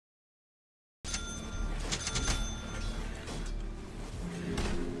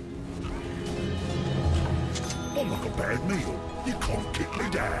a bad meal. You can't kick me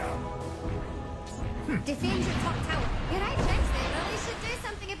down. Defend your top tower. You're right, Jax. They really should do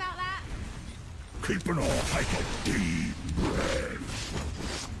something about that. Keep an eye. Take a deep breath.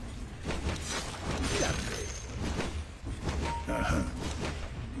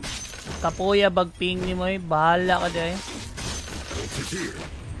 Kapuya, bagping ni mo eh. Bahala ka dyan. What's it here?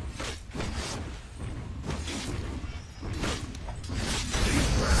 Deep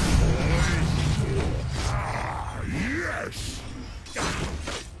breath, boys. Ah, yes.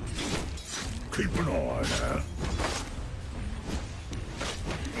 Keep an eye now.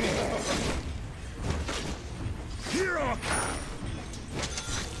 Here I come.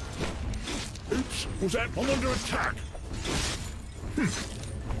 Oops, was that? I'm under attack.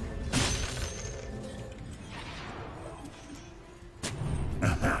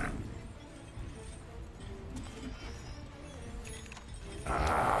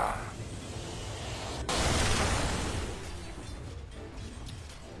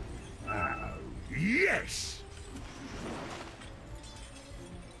 Yes.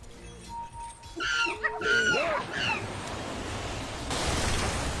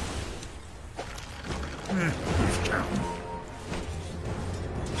 Who's counting?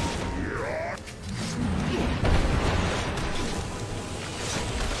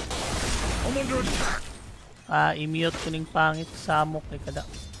 I'm under attack. I-mute ko ning pangit sa amok kay kada.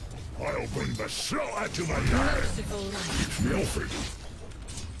 I'll bring Bisaya to my land. It's filthy.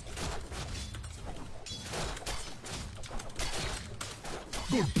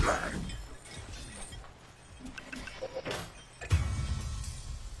 Good plan.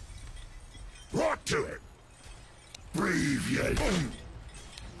 Right to it. Breathe, ye.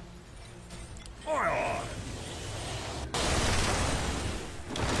 Aye, aye.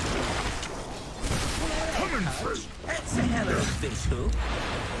 Coming through. That's a hell of a fish hook.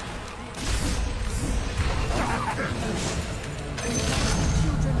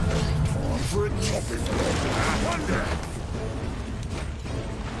 On for a chopping block. One down.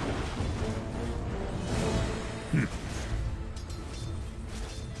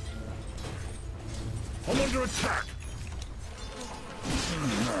 I'm under attack.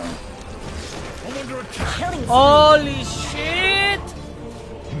 I'm under attack. Holy shit!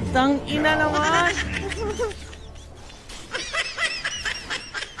 Tang ina naman!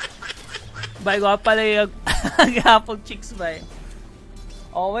 Bay, ko pala yung gapong chicks ba eh.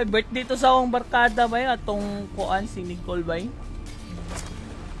 Oh, may birthday to sa akong barkada ba eh. Atong kuan si Nicole ba eh.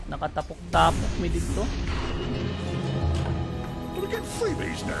 Nakatapok-tapok mi dito. Gonna get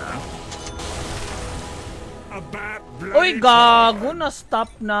freebies now. Uy, gago!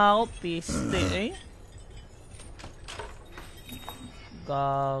 Na-stop na ako. Piste eh.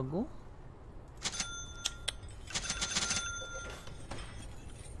 Gago.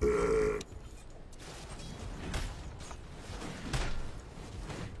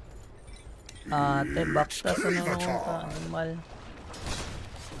 Ate, bakta sa naman ka, animal.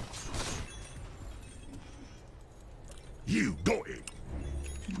 You got it.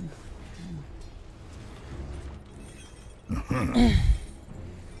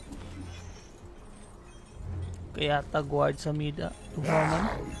 Kaya tagward sa mida.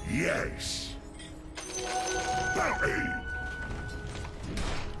 Tuhaman. Yes. Bounty.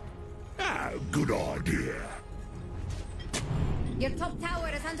 Good idea. Your top tower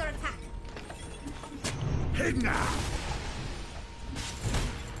is under attack. Head now.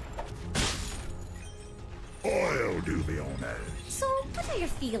 I'll do the honors. So, what are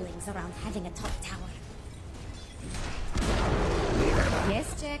your feelings around having a top tower?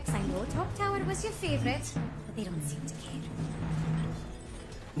 Yes, Jax, I know top tower was your favorite, but they don't seem to care.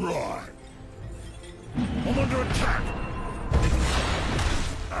 Right. I'm under attack.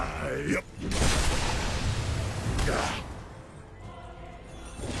 Yep.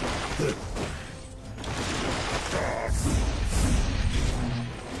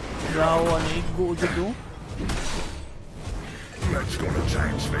 Gawa na igo dito. That's gonna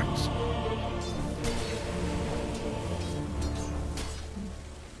change things.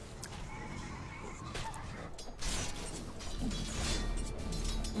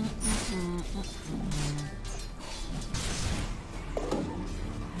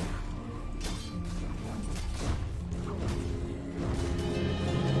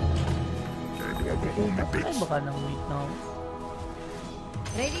 Ay, baka nang wait na ako.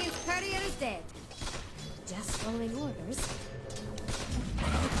 Radiant's courier is dead. Just following orders.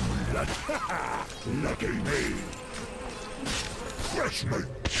 Lucky me. Fresh meat.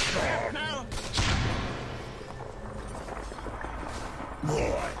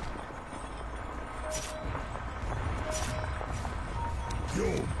 Right.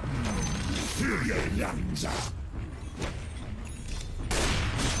 You fill your lungs up.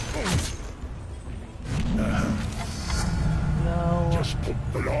 No. Just put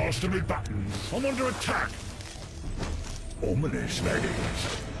the last of me buttons. I'm under attack. Ominous ladies.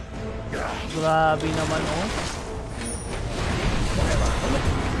 Grabe naman, oh.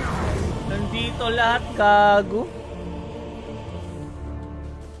 Nandito lahat, gago.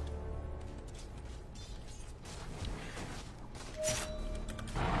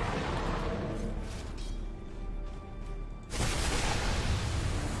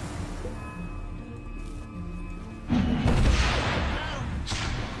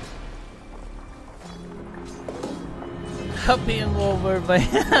 Happy ang over ba?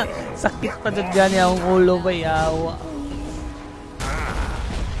 Sakit pa doon gani ang ulo ba yawa.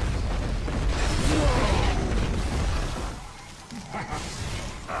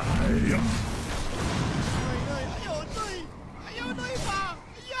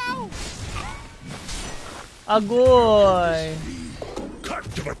 Agoy! Cut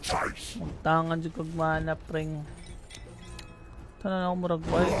to the chase. Tangan jud kag mana preng. Tanan ako murag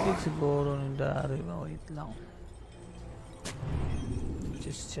wild siguro ng dari. Wait lang.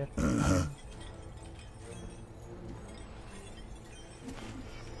 Just check.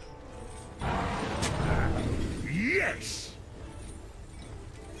 Yes.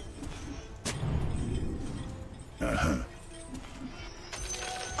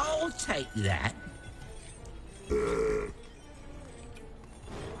 I'll take that.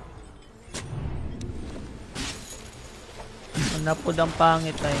 Napod ang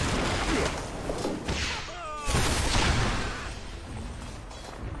pangit ay.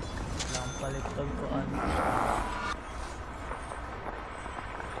 Lang paliktog ko ano.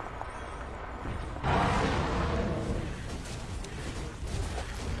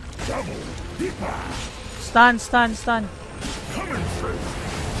 Stun.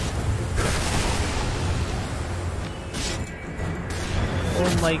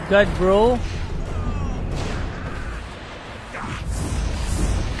 Oh my god, bro.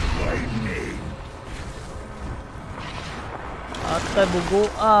 Atay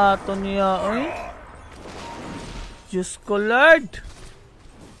bugo ato niya ay. Diyos ko Lord.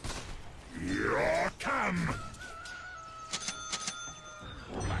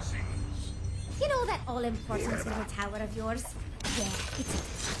 You know that all-important little tower of yours? Yeah, it's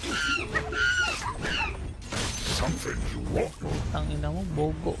Something you want. Tang ina mo,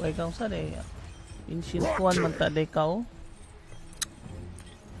 bogo kay kang sa day. Ancient one man ta day ka oh.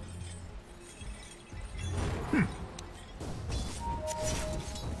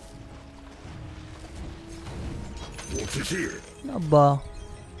 What is here? Na ba?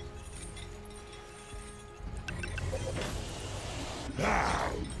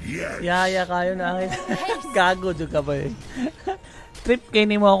 Yes. Yaya kayo na akin. Gago jud ka ba eh. Trip kay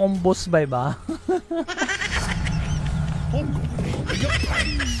nimo akong boss bay ba? I'm gonna need your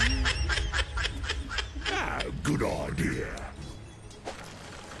pants. Good idea.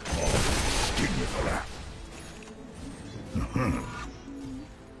 I'll sting you for that.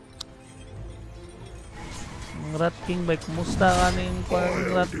 Ang Rat King bay, kumusta ka na yung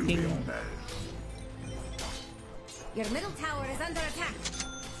Rat King? your middle tower is under attack.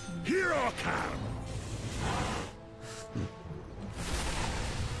 Here I come.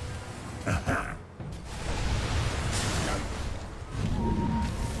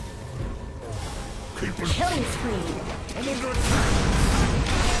 Killing spree. I'm under attack.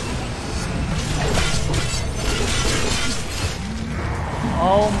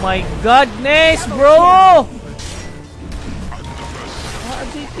 Oh my godness, bro!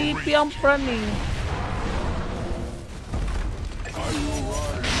 GTP ang pran eh.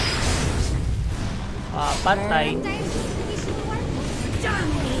 Patay.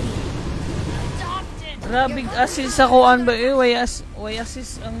 Grabing assist ako an ba eh. Way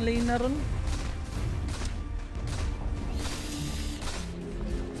assist ang lane na ron.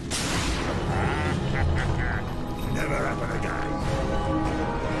 Never happen again.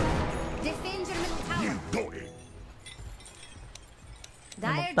 Defend your middle tower. You got it.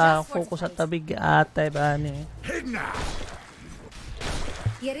 Dire Magta-focus sa tabig atay ba ni. Head now.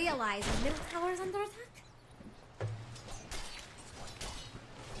 You realize the middle tower is under attack?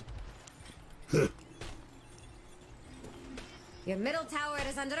 Your middle tower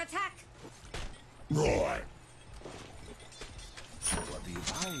is under attack. Right.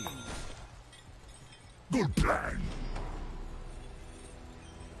 Good plan.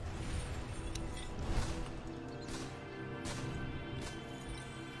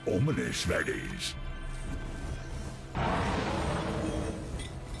 Ominous ladies.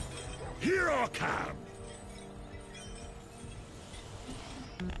 Here I come.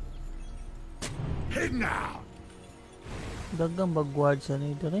 Head now. Dagang bagward sa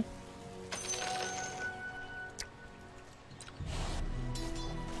nito eh.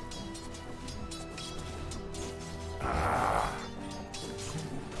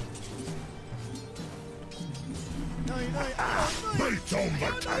 Meat on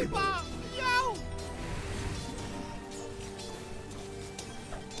the table.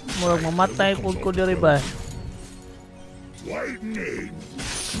 Murag mamatay po ko diri ba? Lightning.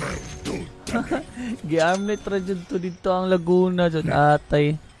 Smells good. Gi-armlet ra jud to dito ang Laguna jud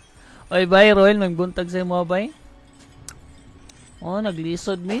atay. Oy bay Royal, magbuntag sa mo bay. Oh,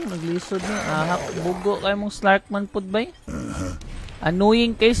 naglisod mi. Ahak bugo kay mong Slarkman pud bay.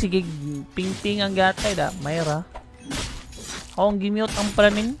 Annoying kay sige pingping ang gatay da, Mayra. Akong gimute ang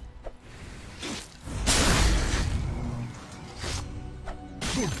praning.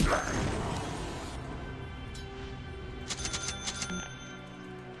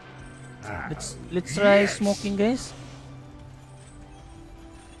 Let's try smoking guys.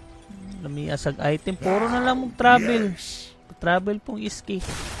 Lami asag item, puro na lang mong travel. Travel pong iski.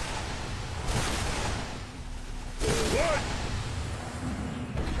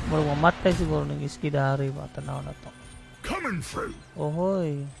 Muro mamatay siguro ng iski dari ba tanaw na to. Coming through.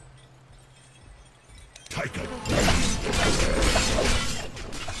 Ohoy. Take it.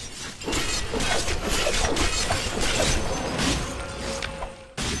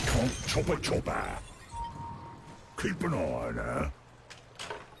 You can't chopper. Keep an eye on her.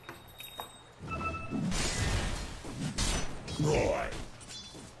 Right.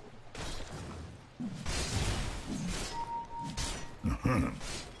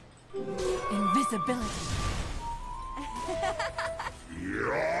 Invisibility.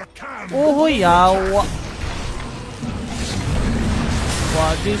 You're coming. Ohoy, yawa.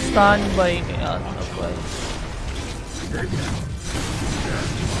 Wadi standby kaya ano ba?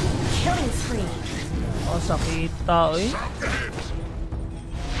 Killing spree. Oh, sakita eh.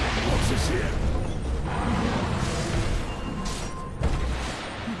 What's this here?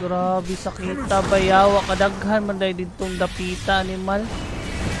 Grabe sakita ba yawa kadaghan man dahil ditong dapita animal.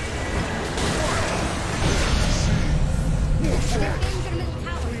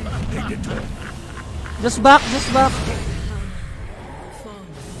 Just back.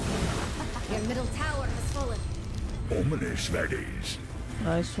 Your middle tower has fallen. Ominous, that is.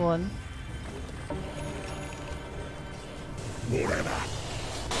 Nice one. Whatever.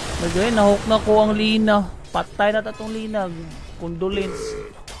 Bagay, nahook na ko ang lina. Patay na tatong linag. Condolence.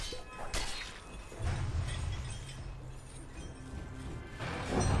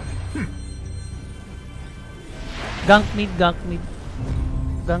 Gank mid.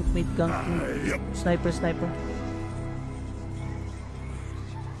 Yep. Sniper. Good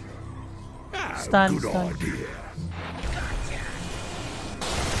Stun. idea.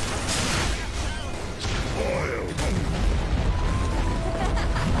 Oil.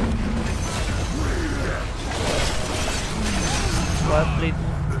 Well played.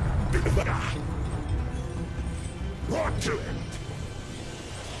 Right to it.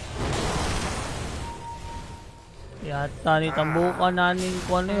 Yata ni tambukan naning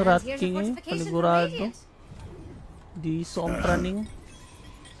kung ano yung Rat King eh. Panigurado. Di so ang praning.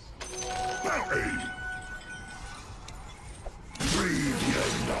 Bounty. Breathe your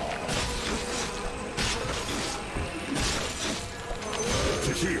love. What's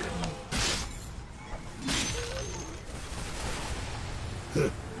this here?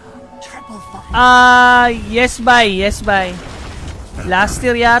 Triple five. Yes bye. Last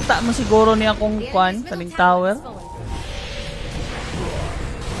year yata mo siguro niya kung kwan, kaning tower.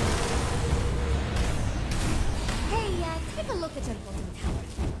 Take a look at your bottom tower.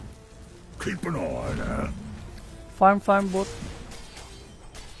 Keep an eye on her. Farm bot.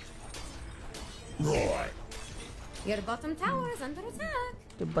 Right. Your bottom tower is under attack.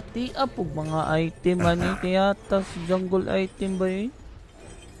 Bati po mga item ani kaya tas jungle item ba yun?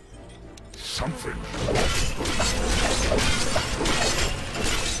 Something.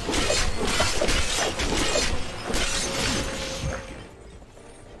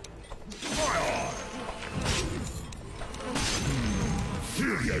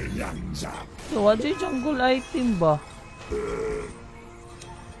 Fill your lungs up. So what yung jungle item ba?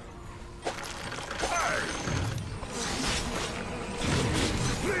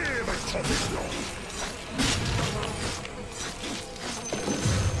 Clear the topic long.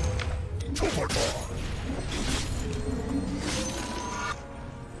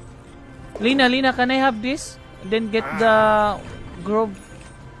 Lina, can I have this? And then get the grove.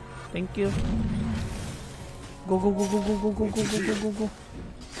 Thank you. Go.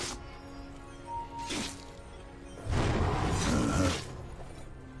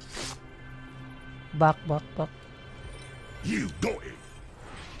 Back. You got it.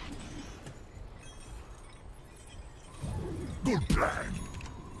 Good plan.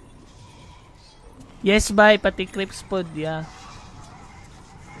 Yes, bye. Pati Crips pod, yeah.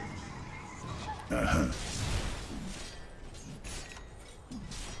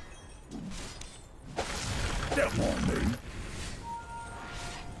 Don't mind me.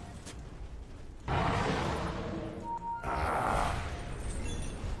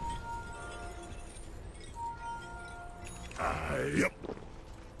 Yep.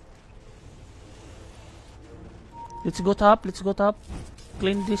 Let's go top. Let's go top.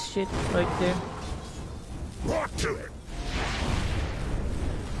 Clean this shit right there. Right to it.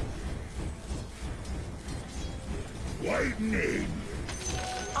 Lightning.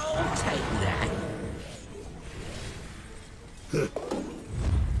 I'll take that.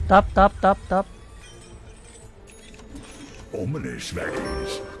 Top, top, top, top. Ominous that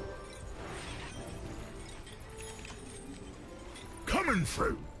is. Coming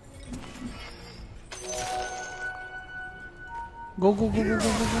through. Go, go, go, go, go,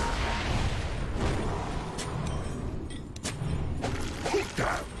 go, go. Hook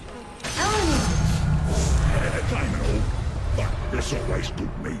down. Element. Time and all, but this always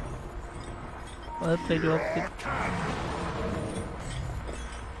good me. Well played, well played.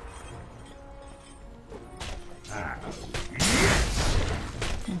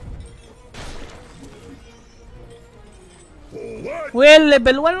 Forward. Well,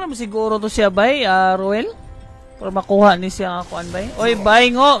 level 1 naman siguro to siya, bay, Roel. Para makuha ni siya nga kuan, bay. Oy,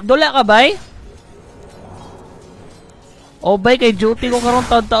 bay ngo. Dula ka, bay? O, bay, kay duty ko karon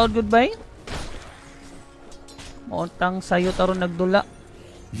taon-taon, goodbye. Mauntang sayo taron nagdula.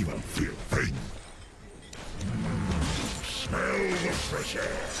 You won't feel a thing. Smell the fresh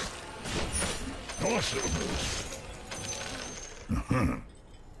air. Nice little moose.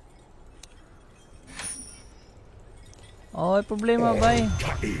 Oy, problema, bay.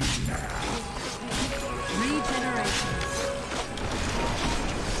 Cut in now. Regeneration.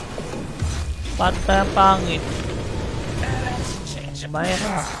 Patay ang pangit. Bay,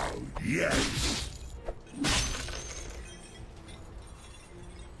 Yes.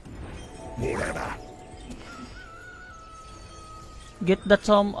 Whatever. get that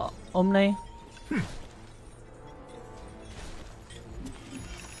some omnay.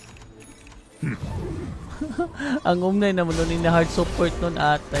 Ang omnay naman nun yung hard support nun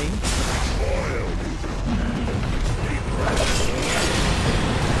atay.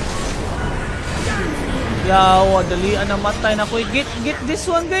 Yawa, dalian na matay na ko. Get this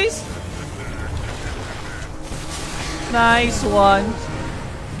one, guys. Nice one.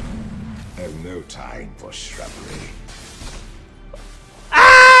 Have no time for shrubbery.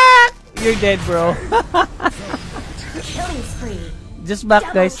 Ah! You're dead, bro. Killing spree. Just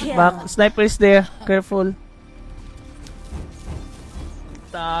back, guys. Back. Sniper is there. Careful.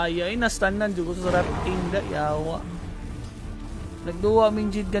 Tayo ay nastanan jugo sa rapting da yawa. Nagduwa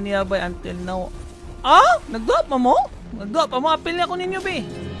ming jid ganiya bay until now. Ah! Nagduwa pa mo? Nagduwa pa mo? Apil na ko ninyo, be.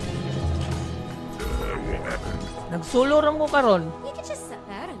 Nagsolo ram ko karon. You could just sit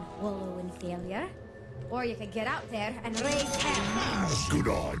there and wallow in failure. Or you could get out there and raise hell.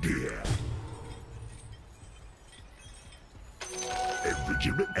 Good idea.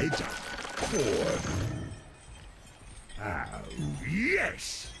 Legitimate heads up. Forward. Oh,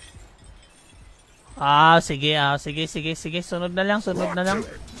 yes. Sige. Sige. Sunod na lang.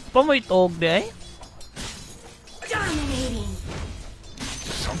 Pamoy tog di ay. Dominating.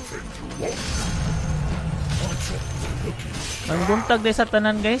 Something to watch. Ang buntag di sa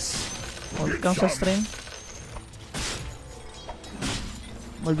tanan, guys. Huwag kang sa stream.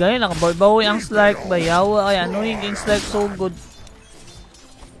 Magay, nakabawi ang strike ba? Yawa, ay ano yung strike so good.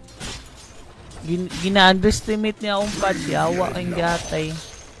 Gina-underestimate niya akong pad. Yawa kang gatay.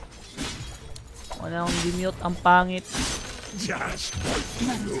 Wala akong dimute ang pangit. Just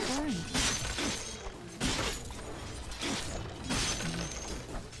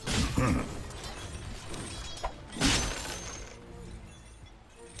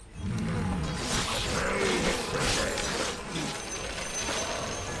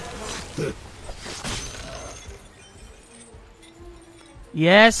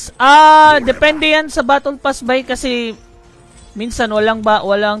Yes. Depende yan sa battle pass bay kasi minsan walang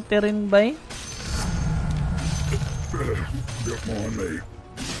terrain bay. Don't mind me.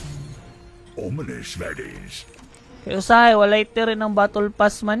 Ominous that is. Kaya usahay, walay terrain ng battle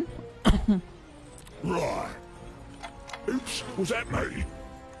pass man. Right. Oops, was that me?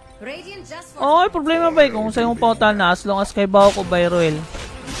 Radiant just for Oh, problema bay kung sa yung pautan na as long as kay bawo ko by Royal.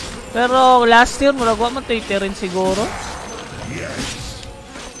 Pero last year muragwa man tay terrain siguro. Yes.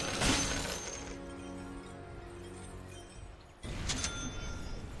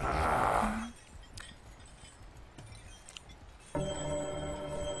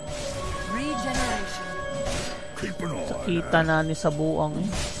 Keep an eye. Kita na ni sa buang eh.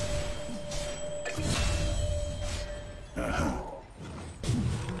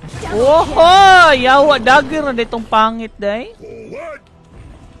 Oho! Yawa dagger na ditong pangit day. Forward.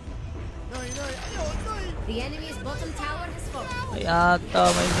 The enemy's bottom tower has fallen. Ay ata,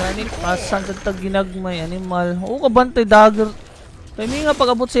 may ganing pasang kagtag ginagmay animal. Oo, kabantay dagger. Kaya may nga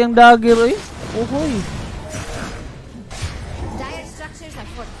pag-abot siyang dagger eh. Ohoy. Dire structures are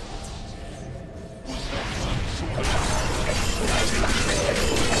fortified.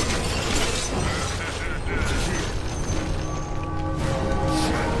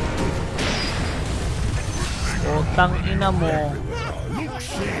 Utang ina mo.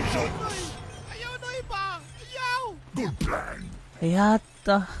 Good plan.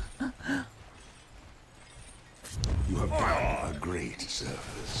 Ayata. You have done a great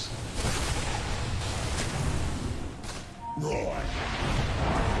service. Roy.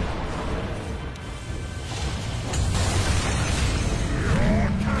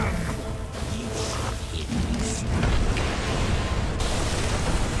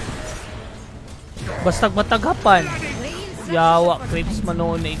 Bastag mataghapan. Yawa, creeps man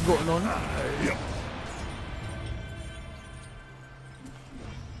noon na igo noon.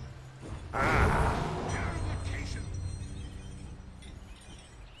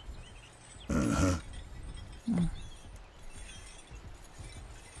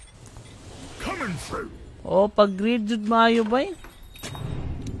 Coming through. Oh, pag-grid jud maayo ba eh?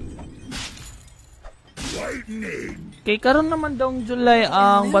 Lightning. Kay karon naman daw ang July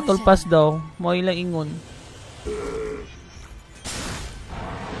ang Battle Pass daw. Mo ilang ingon.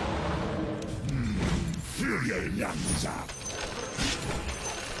 Fill your lungs up.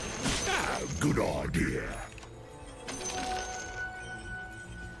 Ah, good idea.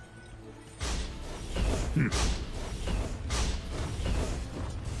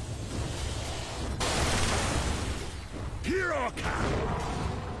 Here I come.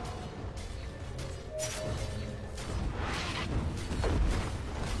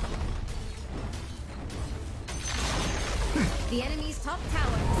 The enemy's top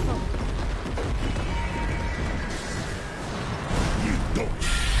tower has fallen. You don't.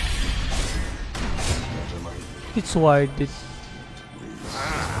 It's warded.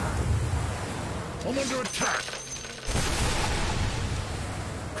 I'm under attack.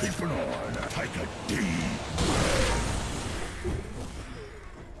 Keep an eye. Take a deep breath.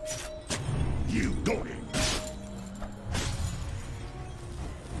 You got him.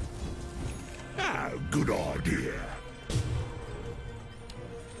 Ah, good idea.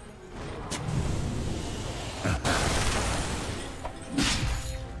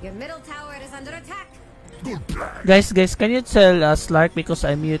 Your middle tower is under attack. Good plan. Guys, can you tell Slark because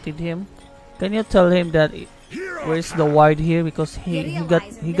I muted him? Can you tell him that Here I where's the ward here because You he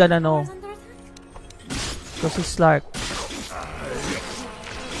realize your gotta middle know tower is under attack? because he's Slark.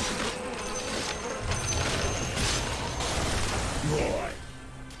 Roy.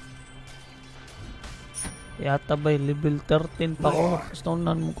 Yata ba level 13 pa ko. Gusto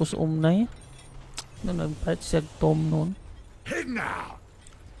nan mo ko sa umnay. No nag-patch siya Tom noon. Head now.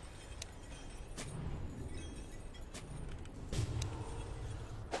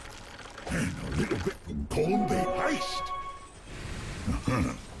 And a little bit from column they heist.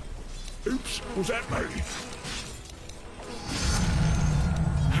 Oops, was that me?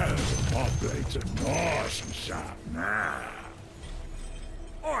 Oh, my blades are nice and sharp now.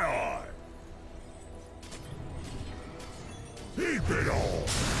 Aye, aye. Keep it on.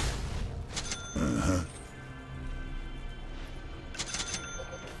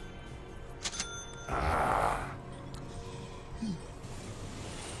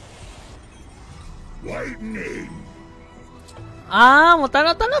 Lightning. Ah, mo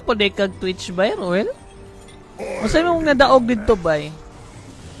tana-tana po day kag Twitch ba, Roel? Masay mo nadaog dito ba?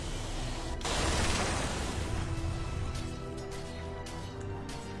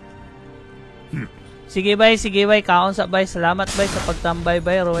 Sige bay, kaon sa bay. Salamat bay sa pagtambay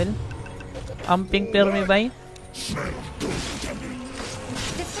bay, Roel. Amping permi bay. Smells good to me.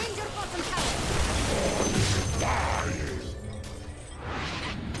 Defend your bottom tower.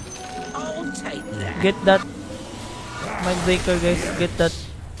 I'll take that. Get that. My breaker guys, get that.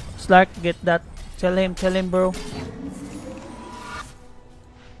 Slark, get that. Tell him bro.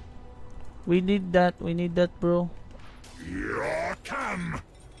 We need that bro. Here I come.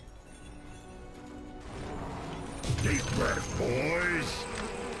 Deep breath, boys.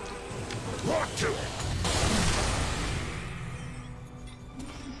 Rock to it.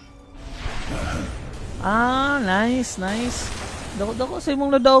 Ah, nice. Dako sa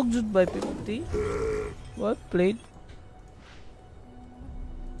imong nadaog jud by 50. What played?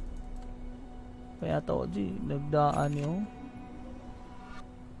 Kaya to, G, nagdaan yun.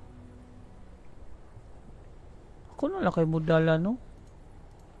 Ako na lang kay mudala, no?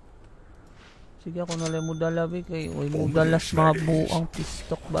 Sige, ako na lang mudala, be. Kay, uy, mudalas mga buang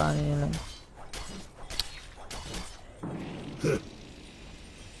pistok ba? Ano yun lang?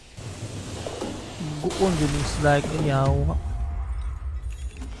 Guon, yun is like, ayaw.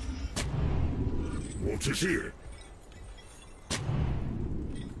 What's this here?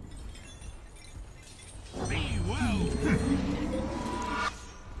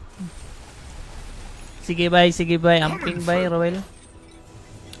 Sige bye, amping bye, Roel.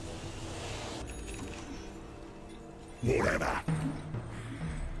 Whatever.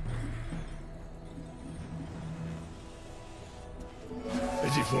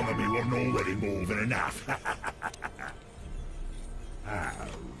 As if one of me wasn't already more than enough. Oh,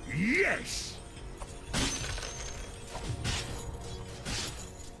 yes!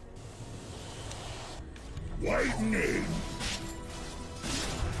 Widening!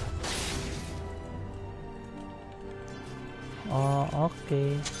 Oh,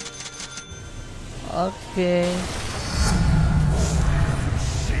 okay. Okay.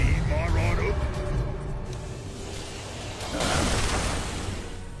 See my right up?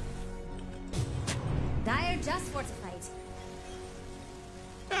 Dire just fortified.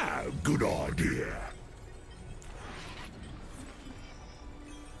 Ah, good idea.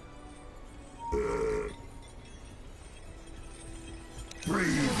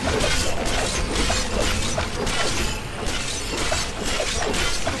 Breathe.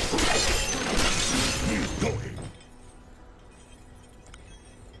 You got it.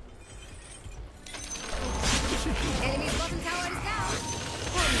 Enemy's bottom tower is down.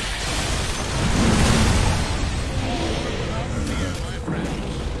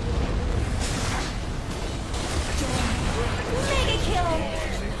 Mega kill!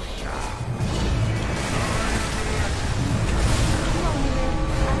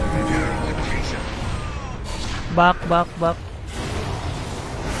 Back. Unstoppable!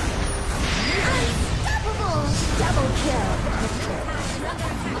 Double kill!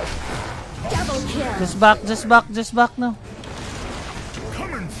 Double kill! Just back now.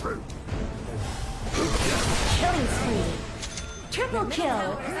 Coming through. Killing spree! Triple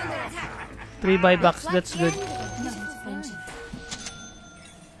kill! 3 buybacks, that's good.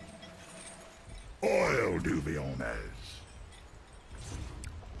 I'll do the honors.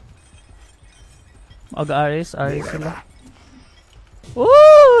 Aris sila.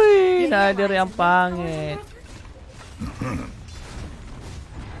 Uy! Nadiri ang pangit.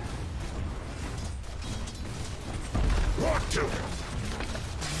 Right to it.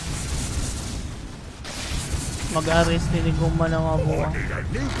 Mag-Aris niliguma ng mga buwang. I need a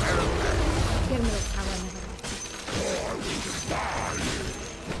new pair of Your middle tower never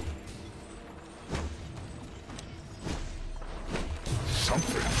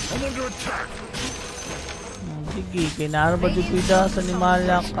something. I'm under attack. Sige, kinaro ba di pida sa ni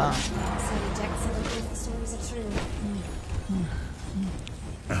Malak ka? So reject some of the stories are true.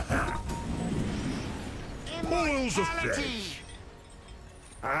 Boils of flesh.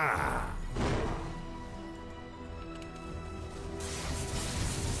 Ah.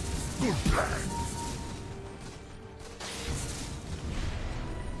 Good plan.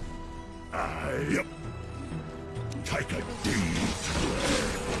 Yep. Take a deep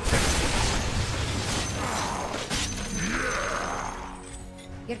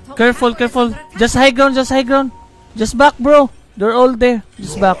Your top Careful. tower is under attack. Just high ground. Just back, bro. They're all there.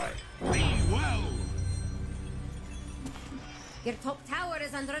 Just back. Your top tower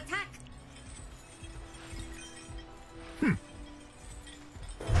is under attack.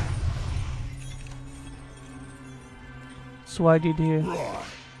 Swarded here. Right.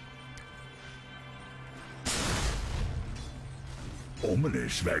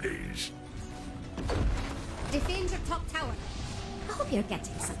 Ominous, that is. Defend your top tower. I hope you're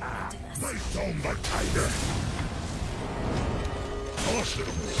getting something out of this. Based on the tiger. Awesome.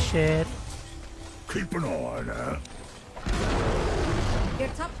 Shit. Keep an eye on her.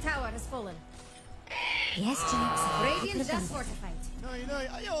 Your top tower has fallen. Yes, Jinx. Radiant just fortified.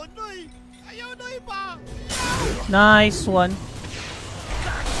 Nice one.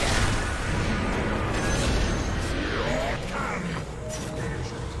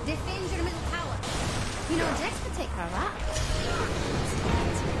 Defend your middle tower. You know, Jax could take her up.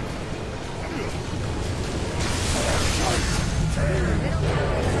 Middle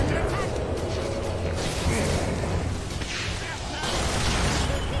tower is under attack.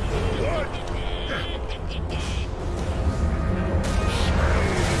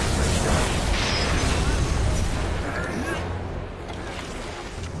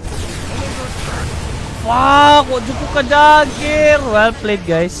 Fuck! Wadi ko kadagir! Well played,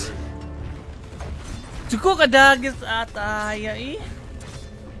 guys. Wadi ko kadagir sa ataya eh.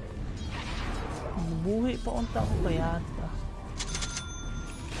 Buhi pa unta ko kayata.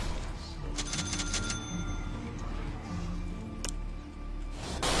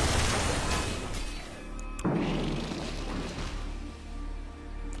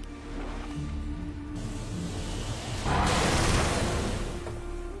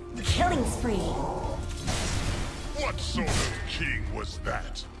 Killing spree. What sort of king was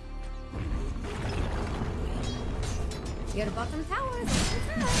that? Your bottom tower is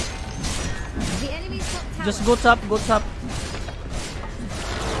on top. The enemy's top tower. Just go top, go top.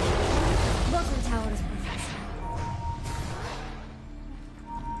 Bottom tower is perfect.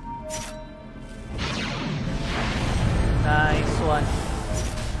 Nice one.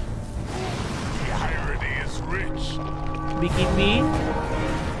 The irony is rich. BKB.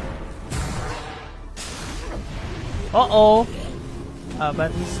 Uh-oh.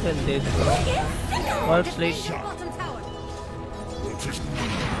 But he's still dead. Well played. Defend your bottom tower. We'll just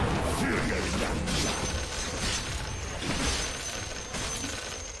infuriate them.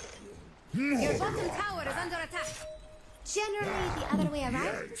 Your bottom tower is under attack. Generally the other way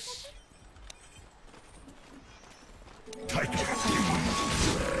around. Yes. Take it.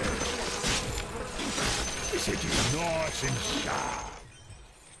 Is it nice and sharp?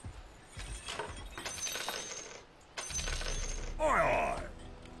 Aye, aye.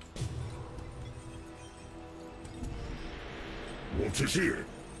 What is here?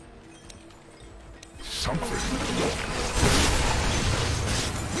 Something.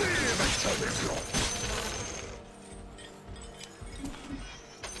 Live until they're gone.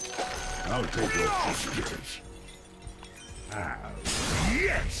 I'll take your hostages. Ah,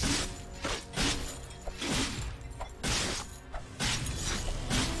 yes!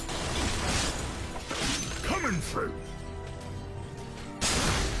 Coming through.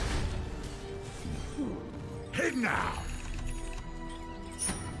 Head now.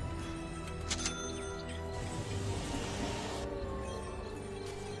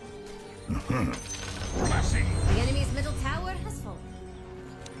 Blessing. The enemy's middle tower has fallen.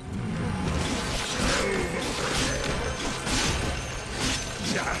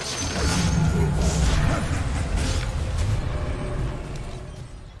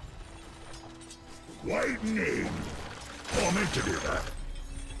 Lightning! Oh, I meant to do that.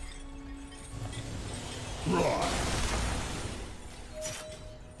 Right.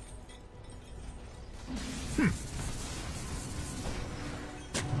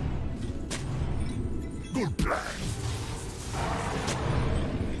 Good plan.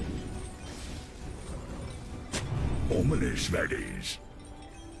 Ominous, that is.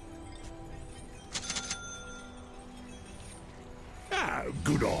 Ah,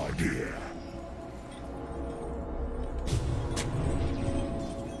 good idea.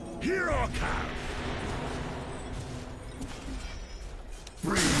 Here I come.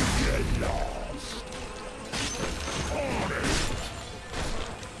 Bring your lost. On it.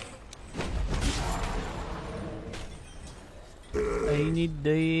 I need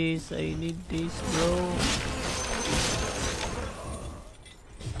this, bro.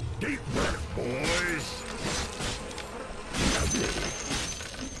 Deep breath, boys.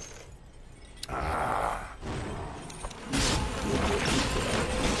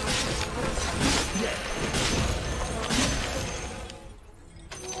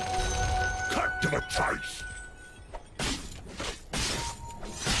 Cut to the chase.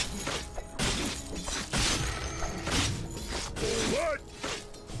 Forward.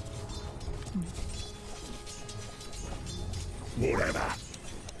 Whatever.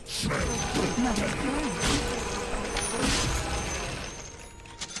 Smell good.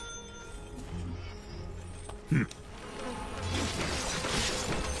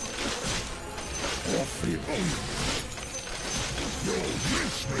 Off the bone. You'll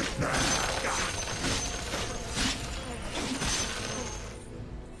miss me now.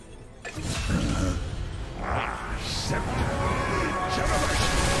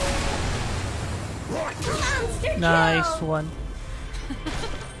 Right. Nice one.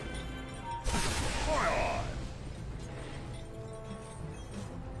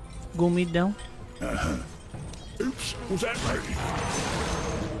 Go mid down. Oops, was that me?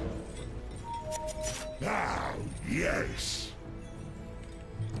 Oh, yes.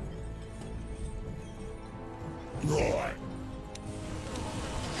 Right.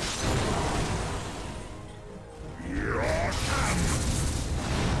 Here I come.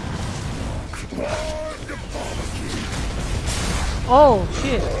 On the barbecue. Oh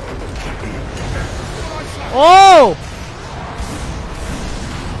shit. Oh!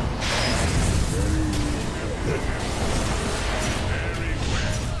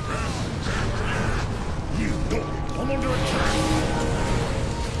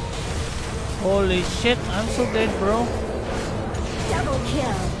 Holy shit, I'm so dead, bro. Double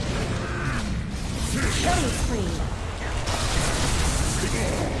kill. Killing spree.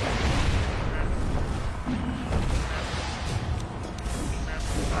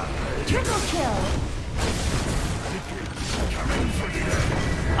 Triple kill.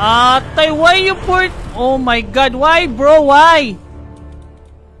 Atay, why you put... Oh my god, why bro, why?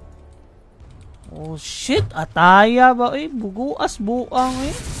 Oh shit, ataya ba eh, buguas buang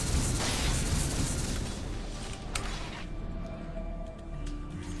eh.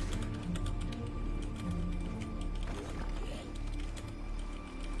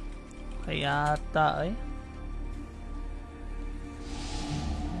 Kaya ata eh.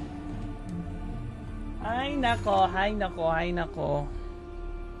 Ay nako, hay nako, hay nako.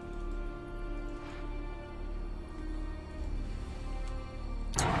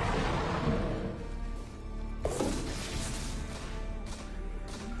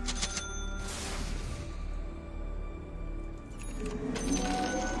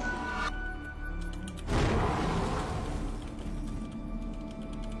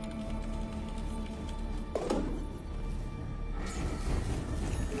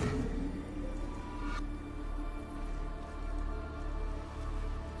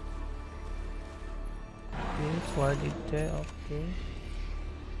 Okay.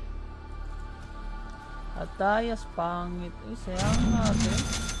 Atayas pangit. Eh, sayang natin.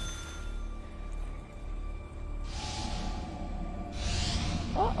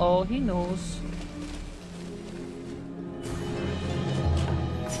 Uh-oh, he knows.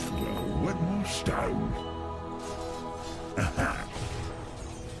 What more stone?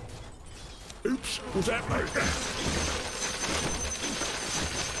 Oops, was that me?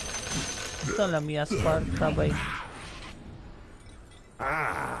 Ito lang, may asphalt, sabay.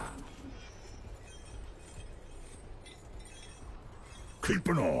 Keep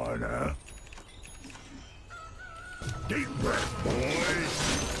an eye on her. Deep breath, boys.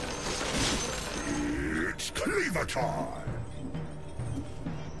 It's cleaver time.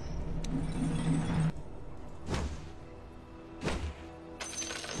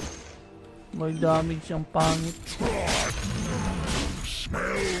 May damage siyang pangit.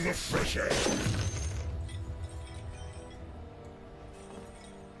 Smell the fresh air.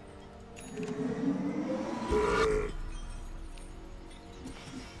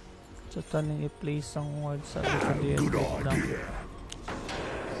 So, taning i-place ang ward sa likod lang.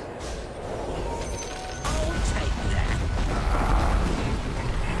 I'll take that.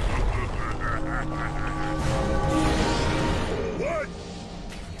 What?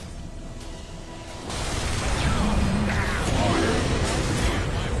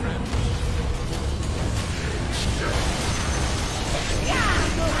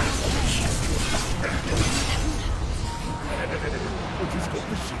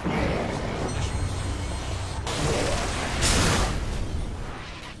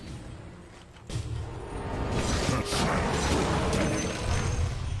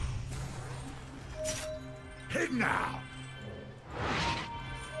 Hit now.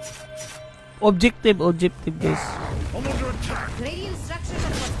 Objective guys. I'm under attack. Radiant structures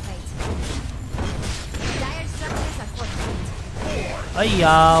are fortified. Dire structures are fortified.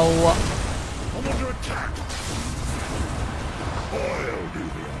 Ayaw. I'm under attack. I'll do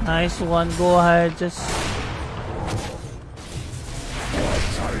the Nice one, go ahead, just...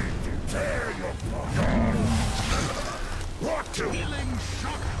 time to tear your blood. What to killing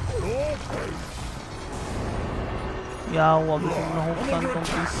shot your face. Yawa, gusto mo nahukan tong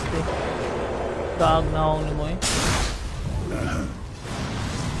piste. Daag na ako ni mo eh.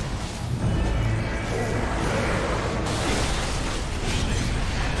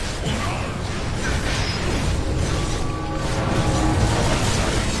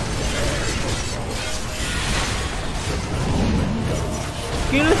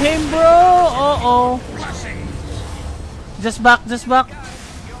 Kill him, bro! Uh-oh. Just back, just back.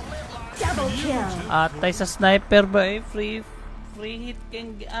 Double kill. Atay sa sniper ba eh? Free hit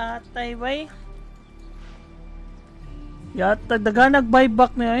kang atay ba eh? Yata, daga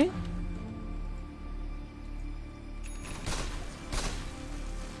nag-buyback niya eh.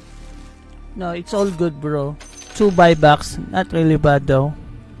 No, it's all good, bro. 2 buybacks, not really bad though.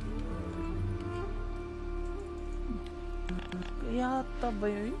 Yata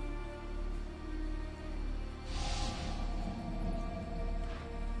ba yun?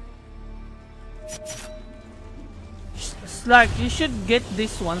 Slark, you should get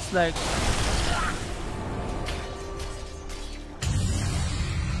this one, Slark.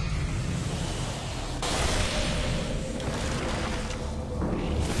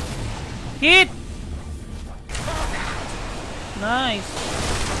 Hit! Nice.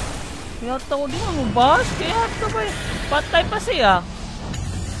 Kaya tao di mo bash. Kaya ito ba? Patay pa siya.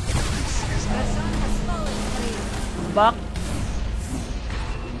 Back.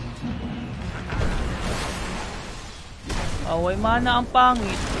 Away mana ang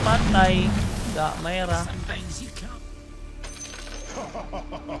pangit. Patay. Da, mayra.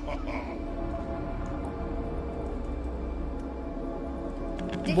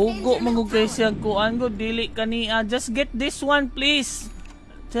 Bugo magugay siya kuan go dili kaniya. Just get this one please.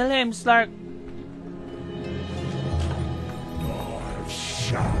 Tell him Stark.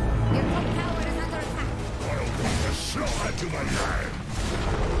 Your top tower is under attack. I'll bring the slaughter to my land.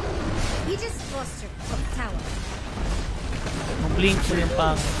 You just lost your top tower. Mag-blink ko yung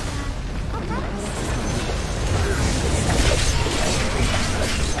pang.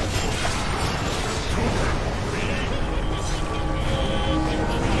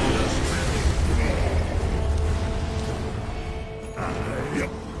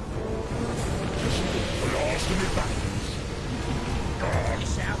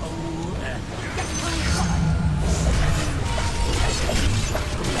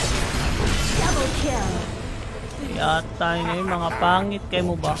 Yata yun yung mga pangit kay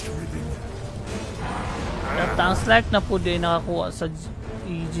mo ba? Yata ang slack na po din nakakuha sa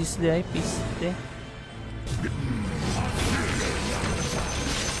Aegis di ay piste.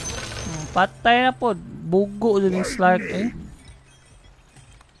 Patay na po. Bugo din yung Slark eh.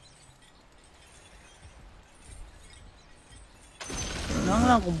 Nang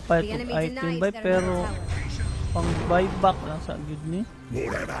lang kung fight of item by pero pang buyback lang sa good ni.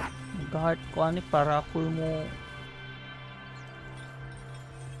 Mag-heart ko ani para ako mo.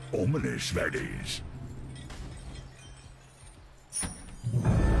 Ominous that is.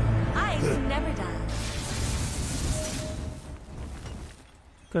 I can never die.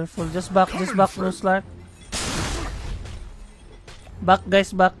 Careful, just back, no Slark. Back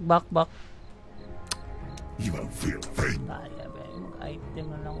guys, back. You won't feel pain. Taya ba, mag-item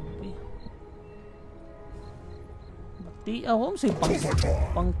na lang upi. Bati ako, say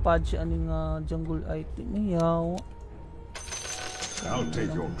pang pudge aning jungle item yaw. I'll take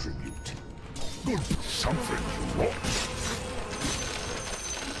your tribute. Good something you want.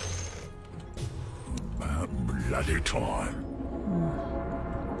 About bloody time.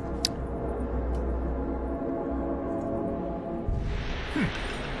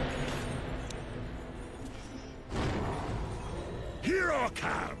 Here I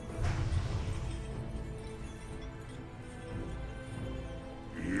come.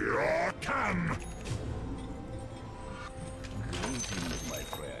 Here I come. My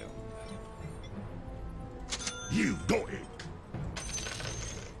friend. You got it.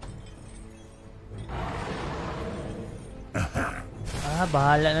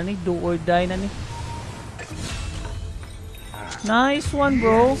 Bahala na ni, do or die na ni. Nice one,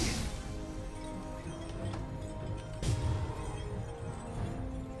 bro.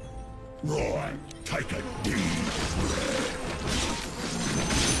 Right, take a deep breath.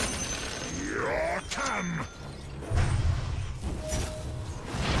 Here I come.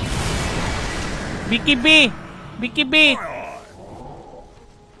 Bicky B.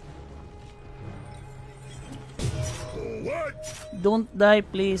 What? Don't die,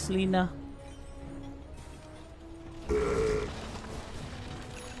 please, Lina.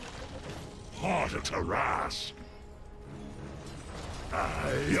 Harder to rise.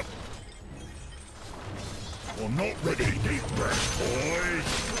 Yep. I'm not ready. Deep breath, boys.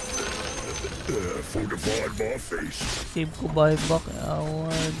 Fortified my face. Save ko buyback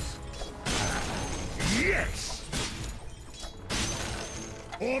awards. Yes.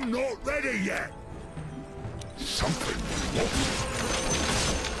 I'm not ready yet. Something you want.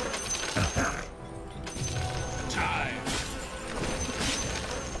 Time.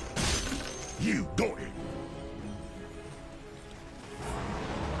 You got it.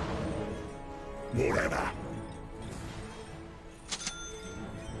 Whatever.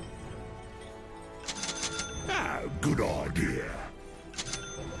 Ah, good idea.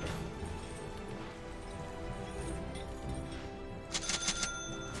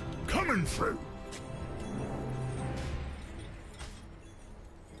 Coming through.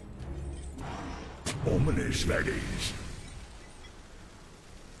 Ominous that is.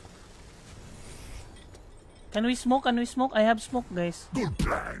 Can we smoke? I have smoke, guys. Good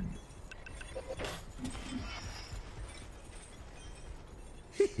plan.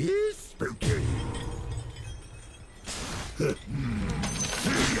 Spooky. Fill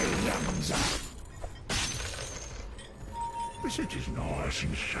your lungs up. This is nice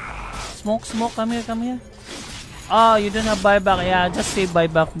and sharp. Smoke, come here. Oh, you don't have buyback. Yeah, just save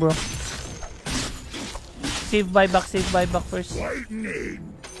buyback, bro. Save buyback first. Waiting in.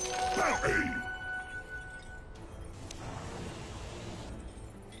 Bounty!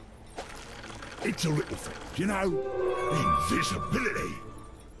 It's a little thing, you know? Invisibility.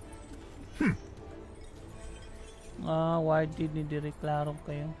 Why did ni direklaro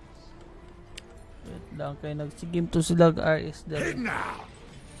kayo? Wait lang kayo nagsigim to sila RS Head dali. now!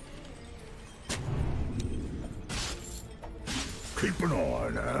 Keep an eye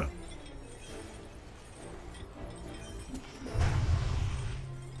on her.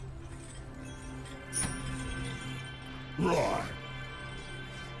 Right.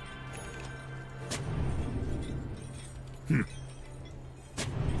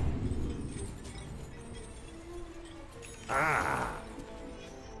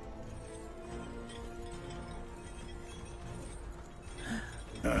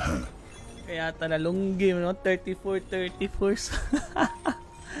 Kaya long game, no? 34.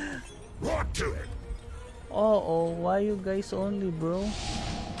 Right to it. Oh, why you guys only, bro?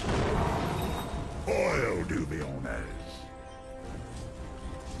 I'll do the honors.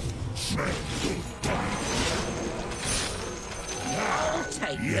 Smell good time. I'll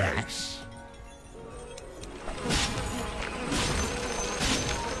take that. Yes.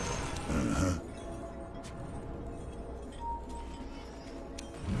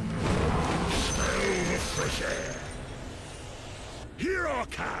 Smell the fresh air. Here I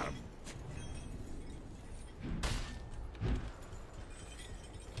come.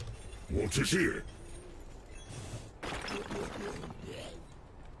 What is here?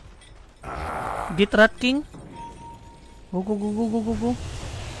 Get Rat King? Go.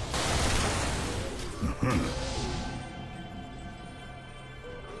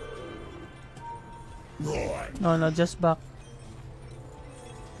 Right. No, just back.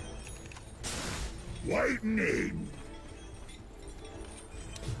 Waiting in.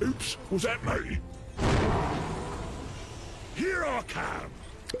 Oops, was that me? Here I come.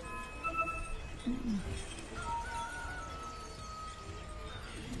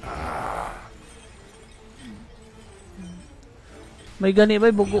 May gani ba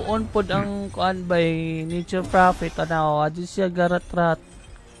buguon pod ang kuan by nature prophet tanaw adi siya garat-rat.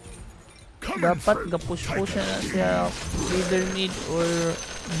 Come Dapat in, gapush-push na siya either mid or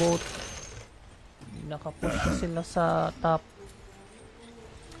both. Nakapush na sila sa top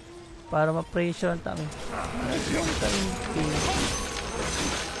para ma-pressure ang tangi.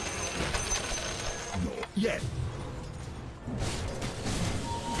 Yet.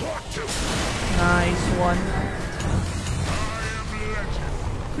 Got to. Nice one.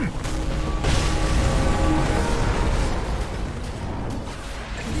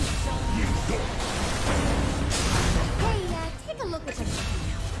 Hey, take a look at your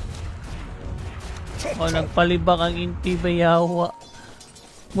O nagpalibak ang inpi bayawa.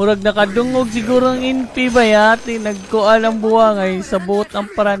 Murag nakadungog siguro ang inpi bayati nagkuan ang buwangay sa boat ang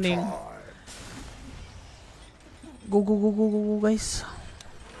paraning. Go guys.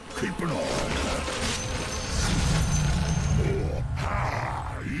 Keep an eye.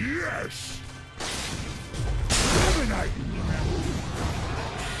 Yes. Dominating.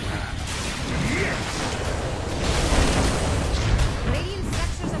 Yes. radiant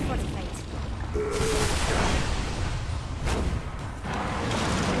structures are fortified.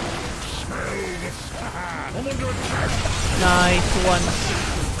 Smell the I'm under attack. Nice one.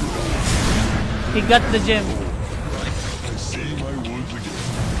 He got the gem. I say my words again.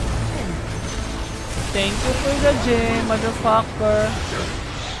 Thank you for the gem, motherfucker.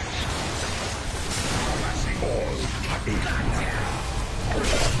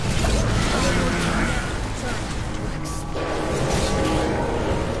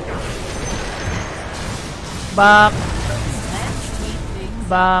 Back.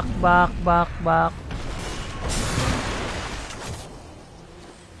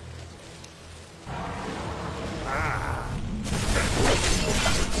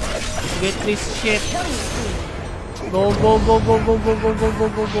 Get this shit. Go. I'm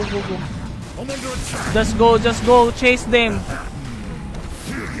under attack. Just go, chase them.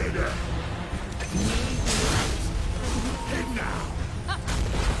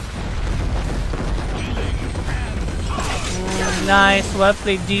 Nice, well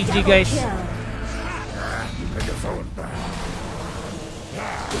played, GG guys.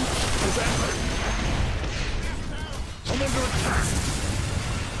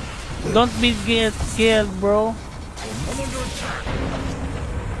 Don't be get scared, bro. I'm under attack.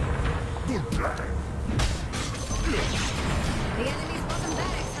 Good plan. The enemy's bottom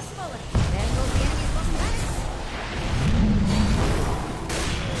barracks has fallen. There goes the enemy's bottom barracks.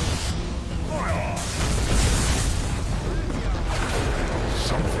 Fire.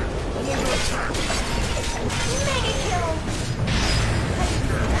 Something. I'm under attack. Mega kill!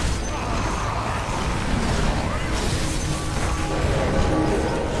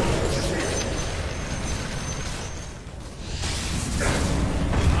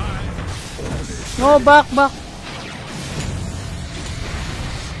 No, back.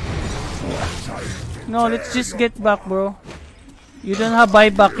 No, let's just get back, bro. You don't have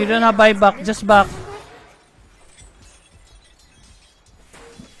buyback. Just back.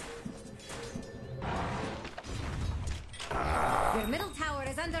 Your middle tower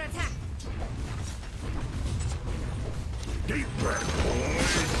is under attack. Deep breath,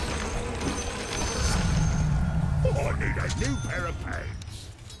 boys. I need a new pair of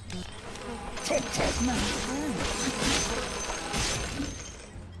pants. Top.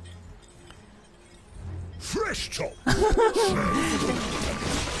 Fresh top.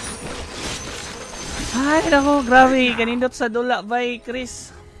 Ay, nako, grabe. Kanindot sa dula, bye,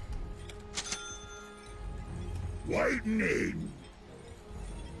 Chris. Waiting in.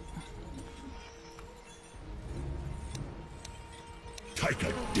 Take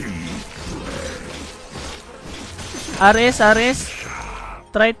a deep breath. RS.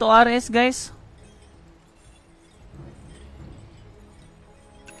 Try to RS, guys.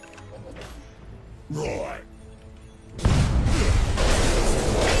 Right.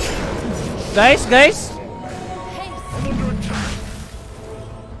 Guys. I'm under attack.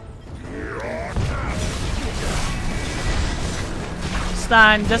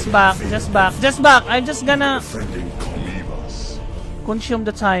 Stand, just back. I'm just gonna Defending Comivas. consume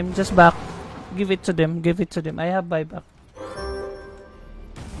the time. Just back. Give it to them. I have buyback.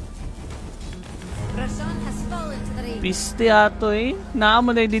 Rashawn has fallen to the ring. Piste ato eh.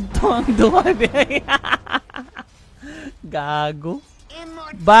 Naamo na dito ang duwa eh. Gago.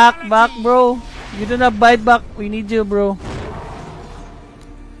 Back, bro. You don't have buyback. We need you, bro.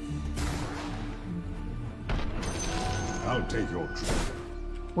 I'll take your trip.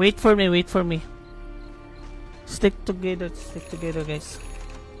 Wait for me. Stick together, guys.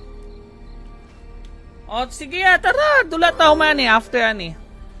 Oh, sige tara. Dula tao man eh. After ani.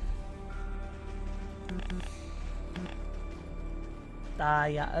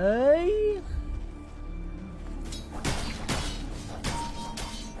 Taya, ay.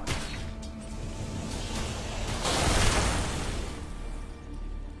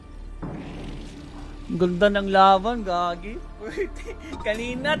 Ganda ng laban, gagi.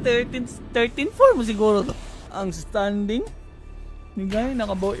 Kanina 13-4 mo siguro to. Ang standing. Ni gay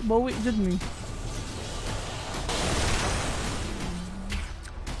nakabawi jud ni.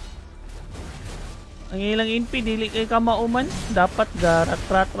 Ang ilang inpi dili kay ka mauman, dapat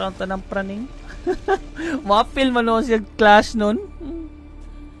garat-rat ta ng praning. Mapil man o siya clash nun.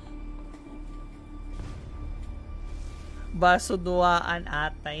 Baso duaan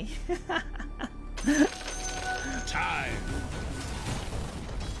atay. Time.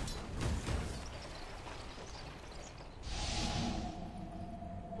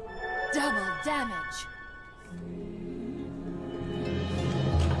 Double damage.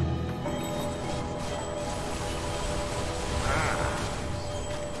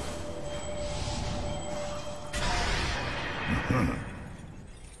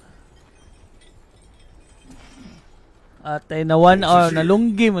 Atay na 1 hour na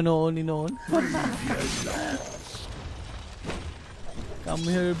lunggi manoon ni noon. Come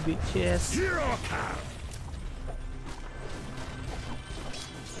here, bitches.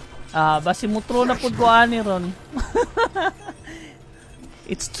 Basi mutro na pud ko ani ron.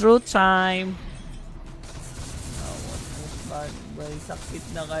 It's true time. Bay sakit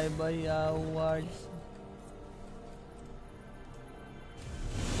na kay bay awards.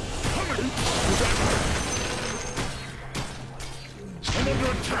 I'm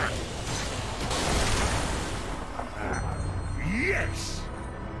under attack. Yes.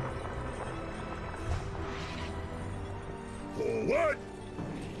 Forward.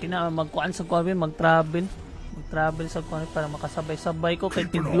 Kina magkuan sa kuan mag-travel sa kuan para makasabay-sabay ko kay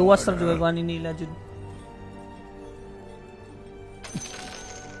tigluwas ra jud kuan nila jud.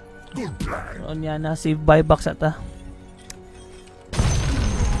 Good plan. Onya na si buyback sa ta.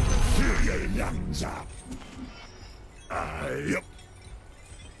 Fill your lungs up. Yep.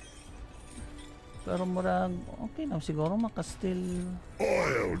 Pero murag okay na siguro maka-still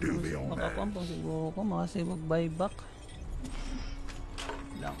I'll do the honor. makakumpong siguro ko makasave mag-buyback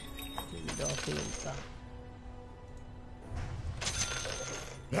lang. Sige daw sila.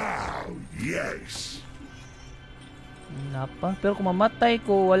 Now, yes. Napa. Pero kung mamatay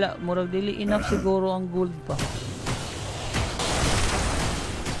ko, wala. Murag dili enough siguro ang gold pa.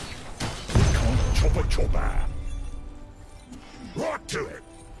 Chopper. Right to it.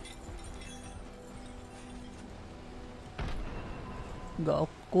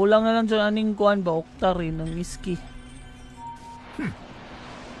 Kulang na lang dyan aning kuhan ba? Okta rin ng whiskey.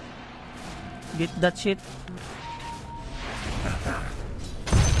 Get that shit.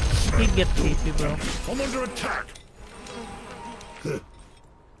 He get creepy, bro. I'm under attack.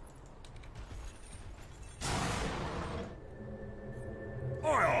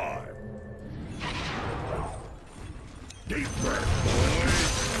 Aye. Deep breath, boys.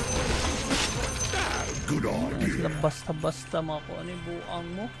 Good idea. Basta-basta mga kung ano yung buang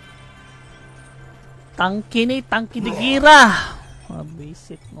mo. Tangki ni, tangki ni gira. Mga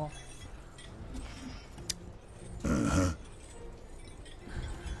basic mo.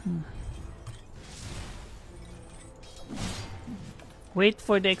 Wait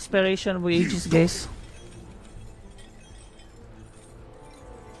for the expiration of ages, guys.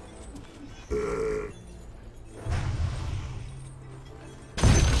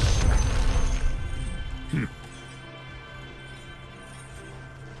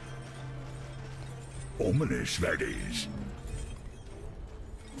 Ominous, that is.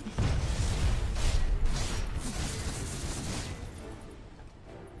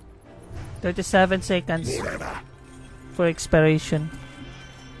 $37 seconds Whatever. for expiration.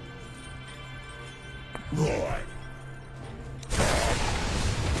 Right.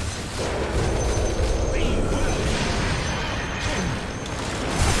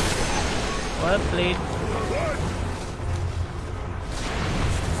 Well played.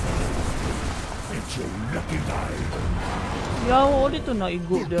 It's your lucky day. Yaw, dito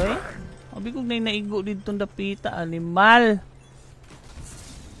naigo day. Abi kong naigo dito dapita, animal.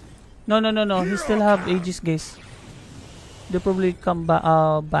 No. He still have ages, guys. They probably come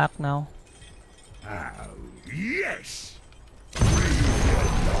back now. Oh, yes.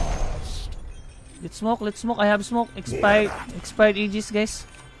 Let's smoke. I have smoke. Expired ages, guys.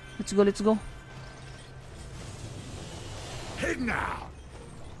 Let's go. Head now.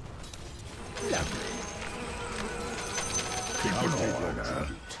 Lovely. Keep an eye on her.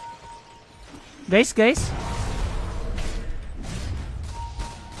 Guys.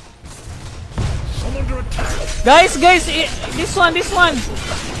 I'm under attack. Guys, this one. Your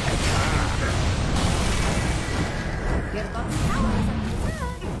bottom tower is under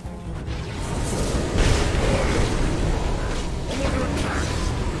attack. I'm under attack.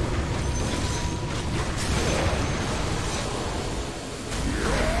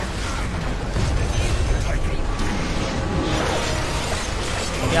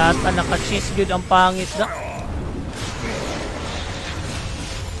 Yata naka-cheese good ang pangit na.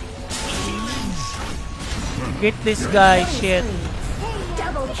 Get this guy, shit.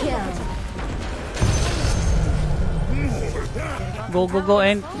 Double kill. Go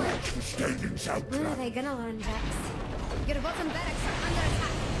and Standing south. When are they gonna learn, Jax? Your bottom barracks are under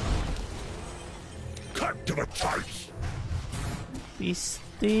attack. Cut to the chase.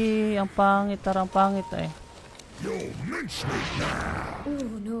 piste. Ang pangit, tarang pangit eh. You'll mince me now. Oh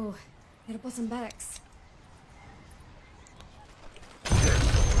no. Your bottom barracks.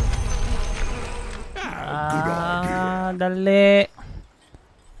 Dali.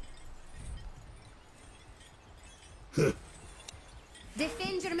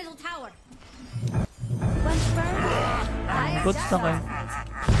 Defend your middle tower. Once burned, Good stuff eh.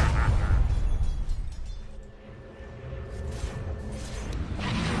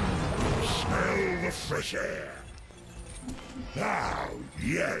 Smell the fresh air. Now,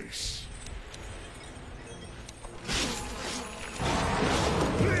 yes.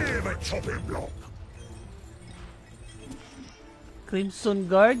 Clear the chopping block. Crimson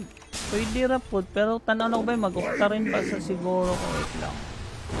Guard. Pwede ra po, pero tanaw na ko ba mag-ukta rin pa sa siguro ko. Wait lang.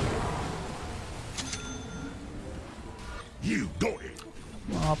 You got it.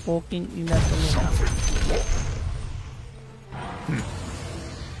 Mga poking ina to nila.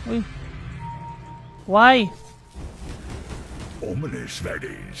 Uy. Why? Ominous, that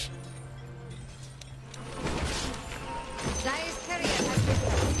is. Dire's courier has been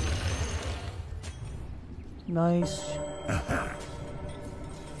Nice.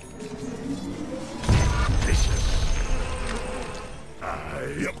 Vicious.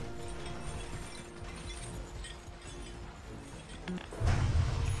 Yep.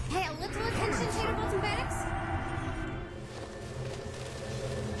 Pay a little attention to your bottom barracks.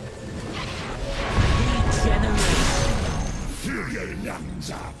 Fill your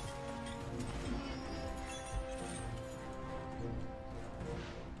lungs up.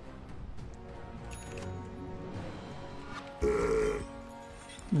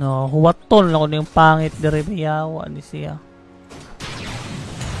 No, huwatol na ko na yung pangit dire bayawa ni siya.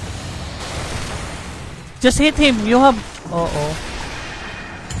 Just hit him. You have... Oo.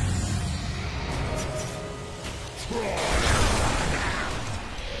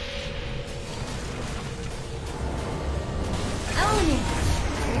 Own it.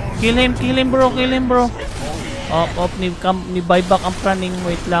 Kill him bro. Op, ni buyback ang praning.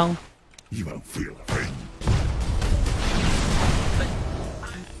 Wait lang. You won't feel a thing.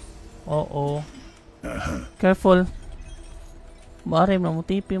 Oo. Careful. Maaari mo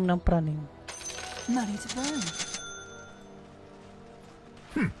tipim ng praning. Money to burn.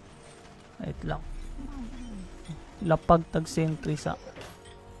 Wait lang. Lapag tag sentry sa.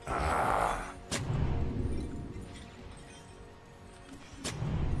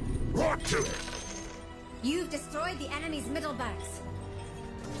 Right to it. You've destroyed the enemy's middle barracks.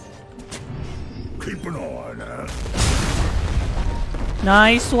 Keep an eye on her.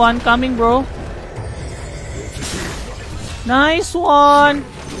 Nice one coming, bro. Nice one.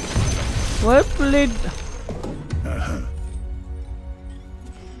 Well played.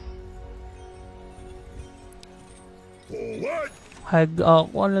 Forward. Hag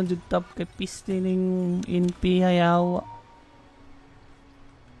ako lang jud tap kay piste ning NP hayawa.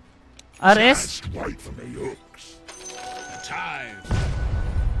 RS. Just wait for me hooks. Time.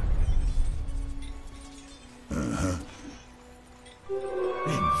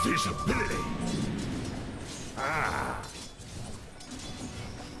 Invisibility.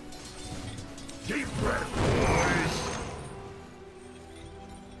 Deep breath, boys.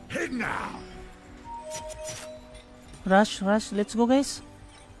 Head now. Rush, let's go guys.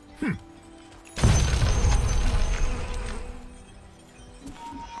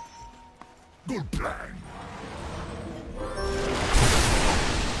 Good plan.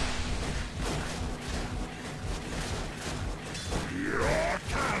 Here I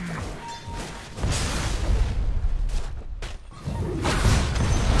come.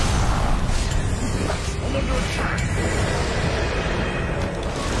 I'm under attack.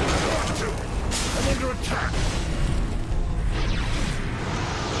 I'm under attack.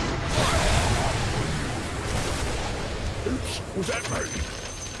 Oops, was that me?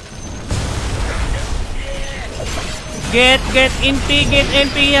 Get NP,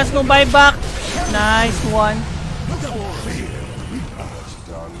 he has no buyback. Nice one.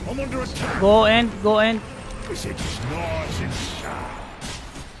 I'm under attack. Go end. This is nice and sharp.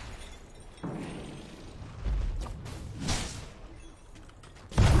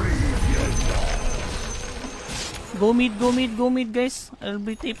 Go mid guys. I'll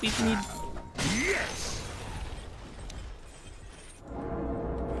be tape it mid. Yes.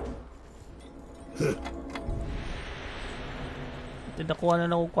 Tidakuha na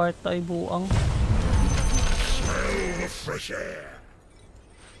ako kwarta ay buang. Smell the fresh air.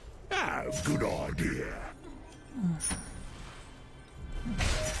 Ah, good idea.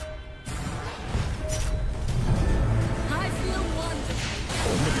 I feel wonderful.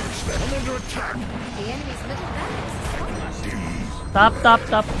 I'm under attack. The enemy's middle barracks is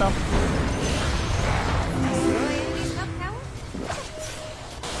fortified. Top. Destroy enemy's top tower?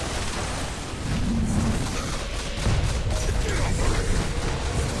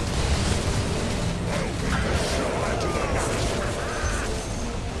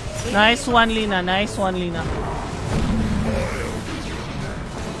 Nice one, Lina. The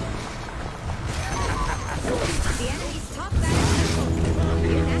enemy's top barracks is fortified.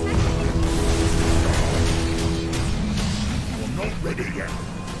 I'm not ready yet.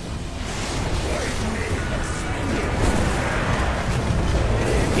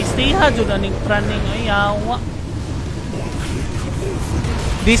 Istiha jud aning praning ay yawa.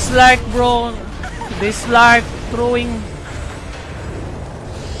 Dislike bro. Dislike throwing.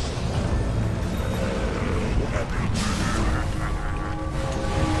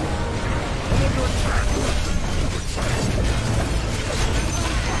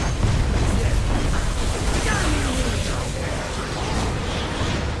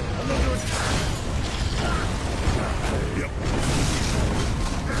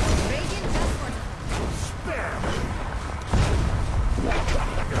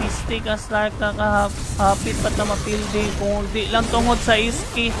 Pistik as like kakahapit pa na mapildi kung di lang tungod sa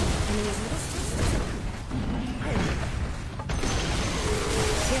iski.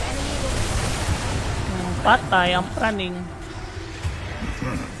 Patay ang praning.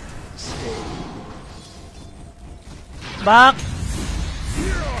 Back!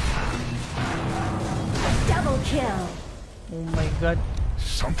 Double kill. Oh my god.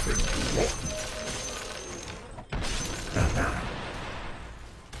 Something rotten.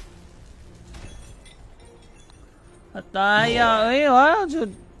 Ataya, ay wala jud.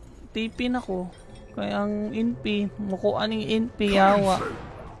 Tipin ako. Kaya ang NP, mukuha ning NP yawa.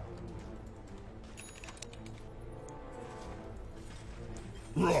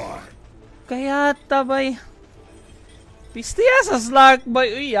 Right. Kaya tabay. Pistiya sa Slark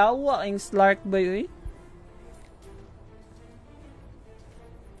Boy. Uy, yawa ang Slark Boy. Uy.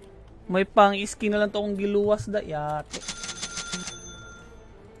 May pang iski na lang to kung giluwas da. Yato.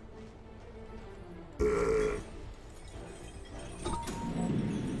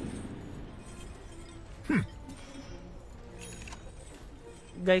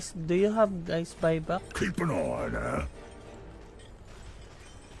 guys, do you have guys buyback? Keep an eye on her.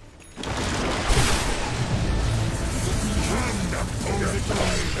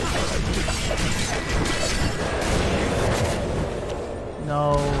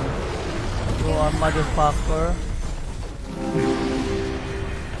 No. You are motherfucker.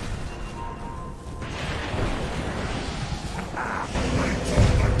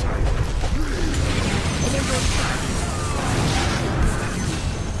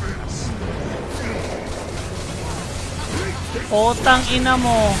 Otang ina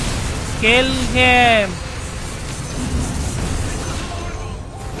mo. Kill him.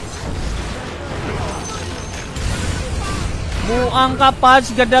 Buang ka,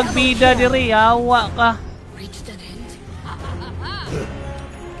 Pads. Gadag bida diri. Yawa ka. Reached an end.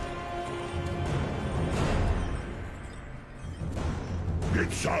 Get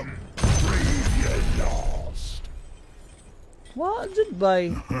some. Brave you lost. What did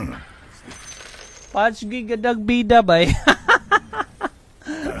bay? Pads gi gadag bida bay.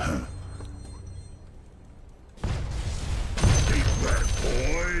 Keep that,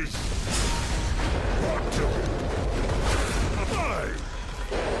 boys. What to? Aye.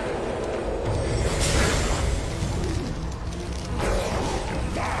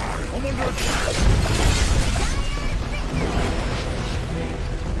 I'm under attack.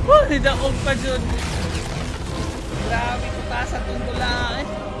 Wah, tidak og pa jud. Grabe ko tasa tong tulaan.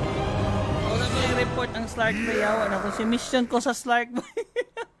 Wala ko yung report ang Slark Bay. Yawa na ko si mission ko sa Slark Bay.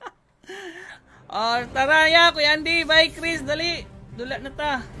 Oh, tara ya, Kuya Andy. Bye, Chris. Dali. Dula na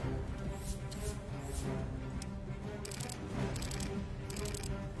ta.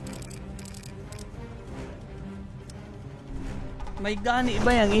 May gani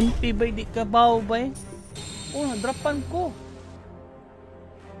ba yung NP ba? Di ka baw ba? Oh, nadrapan ko.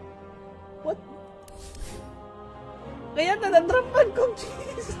 What? Kaya nadrapan kong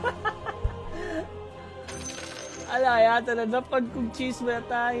cheese. Ala, yata nadrapan kong cheese ba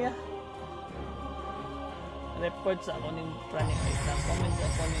tayo? Report sa ako ng running rate na. Comment sa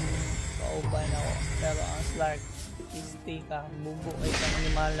ako ng kauban ako. Pero ang Slark, isti ka, bubo ay kang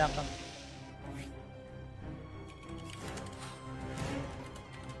animala ka.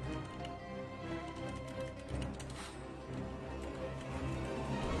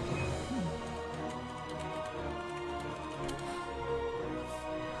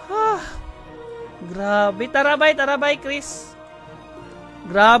 Grabe. Tara bay, Chris.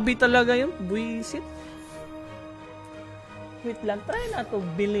 Grabe talaga yun. Buisit. Wait lang. Try na to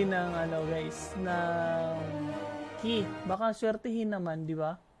bili ng ano guys. Ng key. Baka swertihin naman, di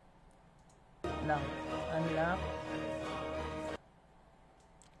ba? Lang. Unlock.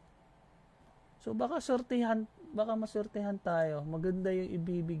 So baka swertihan. Baka maswertihan tayo. Maganda yung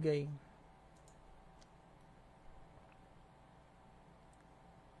ibibigay.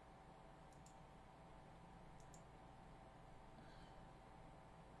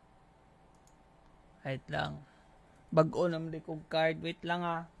 Wait lang. Bago naman di kong card. Wait lang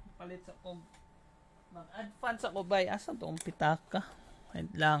ha. Palit sa kong. Mag-advance ako ba? Asan to ang pitaka?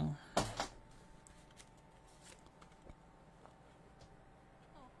 Wait lang.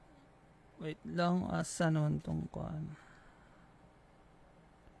 Wait lang. Asan naman tong kuan?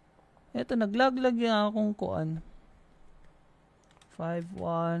 Eto, naglaglag yung akong kuan.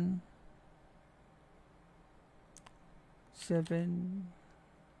 5-1 7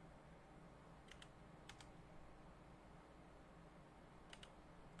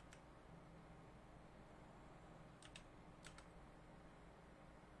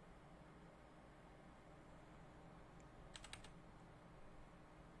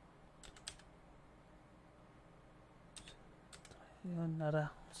 Yun,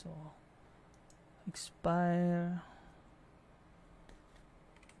 nara. So, expire.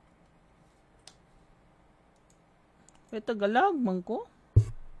 Ito, galag man ko.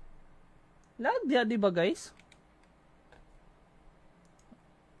 Lag dia, di ba guys?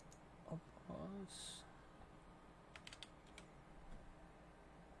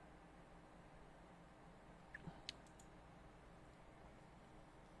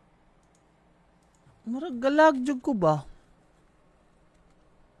 Marag galag jud ko ba?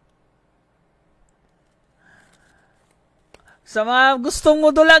 Sa mga gustong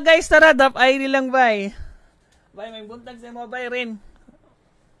modula guys, tara, drop ID lang bay. Bay, may buntag sa mo bay rin.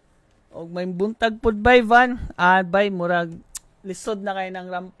 O may buntag pod bay van. Bay, murag lisod na kayo ng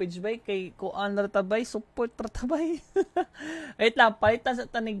rampage bay. Kay kuan ratabay, support ratabay. Wait lang, palitan sa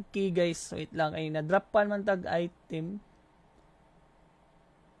tanig key guys. Wait lang, ay na-dropan man tag item.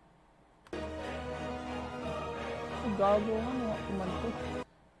 Gago nga, mga kuman ko.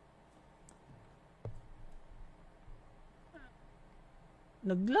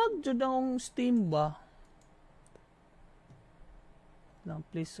 Nag-lag jud ang Steam ba? Lang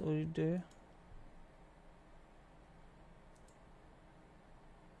please order.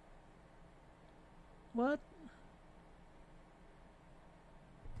 What?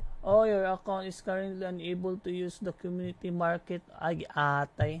 Oh, your account is currently unable to use the community market. Ay,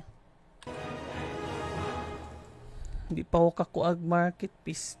 atay. Hindi pa ako kakuag market,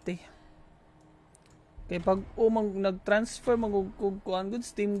 piste. Kaya pag nag-transfer, magkukuan good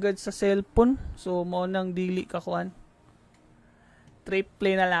Steam guard sa cellphone. So, mo nang dili kakuan.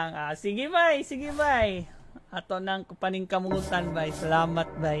 Triple na lang. Sige, bye. Sige, bye. Ato nang paning kamungutan, bye. Salamat,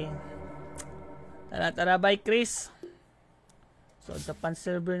 bye. Tara, bye, Chris. So, Japan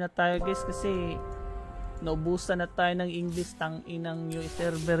server na tayo guys kasi naubusan na tayo ng English, tang inang new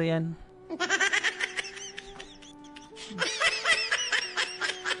server yan.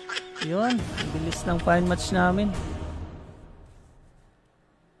 Yun, bilis ng fine match namin.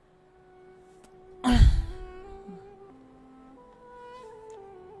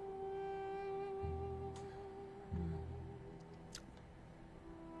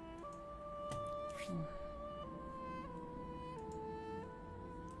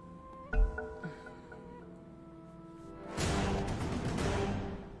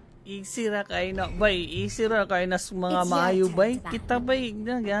 Easy ra kay na bay, easy ra kay nas mga maayo bay. Kita bay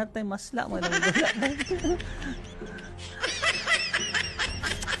nagatay masla mo lang wala bay.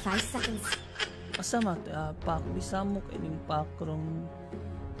 5 seconds. Asa ma pak bisa mo kining pakrong.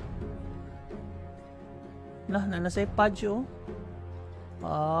 Na say patch oh.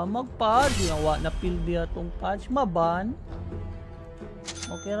 Magpad yawa na pil dia tong patch maban.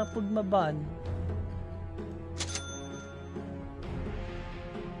 Okay ra pud maban.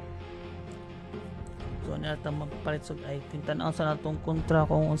 So na ata magpalit sa item. Tanaw sa natong kontra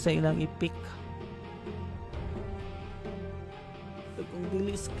kung unsa ilang i-pick. Kung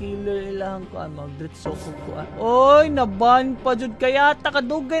dili skiller ilang ko mag-dritso ko. Oy, naban pa jud kaya ta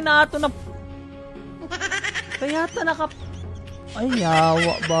kadugay na ato na. Kaya ta naka ay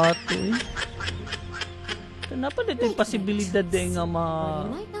yawa ba to eh. Kenapa dito yung posibilidad din nga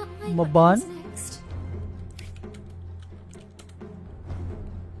maban?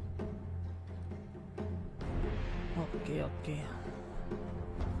 Okay.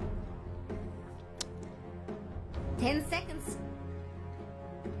 10 seconds.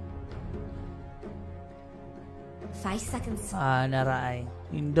 5 seconds. Naraay.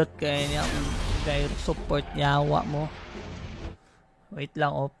 Hindot kaya niya kay support yawa mo. Wait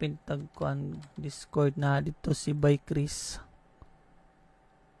lang, open tag ko ang Discord na dito si By Chris.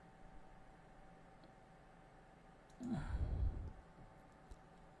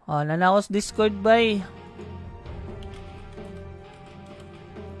 Nanaos Discord by.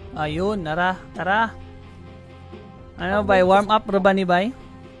 Ayun, tara. Ano bay, warm up ra ba ni bay?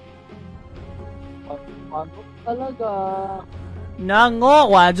 Warm up talaga.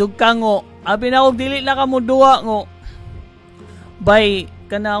 Nango, wajug ka ngo. Abi na og dili na ka mo duwa ngo. Bay,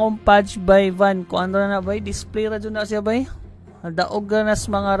 kana akong patch by Van. Kung ano na bay, display ra dyan na siya bay. Daog ganas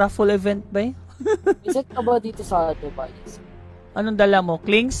mga raffle event bay. Iset ka ba dito sa Dubai? Anong dala mo?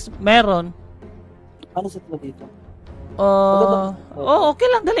 Clings? Meron. Ano set mo dito? Okay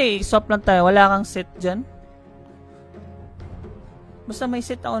lang, dali. Swap lang tayo. Wala kang set dyan. Basta may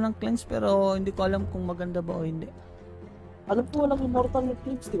set ako ng cleanse pero hindi ko alam kung maganda ba o hindi. Alam ko walang immortal na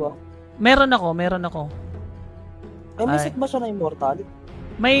cleanse, di ba? Meron ako. May set ba siya na immortal?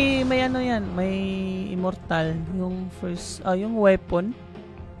 May ano yan, may immortal. Yung first, yung weapon.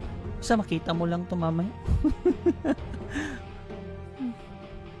 Basta makita mo lang ito mamay.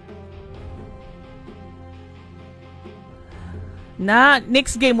 Na,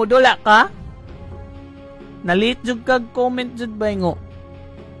 next game mo, dula ka? Nalit jud kag comment jud ba ngo?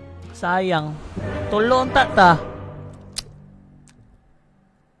 Sayang. Tulo unta ta.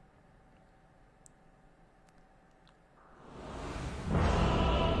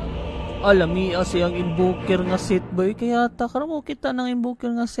 Alami siyang invoker nga set ba? Kaya ta karon mo kita ng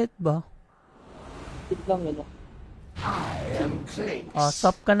invoker nga set ba? Ito lang yun.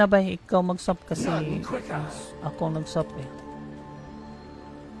 Sub ka na ba? Ikaw mag-sub kasi ako nag-sub eh.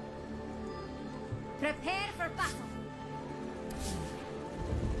 Prepare for battle.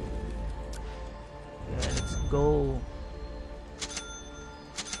 Yeah, let's go.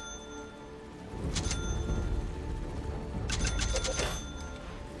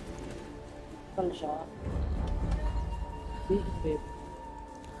 Kala siya.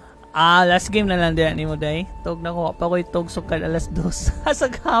 Last game na lang din ni mo day. Tog na ko pa ko itog sukad alas 2 sa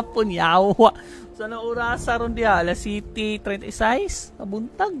gahapon yawa. So na orasa ron dia alas 7:36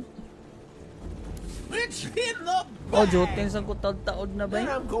 abuntag. It's in the Oh, bag. jotin sa ko taod na Then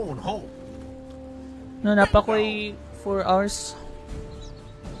ba? I'm going home. No, napa ko 4 hours.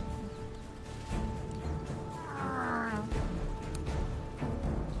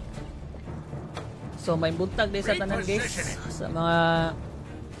 So, may buntag din sa tanan, guys. Sa mga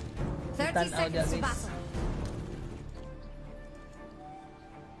 30 tanaw seconds dyan, to guys. battle.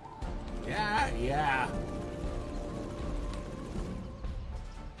 Yeah.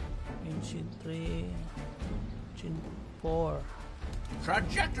 Ancient 3, Ancient 4.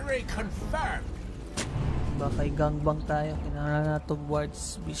 Trajectory confirmed. Baka gangbang tayo. Kinahanglan na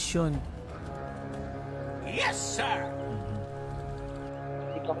towards vision. Yes, sir.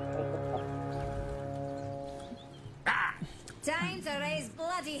 Hindi ka makikita. Time to raise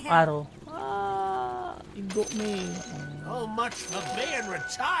bloody hell. Araw. Igo me. So much for being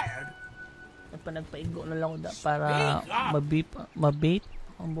retired. Nagpaigo na lang ko da para mabait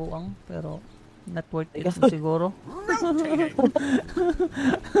ang buang. Pero not worth it siguro. Rotating.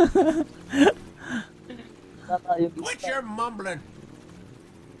 Tatayo Quit your mumbling.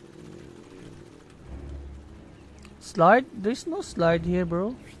 Slard? There's no Slard here,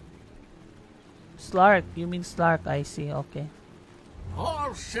 bro. Slark. You mean Slark. I see. Okay.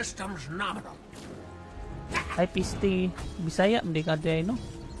 All systems nominal. Ay, pisti. Bisaya. Hindi ka day, no?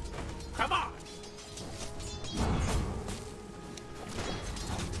 Come on.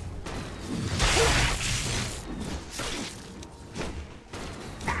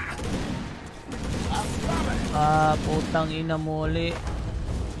 Putang ina mo uli.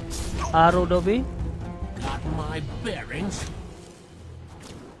 Araw daw, be? Got my bearings.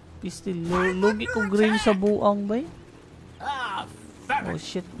 Pisti. Lugi ko green sa buang, bay? Ah, Oh,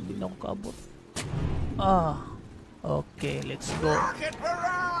 shit. Hindi na ako kaabot. Okay, let's go. rocket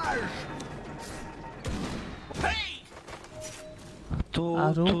barrage. Hey!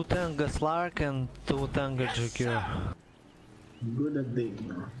 Aro? Two Tanga Slark and two Tanga Jukir. Good update,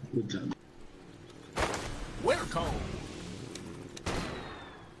 bro. Good job. Wilco.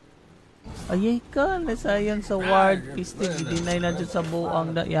 Ayay ka. Nasayang sa ward. Pisti. Gidinay na dyan sa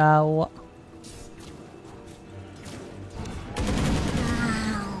buang da. Yawa.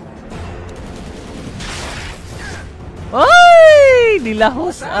 Ay!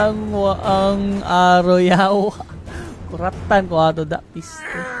 Nilahos ang araw yawa. Kuratan ko ato da.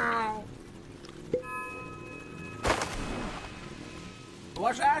 Pisti.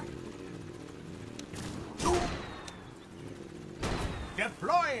 What's that?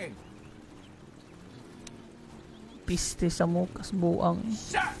 Deploying. Piste sa mukas buang.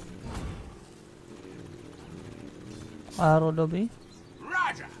 Sir. Araw daw, be?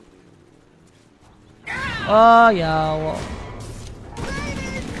 Roger. Yawa.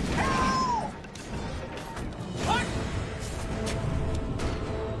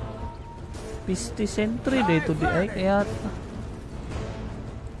 Piste sentry dito di ay kaya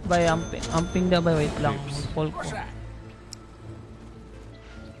bay amping da bay wait lang call ko. What's that?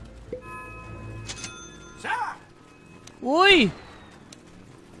 Sir. Uy!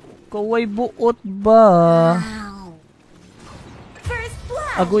 Kaway buot ba? First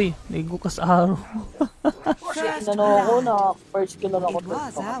blood. Agoy, ligo ka sa araw. Inano ako na first kill lang ako. It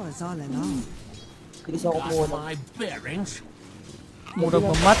was ours all along. Hindi kasi ako Got kumuha ng my bearings. Murag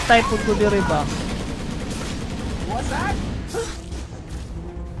mamatay po ko diri ba? What's that?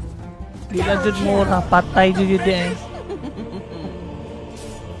 Di na jud mura, patay jud yun eh.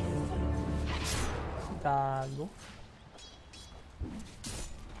 Gago.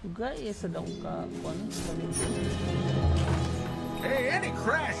 Ugay, sa daong ka. Hey, any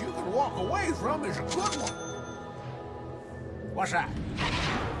crash you can walk away from is a good one. What's that?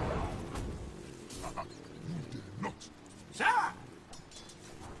 Sir!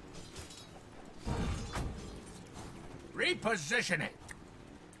 Repositioning.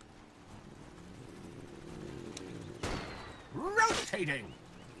 Rotating.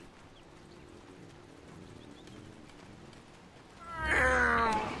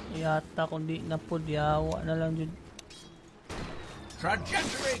 Yata kung di na po diyawa na lang jud.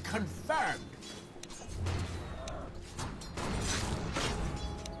 Trajectory confirmed.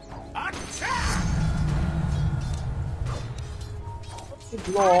 Attack!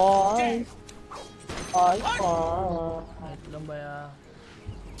 Ay! Ay, Ito lang ba ya?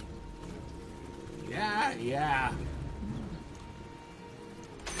 Yeah.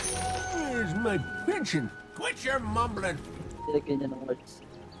 Where's my pension? Quit your mumbling. Nilagyan niya ng words.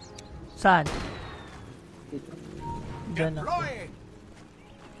 Saan? Dito. Diyan ako. Deploying.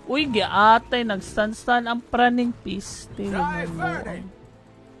 Uy, giatay, nag-stun ang praning piste. Diverting.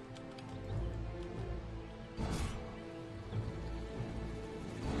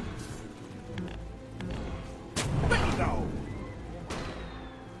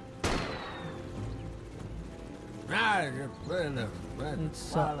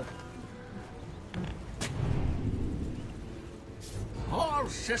 It's All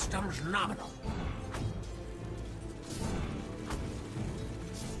systems nominal.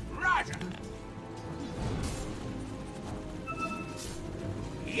 Roger.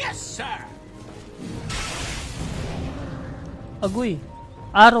 Yes, sir. Agoy.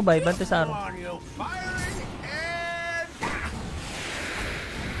 Aro ba? Bante sa aro. On you firing and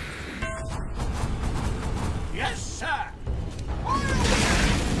yes, sir.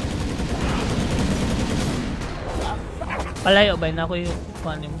 Palayo ba? Na ako yung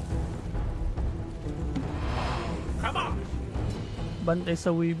kuhanin mo. Come on. Bantay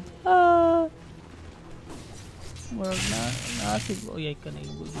sa wave. Ah! Murag na. Nasig. Oyay ka na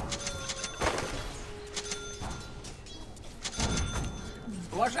yung bulo.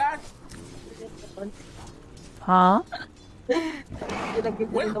 What's that? Ha?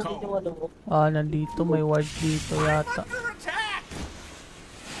 Pinag-ibig ng ano mo. Ah, nandito. May ward dito yata. Under attack.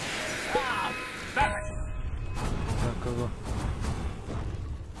 Ah, back. Go.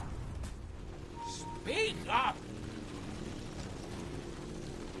 Speak up.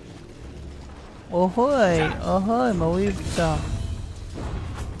 Ohoy! Ohoy! Mawave siya.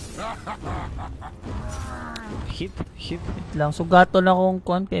 Hit. Wait lang. Sugato na kong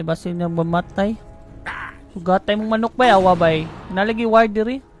kuhan kay basin niya mamatay. Sugatay mong manok ba? Awa ba? Nalagi ward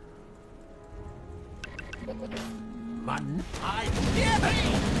diri. But I dare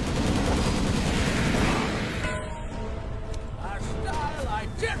thee. Hostile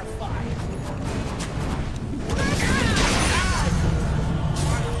identified.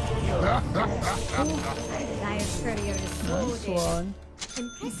 Dire's courier is so Nice dead. one.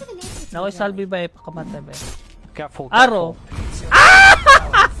 Impressive in entity. Nakoy salvi ba? Pakamatay ba? Careful. Aro!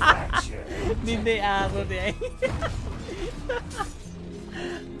 Hindi aro di ay.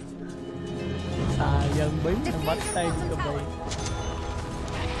 Sayang ba yun? Namatay ka ba yun?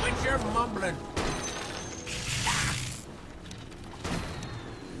 Quit your mumbling.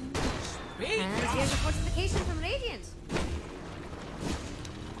 Speak And here's a fortification from Radiant.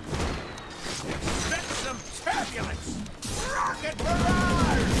 Expect some turbulence. Rocket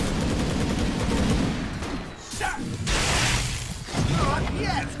barrage. Sir. Not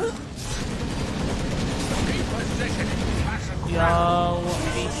yet. Repositioning classical. Yawa,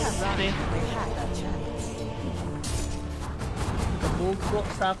 piste. Kabugok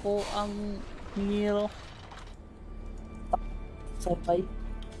sa ako ang hero. Sabay.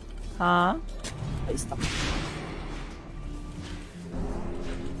 Ha? Ay, stop.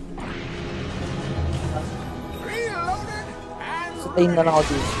 Reloaded and Sutayin na lang ako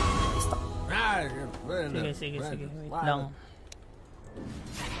dito. Stop. Sige. Wait lang.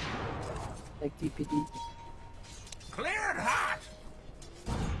 Like TPD. Cleared hot.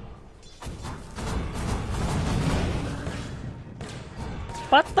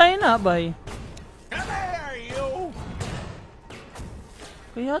 Patay na, bay. Come here, you.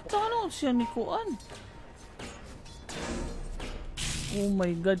 Kaya tanong siya ni Kuan. Oh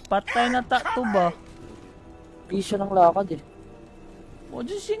my god, patay na ta to ba? Hindi siya ng lakad eh. O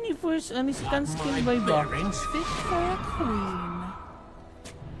dyan siya ni first, second skill by ba? Fit for a queen.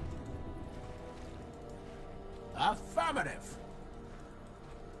 Affirmative.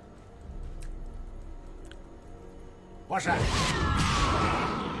 What's that?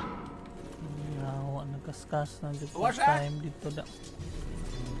 Yawa, nagkaskas na dito What's that? time dito da.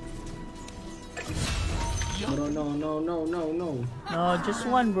 No. No, just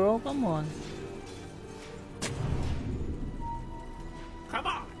one bro, come on. Come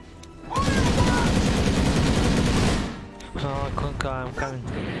on. I'm coming.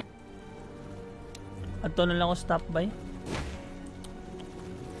 Ato na lang ako stop by.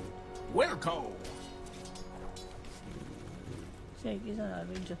 Wilco. Sige, kisa na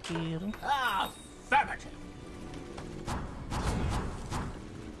rin dyan tiro. Affirmative.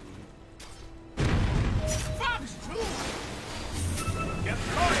 Fox 2.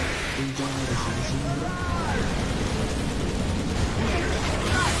 Deploying.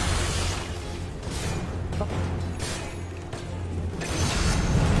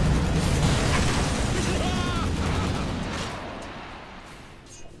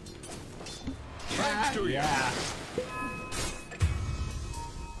 Yeah.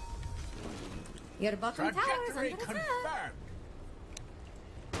 Your bottom tower is Trajectory under attack. confirmed.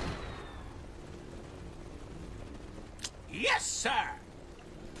 Yes, sir.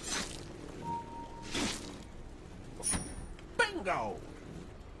 Bingo.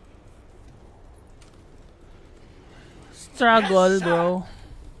 Struggle, Yes, sir. bro.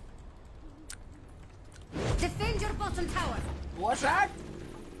 Defend your bottom tower. What's that?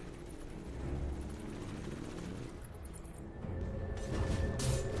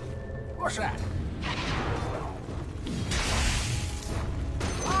 What's that?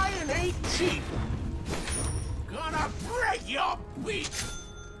 Lion ain't cheap. Gonna break your beak.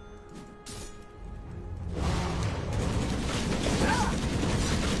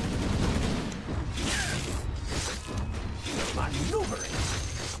 Maneuvering.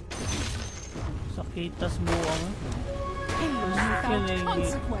 Sakitas buwang. Without Killing me.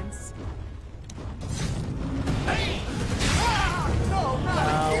 consequence. Hey! Ah, no, not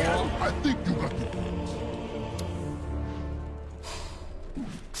again. I think you got the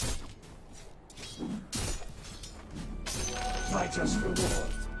Righteous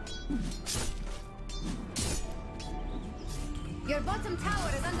reward. Your bottom tower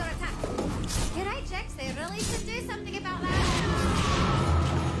is under attack. Your right checks, they really should do something about that.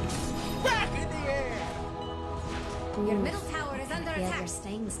 Back in the air. Your middle tower is under Yeah, attack. their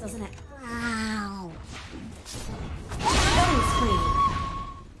stings, doesn't it? Wow. Killing spree.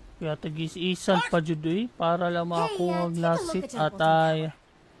 Kaya tagis-isan pa jud eh, para lang ako Hey, take a look maglasit at your at bottom ay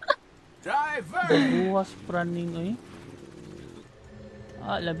Divert. buwas praning eh.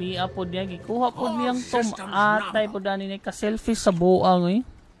 Labi po niya, gikuha po niyang tom atay po dani niya ka-selfie sa buang eh.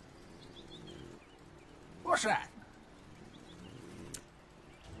 What's that?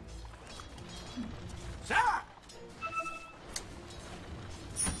 Sir!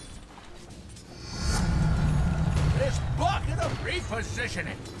 This bucket of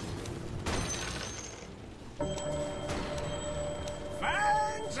repositioning.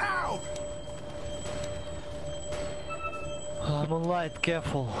 Fangs out! I'm on light,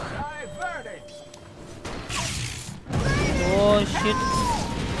 careful. Diverted! Oh shit.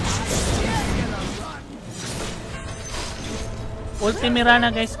 Ulti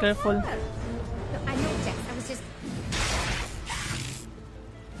Mirana guys, careful. No, I know, Jax. I was just...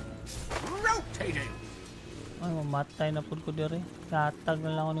 Rotating! Ay, mamatay na po ko diri. Katag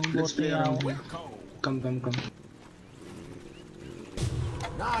na lang ako ng Let's bote play around yaw. here. Come.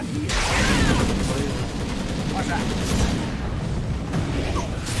 Not here. What's that?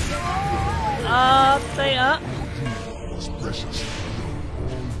 Atay was precious beyond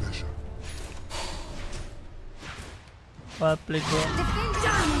all measure. Paplay ko.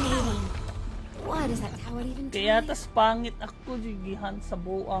 Dominating. Why does that tower even Kaya tas pangit ako jigihan sa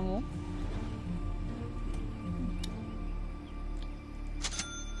buang oh.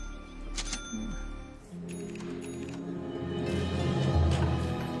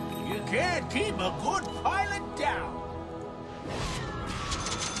 You can't keep a good pilot down.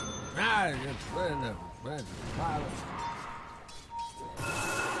 Nah, it's the pilot.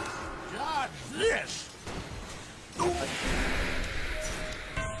 God, this.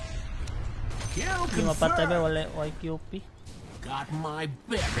 Kill Di mapatay ba confirmed. wala YQP. Got my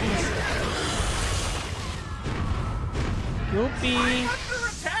berries. QP. Under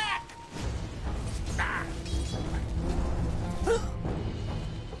attack. Ah.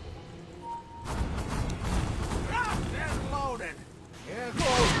 Locked and loaded. Here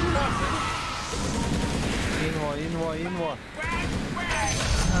goes nothing. Inwa. Bang, bang.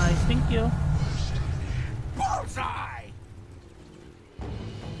 Nice, thank you. Bullseye.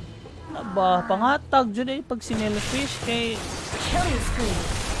 Aba, pangatag dyan eh pag sinelfish kay Killing spree.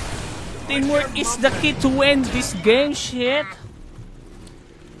 teamwork is the key to win this game, shit.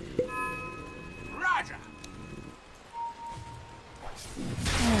 Roger.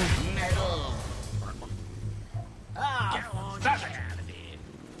 Metal. Ah, that's it.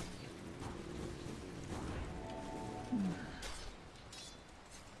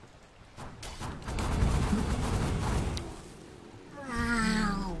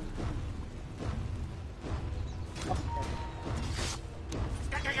 Wow.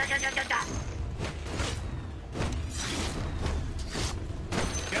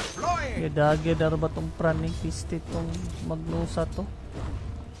 Deploying. Gidagi dar ba tong praning piste tong maglusa to?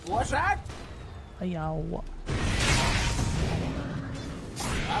 What's that? Ayawa.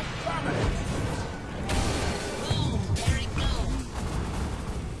 Affirmative.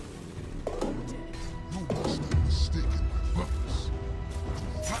 You must have mistaken my purpose.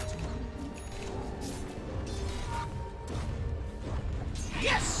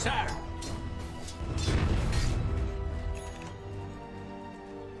 Yes, sir.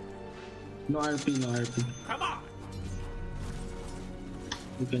 No RP. Come on.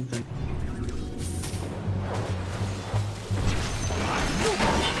 You can fight.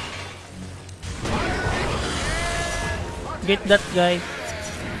 Get that guy.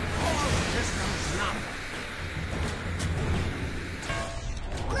 Systems not.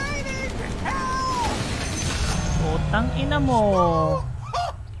 Raining hell. Utang ina mo.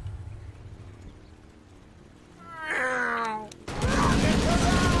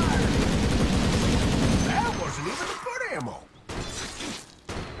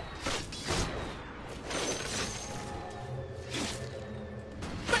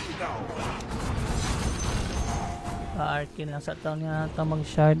 Bingo! Arkin lang sa taon niya nata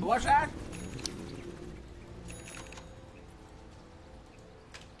mag-shard. What's that?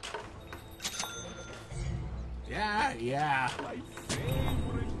 Yeah. My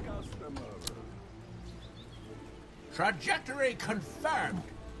favorite customer. Trajectory confirmed.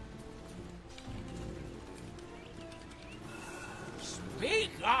 Speak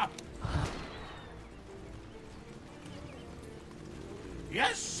up.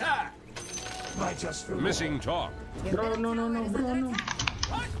 Yes, sir. Missing talk. Bro, no, bro, no.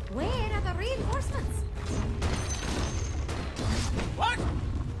 Where are the reinforcements? What?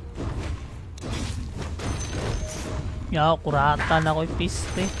 Ya, kuratan ako yung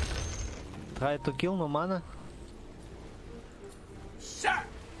piste. Try to kill, no mana. Sir.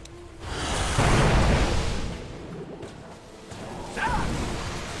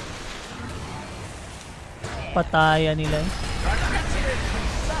 Patayan nila eh.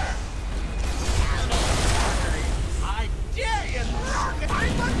 I dare you knock at my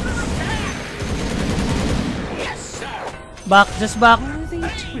button of attack. Yes, sir. Back, just back.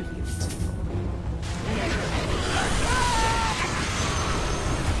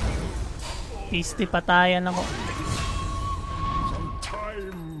 Piste, patayan ako.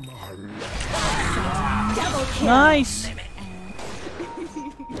 Nice!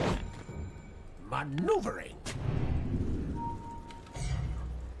 Maneuvering.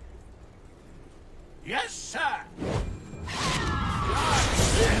 Yes, sir.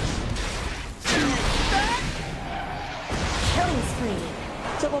 Killing spree.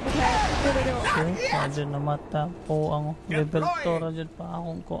 Okay, radyo na mata po ang level 2 radyo pa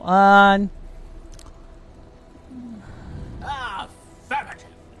akong kuan.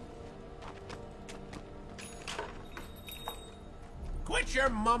 Affirmative. Quit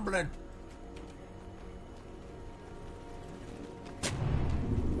your mumbling.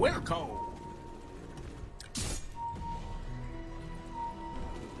 Wilco.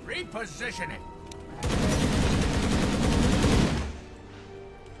 Repositioning.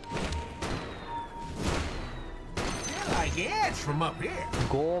 I get from up here.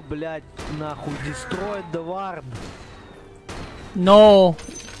 Go, блядь, нахуй, destroy the ward. No,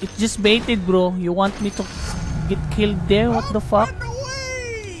 it's just baited, bro. You want me to get killed there? What the fuck? Run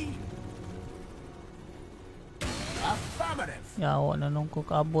away! Affirmative. Yawa na nung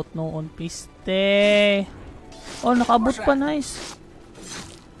kukabot noon, piste. Oh, nakabot pa, nice.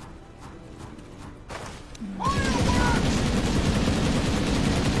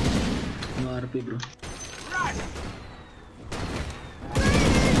 No RP, bro. Right.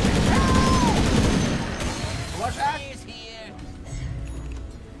 What's that? Here.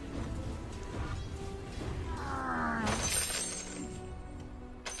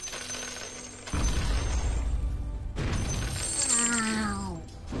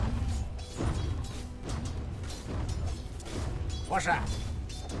 What's that?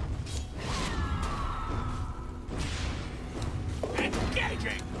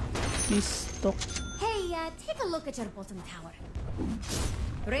 Engaging. Pisto. Hey, take a look at your bottom tower.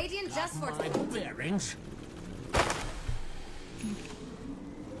 Radiant just for My bearings.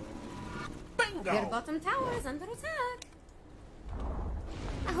 Bingo. your bottom tower is under attack.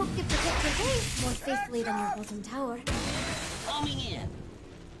 I hope you protect your base more faithfully than your bottom tower. Coming in.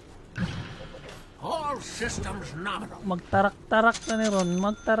 All systems nominal. Magtarak-tarak na ni Ron.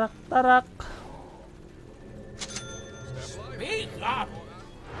 Magtarak-tarak. Speak up.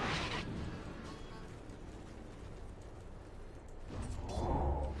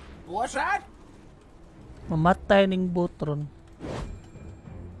 What's that? Mamatay ning botron.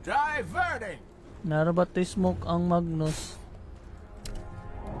 Diverting. Narabat to smoke ang Magnus.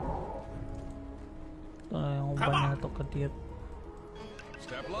 Ito na yung kumpanya na to kadiyat.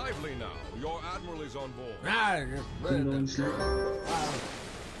 Step lively now. Your admiral is on board. Don't slap.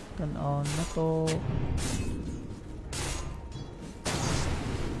 Tan-on na to.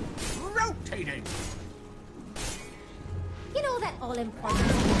 Rotating. You know that all-important.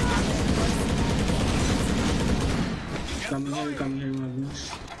 Come here,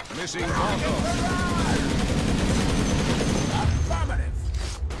 Magnus. Missing cargo. Affirmative.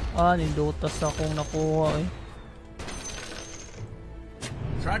 Ah, nindotas akong nakuha eh.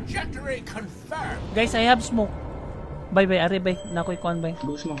 Trajectory confirmed. Guys, I have smoke. Bye bye, are bye. Nakoy kuan bye.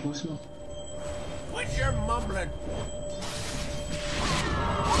 Go smoke, go smoke. Quit your mumbling.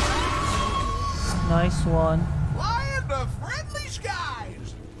 Nice one. Fly in the friendly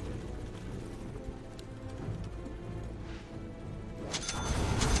skies.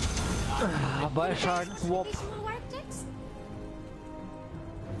 Buy shard, swap. Peaceful Arctics?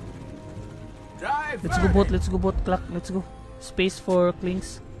 Let's go bot, let's go bot. Clock, let's go. Space for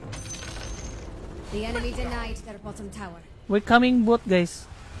clings. The enemy denied their bottom tower. We're coming bot, guys.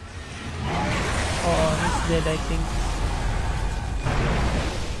 Oh, he's dead, I think.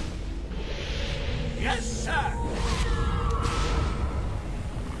 Yes, sir.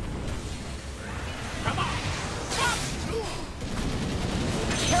 Come on.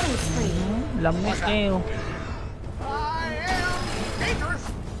 Killing spree. Lamig eh. Oh. I am dangerous.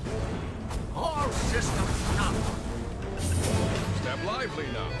 All systems up. Step lively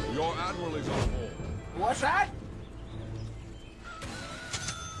now. Your admiral is on board. What's that?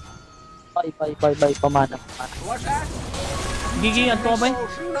 Bye. Pamana. What's that? Gigi, ato ka ba?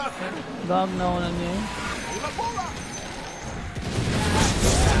 Missiles, nothing. Gag na ako lang yun. Labora.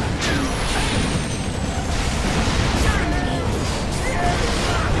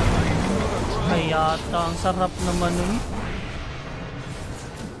 Hayata, ang sarap naman nun.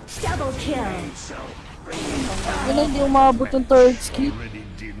 Double kill. Ano, hindi umabot yung third skill. Already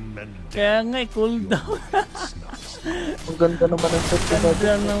dim and Kaya nga, cooldown. Ang ganda naman ang set ko.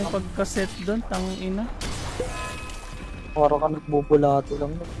 Ganda ng pagkaset doon, tangina. Para ka nagbubulato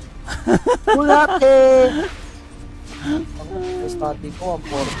lang. Bulate! Ang static ko,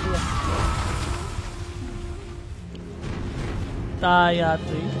 140 ah. Taya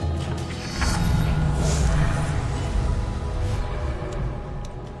to eh.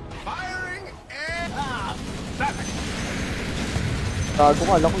 Firing and traffic. Gago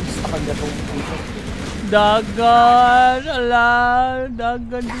ka, alam ko gusto ka niya itong Dagan! Ala!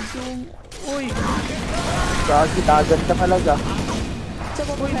 Dagan dito. Uy! Gagi, dagan ka talaga.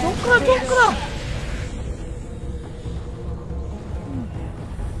 Uy,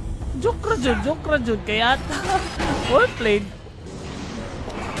 Jokra! Jokra jud. Kaya ata. Well played.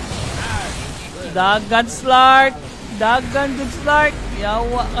 Dagan Slark! Dagan jud Slark!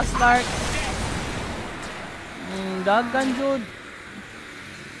 Yawa ka Slark! Dagan jud.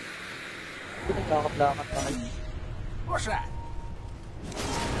 Pinagkakaplakat tayo. What's that?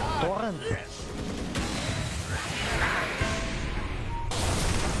 Torrent.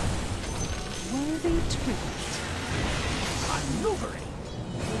 Worthy treat. Maneuvering.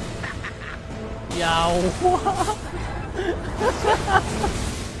 Yawa!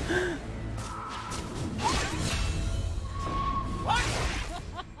 What?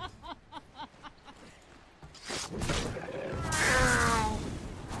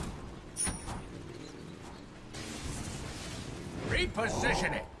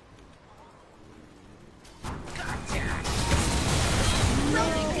 Reposition it. Gotcha.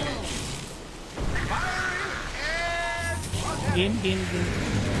 Firing and Game.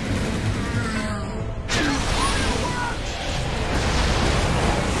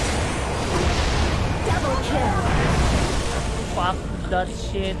 Double kill. Fuck that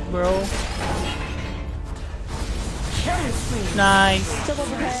shit, bro. Killing spree. Nice.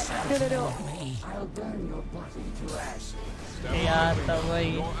 No. Kaya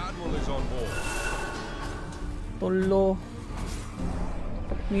taway. your admiral is on board. Tulo.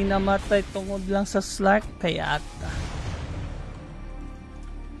 Minamatay tungod lang sa Slark. Kaya ata.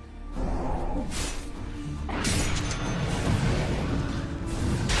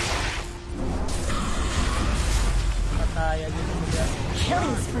 Pataya dito siya.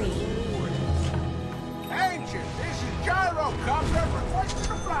 Killing spree. Ancient, this is Gyrocopter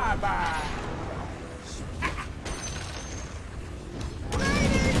requesting a flyby.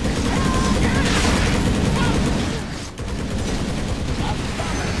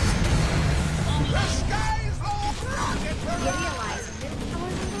 The sky's all rocket for You realize middle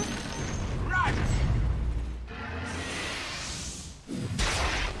tower's under? Roger.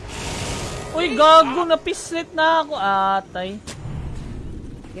 Uy, gago! Napislit na ako. Atay.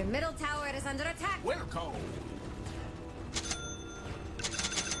 Your middle tower is under attack. Wilco.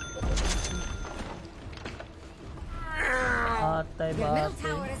 Atay Your ba? middle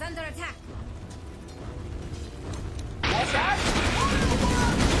tower is under attack. What's that?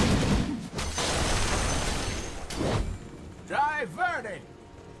 Diverted.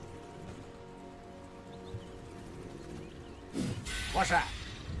 What's that?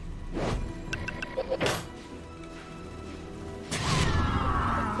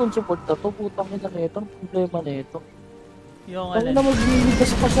 Kung support na to, putang ina na ito. Ang problema na ito. Yung Ano alin. na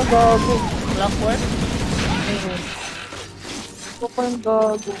magliligtas pa siya, gago. Clockwork? Ito pa yung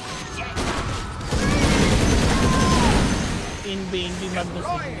gago. Inbi Magnus.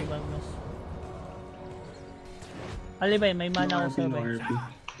 Alibay, may mana ako RP, sa no bay. RP.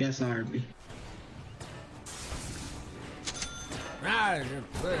 Yes, no RP.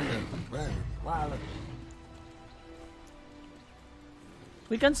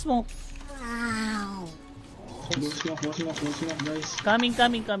 We can smoke. Go smoke, guys. Coming.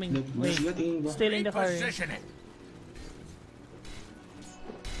 Wait, Just get Ingo. still in the car. Reposition it.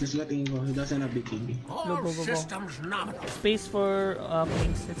 Just get Ingo. He doesn't have big KB. All Go. systems nominal. Space for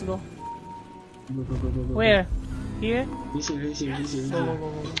Kings. Let's go. Go. Where? Here? He's here.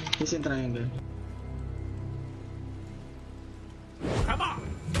 Go. He's in triangle. Come on.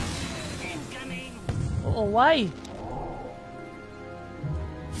 Oh, why?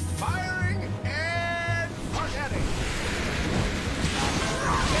 Firing and forgetting.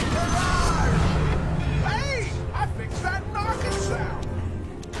 Rocket barrage! Hey, I fixed that knocking sound.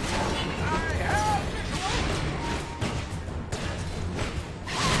 I have visual.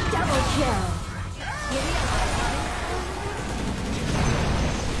 Double kill.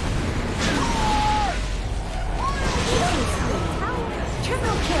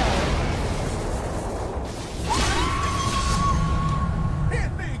 Triple kill.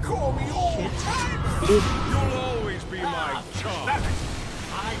 And they call me old timer. You'll always be my chum.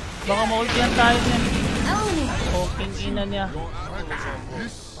 Baka ma-ult yan tayo yan. Own it. Poking ina niya.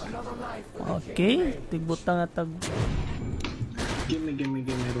 Okay, tigbutang at tag. Give me, Ron.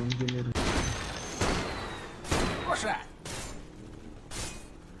 What's that?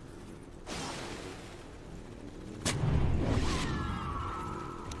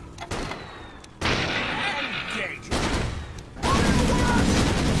 Engage.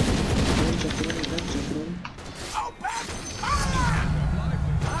 Open fire!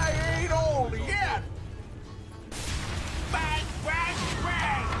 I ain't old yet. Bang!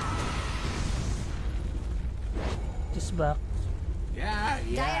 Just back.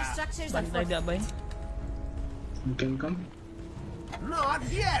 Dire structures and Bantay da ba yun? You can come. Not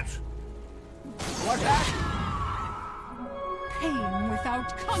yet. What's that? Pain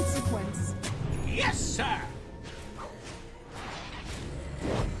without consequence. Yes, sir.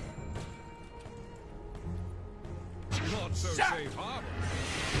 Not so Sir. safe harbor.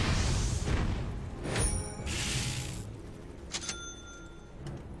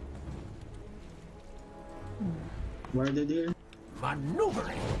 Warded here.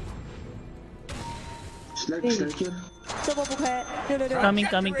 Maneuvering. Slurk here. Coming.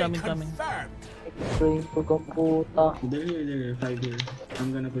 Confirmed. Brain ko kang puta. They're here. 5 here.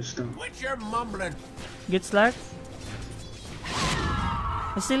 I'm gonna push down. Quit your mumbling. Get Slark.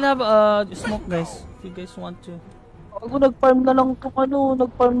 I still have smoke, guys. If you guys want to. Ako nag-farm na lang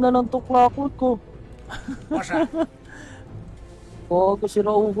to klakot ko. What's that? Oo, kasi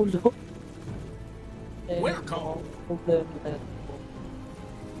rauhulo. Welcome. Problema na yan.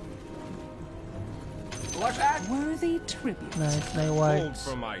 What's that? Worthy tribute. Nice, Hold wards.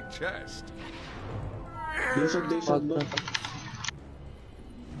 for my chest. They shot Pag- both.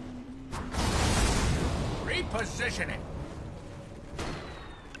 Repositioning.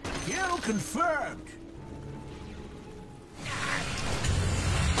 Kill confirmed.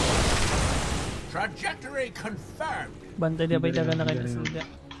 Trajectory confirmed. Bantay da ba yung daga na kayo sila?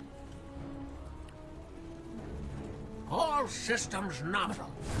 All systems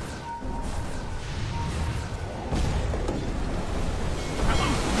nominal.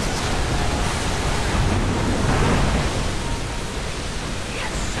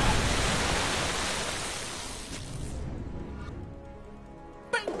 Yes, sir.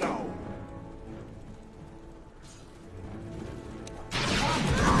 Bingo.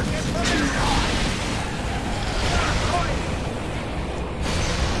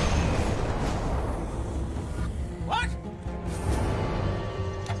 What?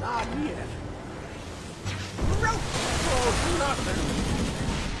 Not yet. Rope throws nothing.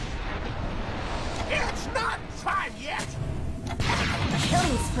 It's not time yet.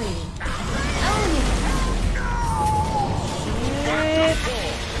 Killing spree. Own it.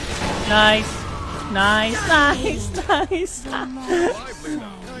 Nice. Lively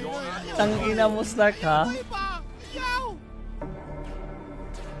now. You're at Tangina mo, Slark, ha?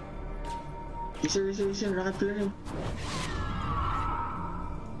 He's here. Rocket clear him.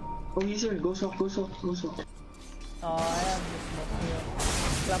 Oh, he's here. Go sock. Oh, I have this smoke here.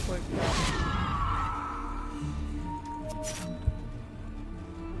 Clapwork.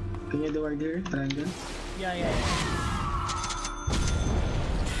 Can you do ward here? Triangle. Yeah.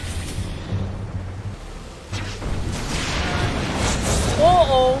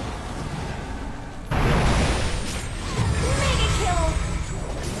 Oh! Mega kill.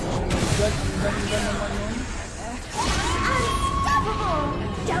 God, ang ganda naman yun. Unstoppable.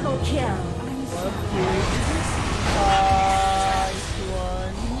 Double kill. Nice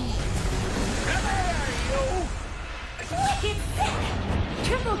one. Wicked sick.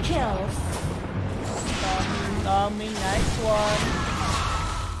 Triple kill. Coming, nice one.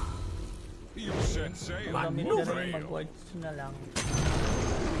 You set sail. kami No na rin fail. mag-wards na lang.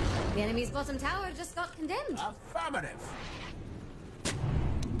 The enemy's bottom tower just got condemned. Affirmative.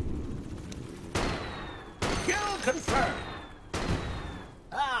 Kill confirmed.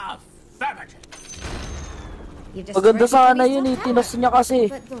 Affirmative. You've Maganda destroyed sana the yun enemy's eh. top Tinas tower. niya kasi.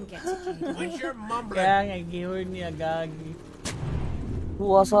 But don't get too carried away. Quit your mumbling. Kaya nga, giword niya, gagi.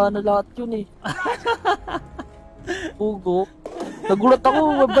 Buwa sana lahat yun eh. Pugo. Nagulat ako,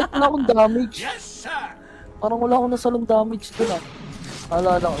 ba't wala akong damage? Yes, sir. Parang wala akong nasalong damage doon ah.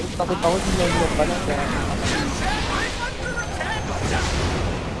 Alala ko, takot ako, sinaylo pa lang. Kaya...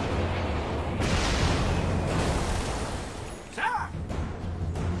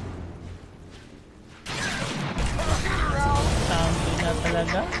 Sample na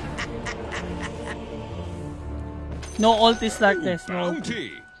talaga. No ult is darkness, no ult.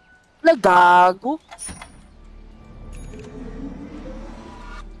 Bounty. Nagago.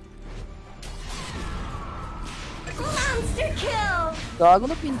 Monster kill! Gago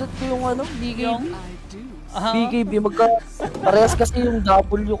na pindot ko yung ano, BKB. I do. BKB, parehas kasi yung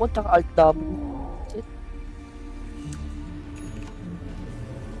W ko tsaka Alt W. Shit.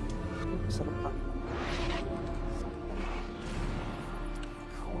 Sarap pa.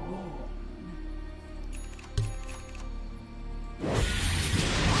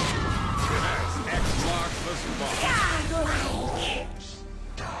 X marks the spot.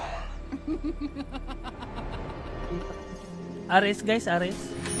 Ares guys, Ares.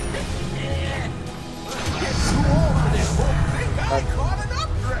 I caught an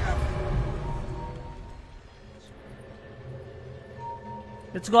updraft.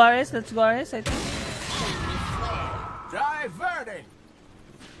 Let's go Ares, I think. Diverting.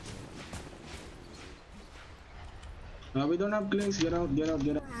 We don't have clinks. Get out, get out,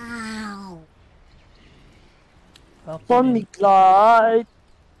 get out. Wow. Okay. Sonic Light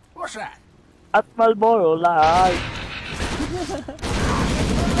What's that? at Marlboro Light.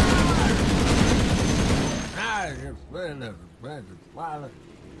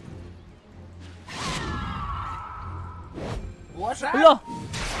 What's that? Ulo!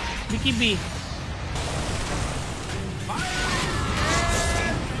 BKB.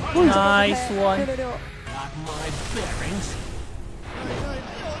 Nice one. Got my bearings.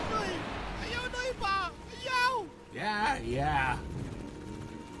 Yeah.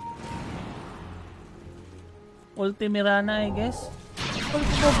 Ultimirana, I guess.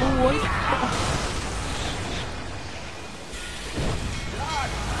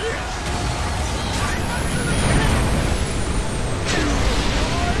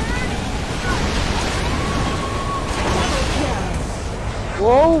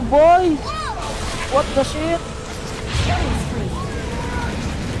 Whoa, boys! What the shit?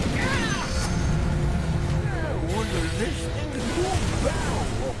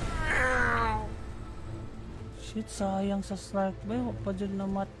 Shit, sayang sa strike ba? Huwag pa dyan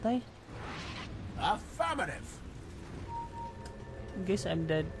namatay. Affirmative. Guess I'm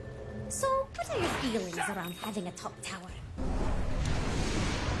dead. So, what are your feelings around having a top tower?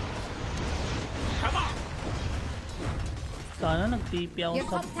 Come on. Sana nag-TP ako Your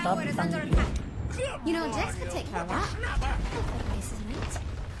sa top top. tower is under Tangin. attack. You know, Jax could take care of that. This is nice.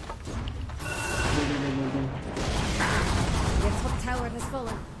 Your top tower has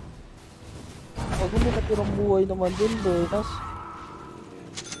fallen. Pag may natirang buhay naman din, Bernas.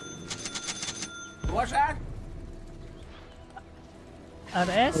 What's that?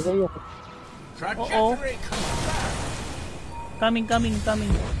 RS? Nagaya ko. Trajectory confirmed.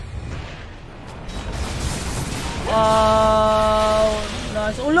 Coming. Wow!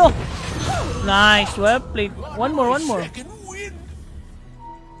 Nice. Ulo! Nice. Well played. One more. Second wind.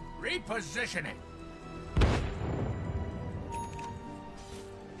 Repositioning.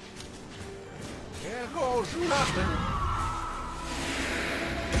 Here goes nothing.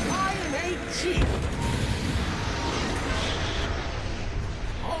 Iron ain't cheap.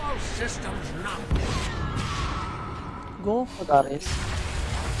 All systems now. Go. Mag-Ares.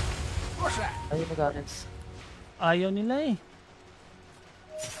 What's that? Ayaw mag-Ares. Ayaw nila eh.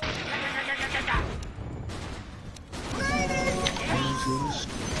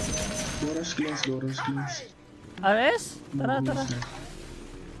 Doros cleans. RS? Tara.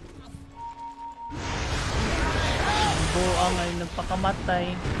 Buo ngayon nagpakamatay.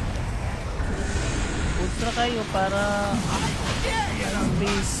 Ultra kayo para ang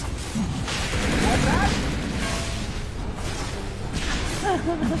base.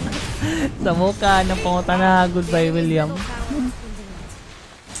 Sa mukha ng panguta na goodbye William.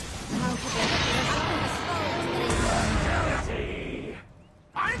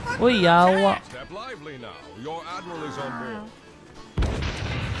 Uy, yawa. Step lively now. Your admiral is on board.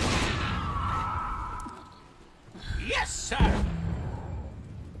 Yes, sir.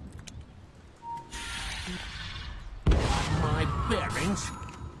 My bearings.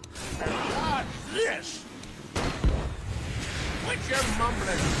 What's this? Quit your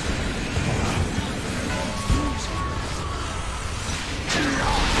mumbling.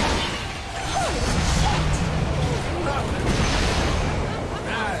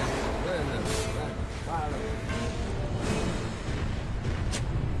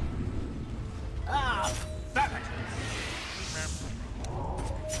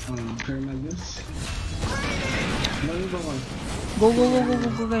 Magnus. Lagi ba ka? Go,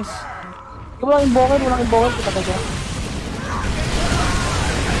 guys. Walang invoker, kita ka dyan.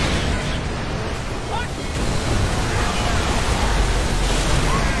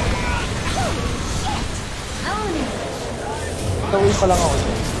 Tawin pa lang ako.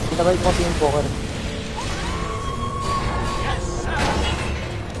 Pinabay ko kasi yung invoker.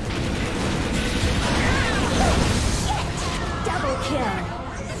 Double kill.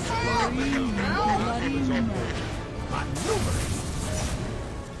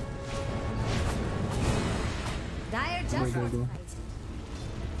 Dire just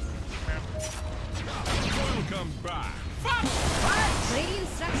Welcome back. Radiant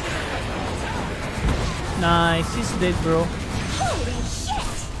structures. Nice, he's dead, bro. Holy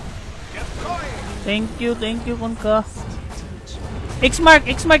shit! Thank you, Konka. X-Mark,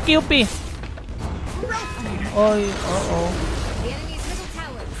 QP. Oy, uh-oh. The enemy's middle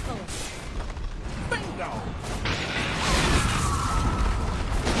tower is full. Bingo.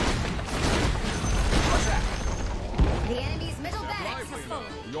 The enemy's middle barracks is full.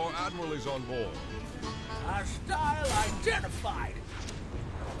 Your admiral is on board. Hostile identified.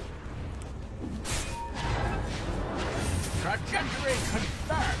 Trajectory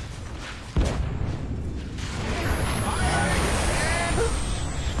confirmed.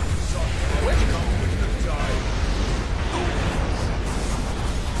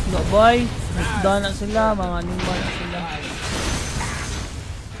 Boy, nagda na sila, mga animal na sila.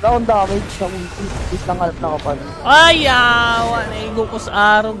 Wala akong damage sa ulti. Please lang halap na kapal. Ay, awa, naigo ko sa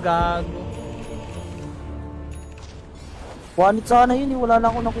araw, gago. One hit sana yun, wala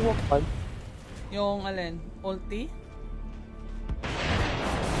na akong nakuha kapal. Yung alin, ulti?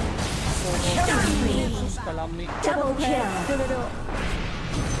 Kalami. Double kill.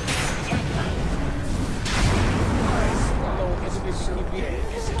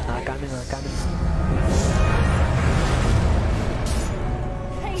 Coming.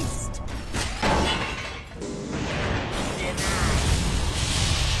 Haste.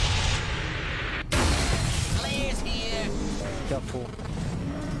 Careful.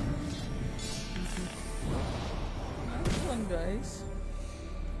 Nice one, guys.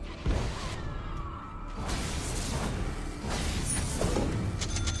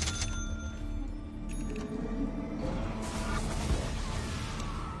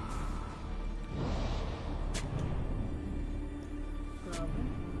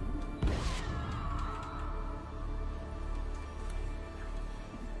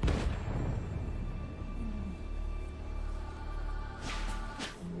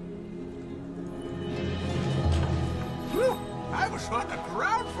 I was on the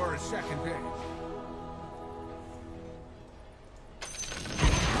ground for a second there.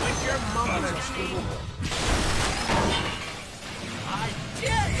 With your mumbling. I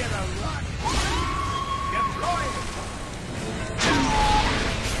dare you to run. Deploy.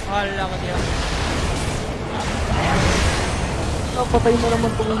 Hala ka diyan. Napatay mo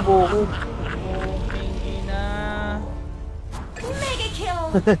naman itong invoker. Okay na. Mega kill.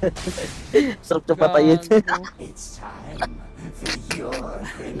 Sarap na patayin. It's time for your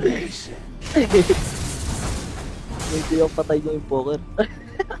cremation. Hindi yung patay niya yung poker.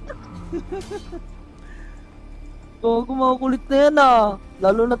 So, kumakulit na yan ah.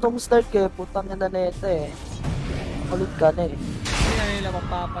 Lalo na tong start kaya putang yan na neta eh. Kulit ka na eh. Hindi na nila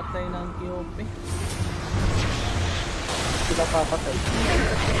mapapatay ng QP. Sila papatay.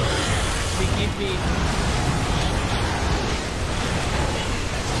 BKB.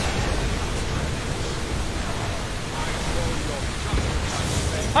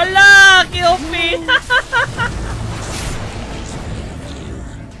 Hala! QP!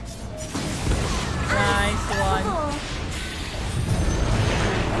 Nice one.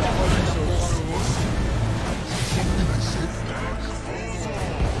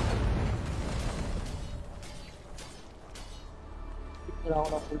 Kailangan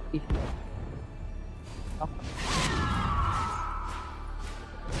ko ng ulti.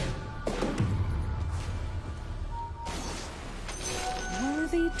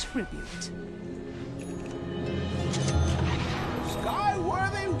 Worthy tribute.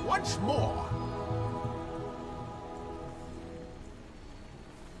 Skyworthy once more.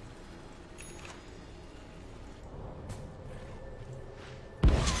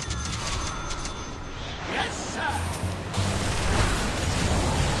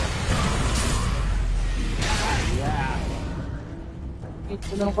 Hit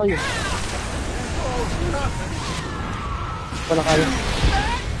ko lang kayo. Wala kayo.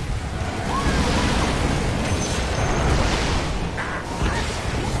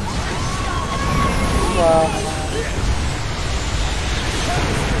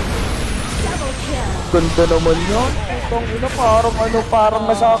 Ganda naman yun. Itong ina parang parang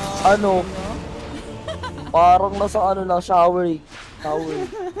nasa parang nasa lang, showery.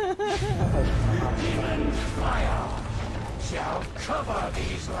 Shall cover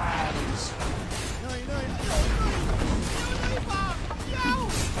these lands. Your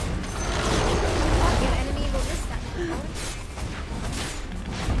enemy will miss that.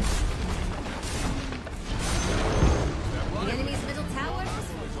 The enemy's middle tower is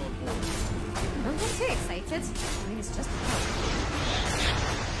full. Don't get too excited. I mean, it's just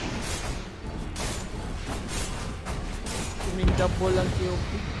Tumindabol ang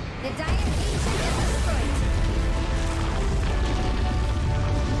QP. the Dire Ancient is destroyed.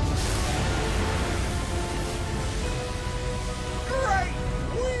 Great!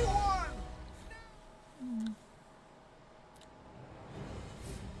 We won!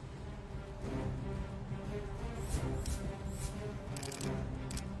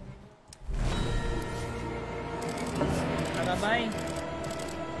 Karabay.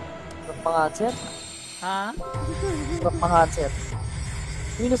 Sarap mga answer. Ha? Sarap mga answer.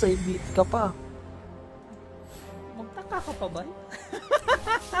 Uy, nasa beat ka pa. Magtaka ka pa ba?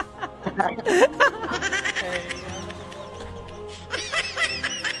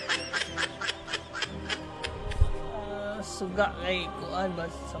 Suga kay kuan ba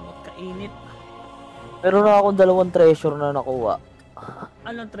sa magkainit. Meron na akong 2 treasure na nakuha.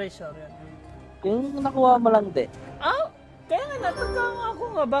 Anong treasure yan? Yung nakuha mo lang din. Ah, kaya nga nataka nga ako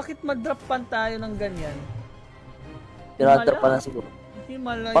nga bakit mag-drop pan tayo ng ganyan. Tinatrap pa na siguro.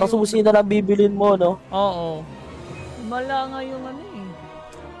 Himala Para susi na lang bibilin mo, no? Oo. Himala nga yung ano eh.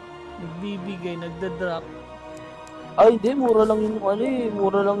 Nagbibigay, nagda-drop. Ay, hindi. Mura lang yung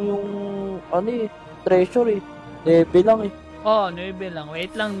Mura lang yung treasure eh. Level lang eh. Oh, 9 lang.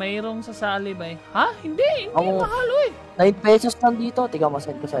 Wait lang, mayroong sasali ba eh? Ha? Hindi mahal eh. 9 pesos lang dito. Tiga,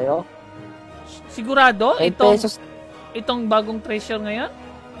 masend ko sa'yo. Sigurado? 9 pesos. Itong bagong treasure ngayon?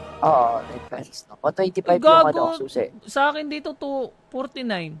 Oo, 9 pesos na. 125 yung susi. Sa akin dito to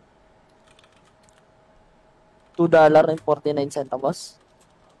 49. $2.49.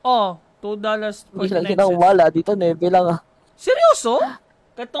 Oh, $2.49. Hindi lang kita wala. Dito, 9 lang ah. Seryoso?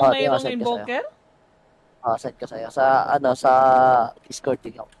 Katong Oh, mayroong send ko invoker? Send ko sa'yo. Sa Discord.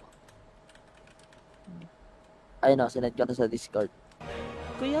 Tingnan ko. Ayun o, sinend ko na sa Discord.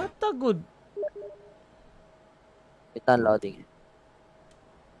 Kaya good. Wait na, loading.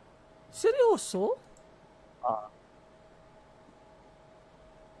 Seryoso? Ah.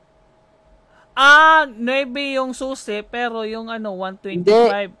 9 yung susi, pero yung 125.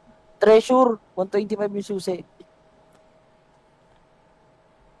 Hindi. Treasure. 125 yung susi.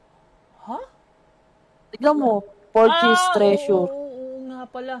 Ha? Tignan mo. Purchase treasure. Oo nga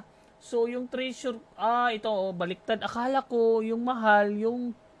pala. So, yung treasure, ito, baliktad. Akala ko, yung mahal,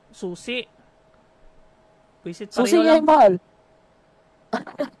 yung susi. Visit Susi nga yung mahal.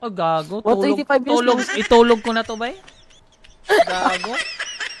 Gago. 125 Itulog ko na to ba eh? Gago.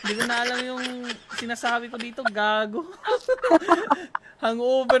 Hindi ko na alam yung sinasabi ko dito. Gago.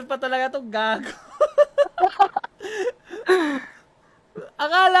 Hangover pa talaga to. Gago.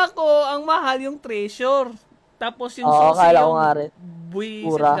 Akala ko, ang mahal yung treasure. Tapos yung susi akala ko yung nga rin.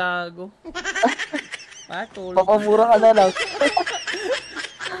 buwisit. Gago. Tulog. Papamura ka na lang.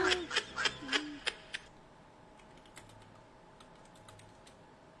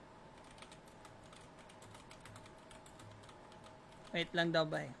 Wait lang daw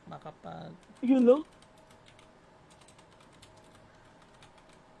ba eh. Makapag... Yun lang.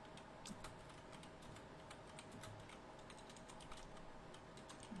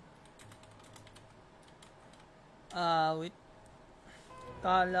 Wait.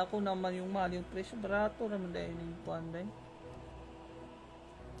 Kala ko naman yung mahal yung presyo. Barato naman dahil yung panday.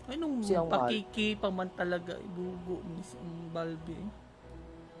 Ay, nung pakiki pa man talaga. Igugo ang balbi eh.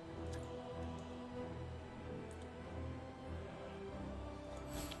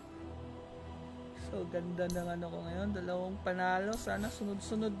 So, ganda ng ko ngayon. 2 panalo. Sana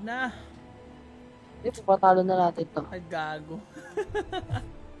sunod-sunod na. Hindi, patalo na natin to. Ay, gago.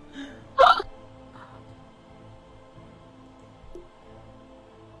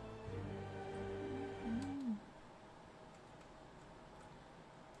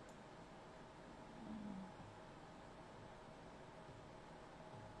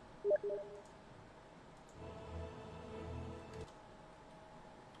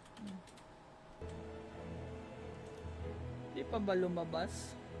 pa ba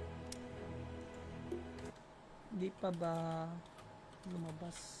lumabas? Hindi pa ba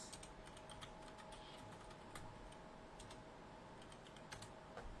lumabas?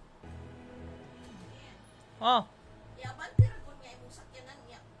 Oh! Iabante ra ko nga imong sakyanan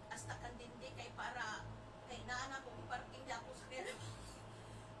niya hasta kan dindi kay para kay naa ko parking di ako sakyanan.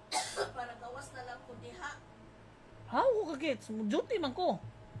 Para gawas na lang ko diha. How ko kagits? Duty man ko.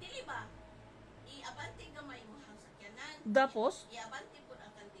 Dili ba? Iabante gamay mo ang sakyanan. Tapos? Iabante po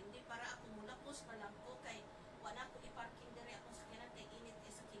ang kan dindi para ako mulapos na lang ko kay wala ko i-parking diri akong sakyanan kay init kay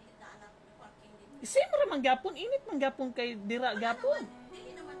sa kilid na ako i-parking dindi. Siyempre man gapon, init man gapon kay dira gapon.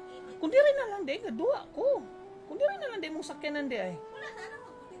 Dili naman init. Kung diri na lang di, gadua ko. Kung diri na lang di mong sakyanan di ay. Wala na naman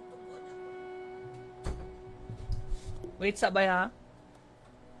ko din tungkod ako. Wait, sabay ha?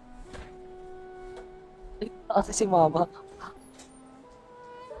 Kasi si mama.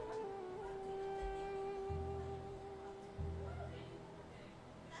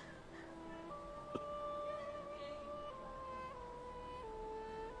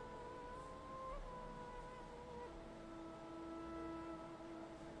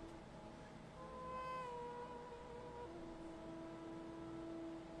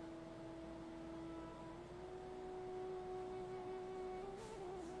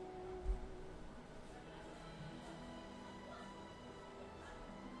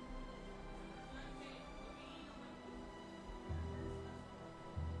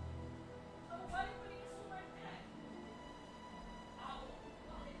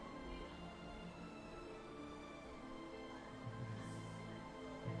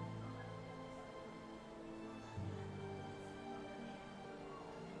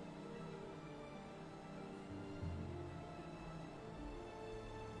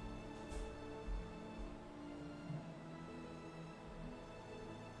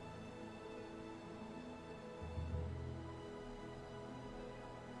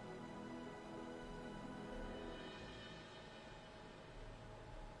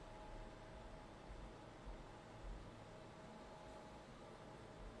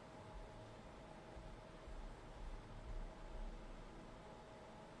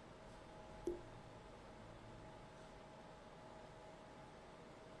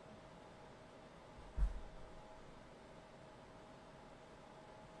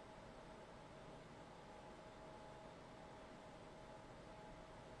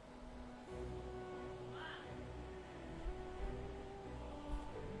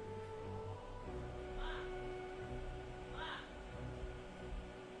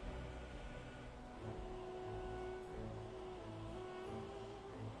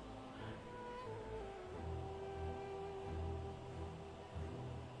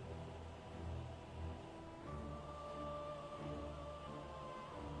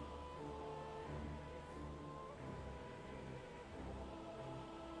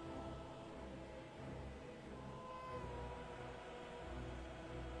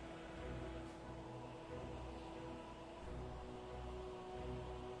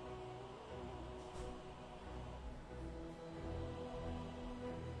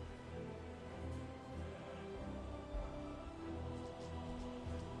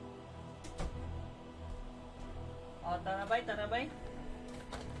 Oh, tarabay, tarabay.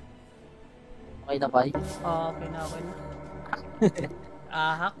 Okay na ba? Oh, okay na, okay na.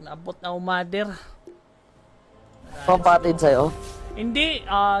 Ahak, naabot na umader. Pampatid sa'yo? Hindi,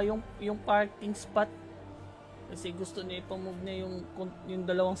 yung parking spot. Kasi gusto niya ipamove niya yung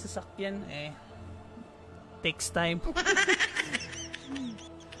dalawang sasakyan. Takes time.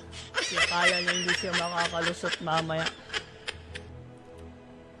 Kasi kaya niya hindi siya makakalusot mamaya.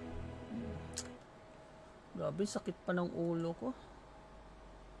 Grabe, sakit pa ng ulo ko.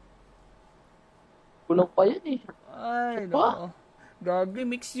 Kulong pa yan eh. Ay, no. Gagi,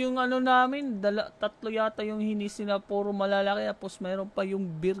 mix yung ano namin. Tatlo yata yung hinisi na puro malalaki. Tapos mayroon pa yung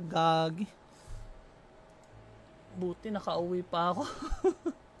beer, gagi. Buti, nakauwi pa ako.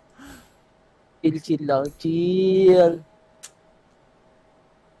 Chill lang, chill.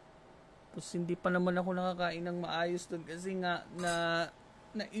 Tapos hindi pa naman ako nakakain ng maayos doon kasi nga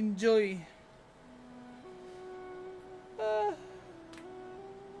na-enjoy.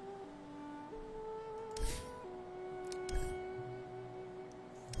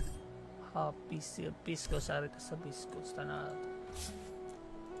 Pisco, sari ta sa biscuits na.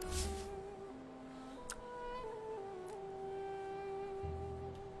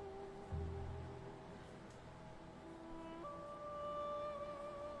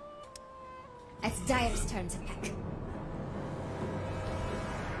 It's Dire's turn to pick.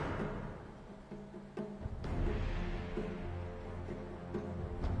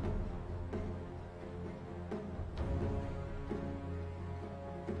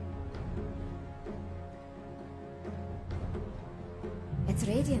 It's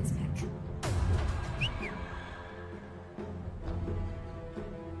Radiant's pick.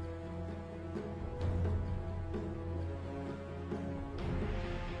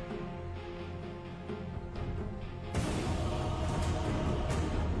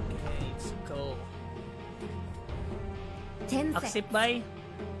 Let's go. 10 Accept seconds. by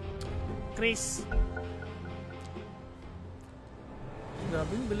Chris.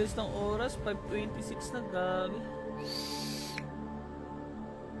 Grabe, ang bilis ng oras. 5:26 na, gabi.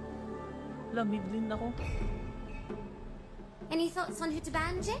 Wala, mid lane ako. Any thoughts on who to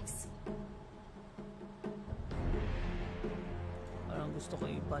ban, Jix? Parang gusto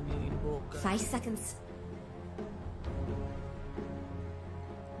ko i-ban yung invoke. 5 seconds.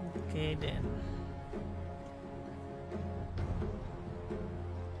 Okay, then.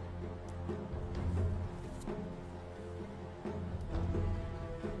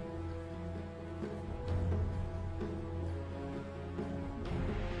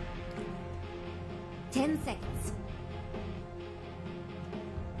 Ten seconds.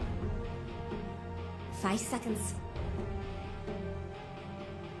 5 seconds.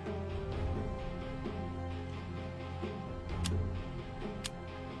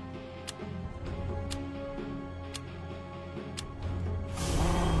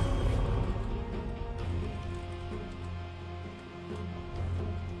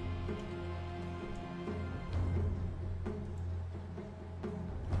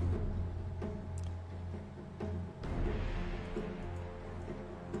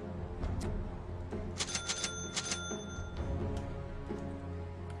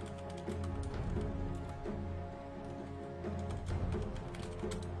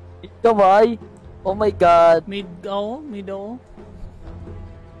 Kamay. Oh my god. Mid ako, mid ako.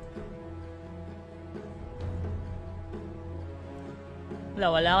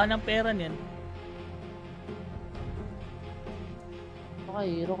 Wala ka ng pera niyan.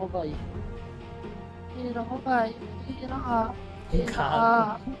 Okay, hero ko ba? Hero ko ba? Hero ka. Hero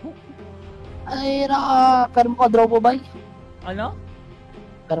ka. Ay, hero ka. Pero mo ka-draw po ba? Ano?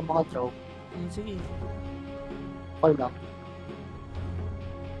 Pero mo ka-draw. Sige. All lang.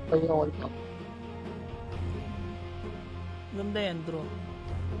 Ay, all lang. Ganda yan, draw.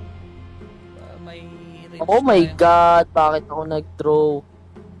 May range Oh my tayo. god, bakit ako nag-draw?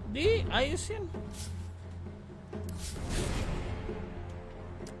 Di, ayos yan.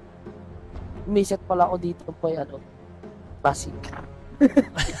 May set pala ako dito po ano. Classic.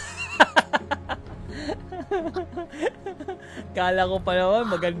 Kala ko pa naman,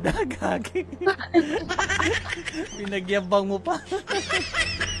 maganda, gagi. Pinagyabang mo pa.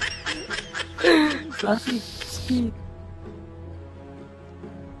 Classic. Skip.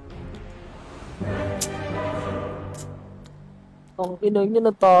 Ang inang niya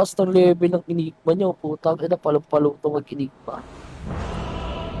nataas ng level ng Enigma niya. Putang ina, palong-palong ito mag-Enigma.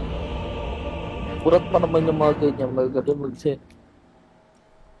 Kurat pa naman yung mga ganyan. Magagaling mag-set.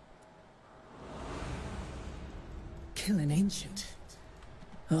 Kill an ancient.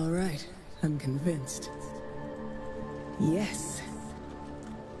 All right, I'm convinced. Yes.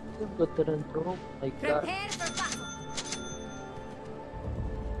 Yung ganda rin bro. My god. Prepare for battle.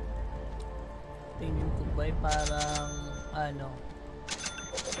 Tingin ko ba parang, ano,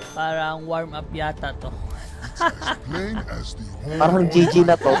 parang warm up yata to. Plain as the whole Parang GG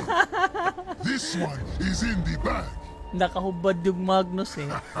na to. This one is in the bag. Nakahubad yung Magnus eh.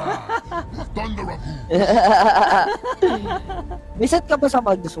 The Thunder of Who. May set ka ba sa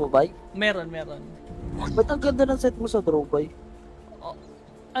Magnus mo, bay? Meron. Ba't ang ganda ng set mo sa draw, bay? Oh,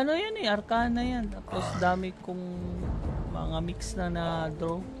 ano yan eh, Arcana yan. Tapos dami kong mga mix na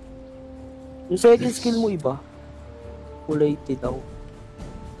draw. Yung second skill mo iba? Kulay daw.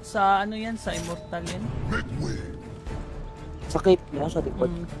 Sa ano yan, sa Immortal yan. Sa cape niya, sa likod.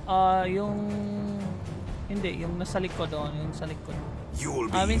 Yung... Hindi, yung nasa likod yung sa likod.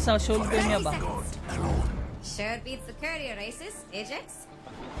 I mean, sa shoulder niya ba? Sure beats the courier races, Ajax.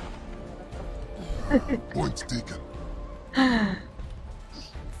 Point taken.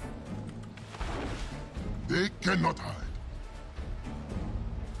 They cannot hide.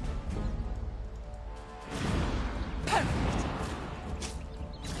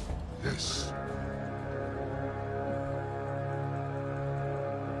 Yes.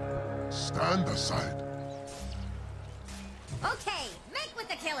 Stand aside. Okay, make with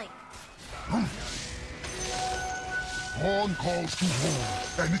the killing. Horn calls to horn,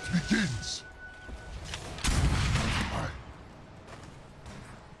 and it begins.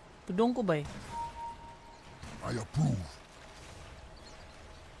 Tudong ko ba eh? I approve.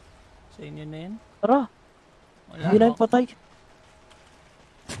 Sa inyo na yan? Tara. Wala Hindi na yung patay.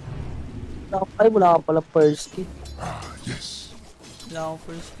 Ay, wala ka pala first kit. Yes. Wala akong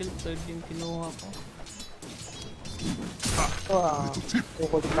first skill, third yung kinuha ko.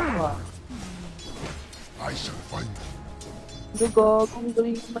 Tukod na ko I shall find them. Hindi gagong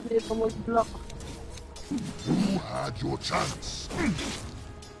galing naman ito mag-block. You had your chance.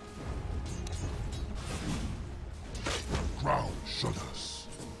 Ground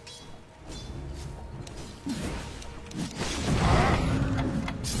shudders.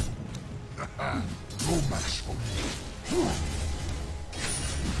 No match for me.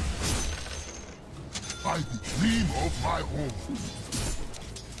 By the gleam of my home.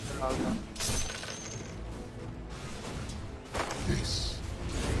 Yes.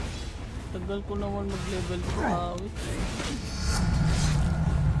 Tagal ko naman mag-level 2 awit.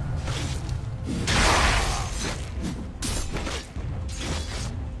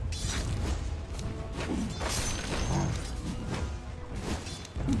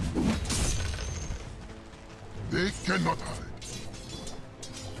 They cannot hide.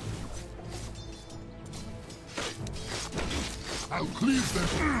 I'll cleave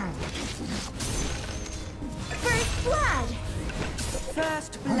them. First blood!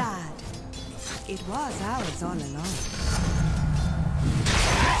 First blood. It was ours all along.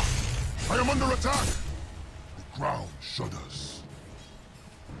 I am under attack. The ground shudders.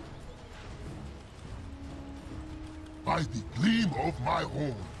 By the gleam of my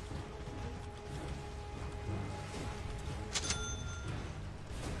horn.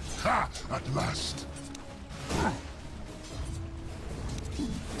 Ha! At last.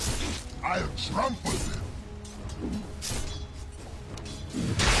 I'll trample them.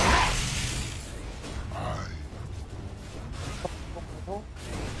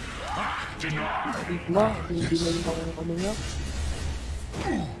 Bigla, hindi na yung ano niya.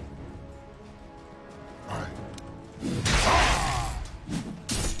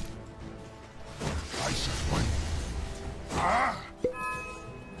 I shall fight.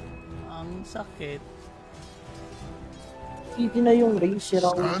 Ang sakit. Hindi na yung range sira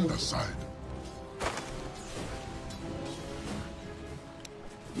ko. Stand aside.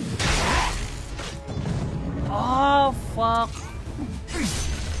 Ah, fuck.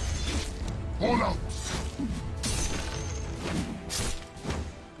 Hold out.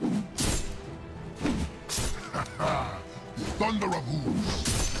 The thunder of hooves.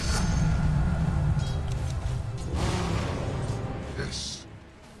 Yes.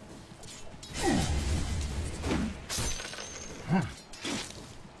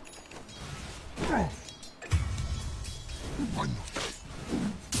 Why not?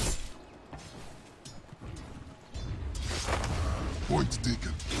 Point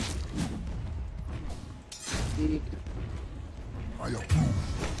taken. I approve.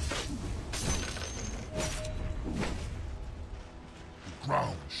 The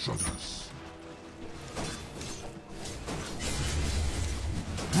ground shudders.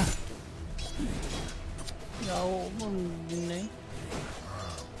 Yaw mo, din na eh.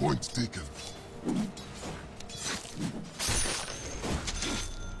 Point taken.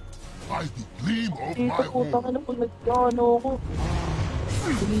 By the gleam of Dito my po, horn. tanga na pag nagkano ako.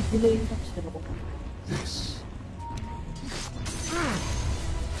 Tumitilay na siya ako. Yes.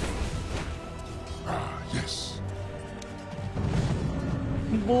 Yes.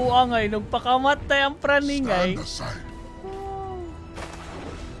 Buang ay, nagpakamatay ang praning ay. Stand aside.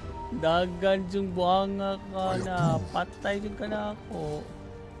 Dagan yung buanga ka na. Patay yung ka na ako.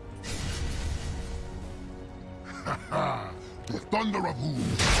 The thunder of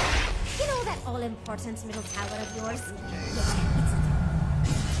hooves. You know that all-important middle tower of yours?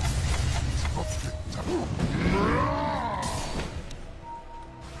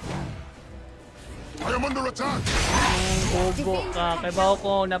 I am under attack. Bobo ka. Kay bawo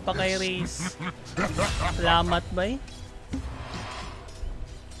ko, napaka-erase. Salamat ba eh?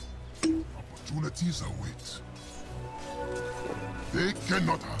 Opportunities await. They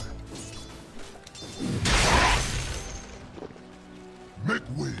cannot hide. Make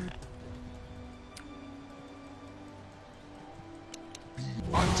way. Be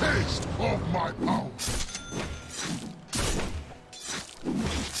a taste of my power.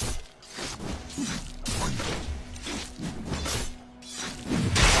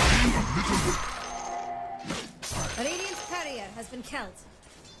 A radiant carrier has been killed.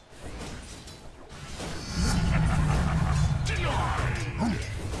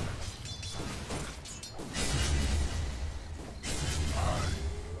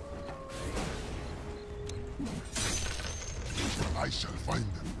 I shall find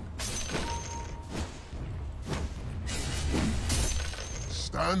them.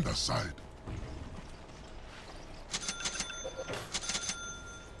 Stand aside.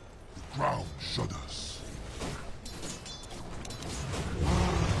 The ground shudders.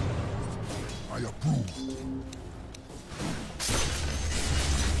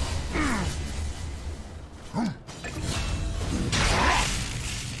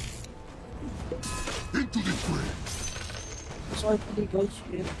 Sorry guys,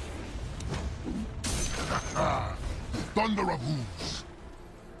 shit. Thunder of hooves.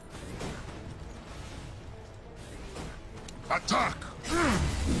 Attack!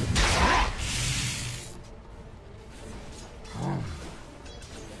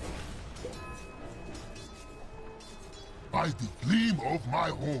 By the gleam of my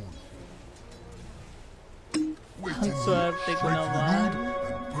horn. Ang swerte ko naman.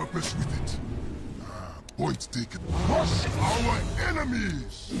 And purpose with it. Point taken. Crush our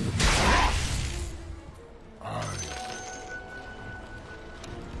enemies!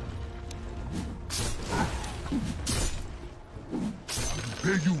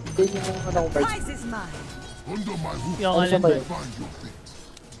 Pay you Prize is mine. under my roof. Yung alin ba? Find your fate.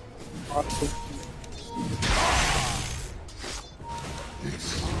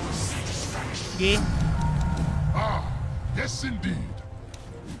 Sige. Yes, indeed.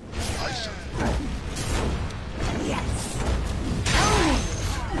 I shall.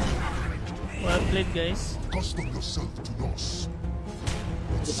 Well played, guys. Custom yourself to loss.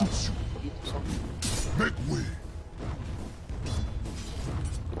 It suits you. Make way.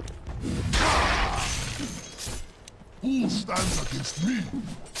 Who stands against me?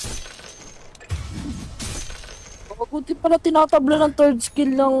 Mabuti pala tinatabla ng third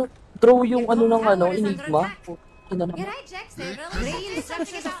skill ng draw yung ano ng ano, Enigma. Ina naman. You're right, Jax. They're really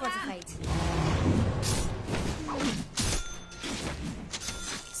structures are fortified.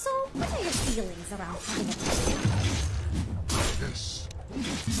 So, what are your feelings around having a Yes.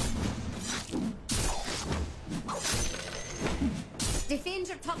 defend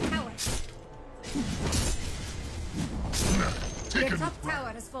your top tower? Take Your it. top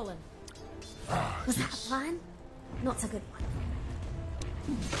tower has fallen. Was that a plan? Not a good one.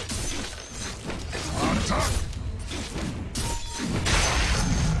 Attack!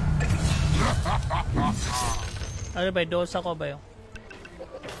 Ano ba? Dosa ko ba yun?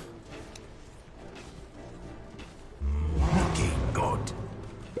 Okay, God.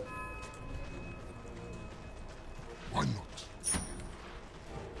 Why not?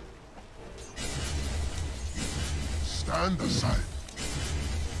 Stand aside.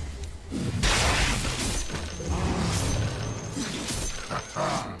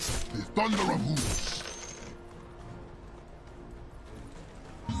 The thunder of hooves.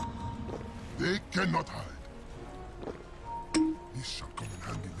 They cannot hide. This shall come in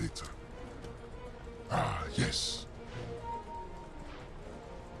handy later. Yes.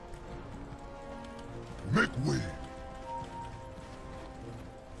 Make way.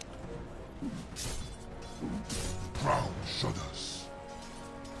 Ground shudders.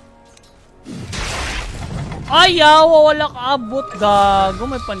 Ayaw! Wala ka abot, gago.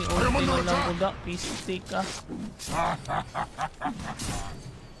 May paniulti na lang ko da. Pistik ka.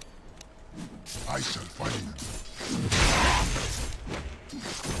 I shall find them.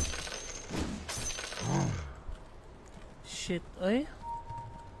 Shit, ay.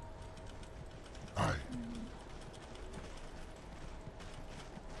 I.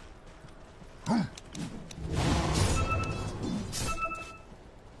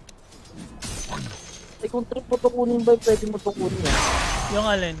 Ay, kung trip mo to kunin ba, pwede mo to kunin yan. Yung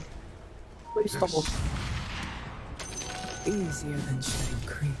alin? Pwesta mo. Easier than shedding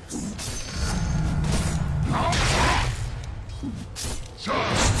creeps.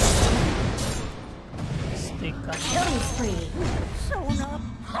 Stick ka. Killing spree. Showing up.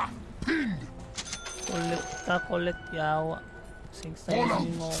 Kulit ka, kulit yawa. Six times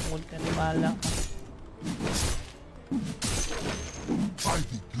mo, huwag ka nabala ka. By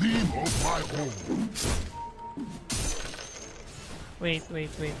the gleam of my horn. Wait.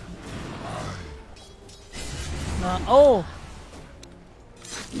 Na, oh!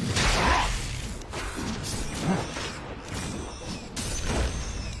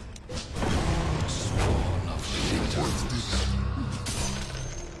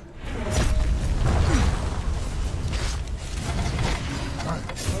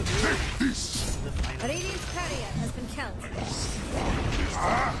 Radiant's courier has been killed.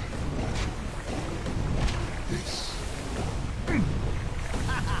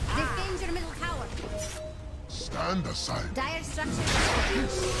 Defend your middle tower. Stand aside. Dire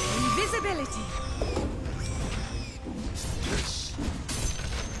structures. Invisibility. Yes.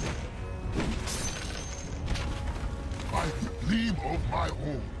 By the gleam of my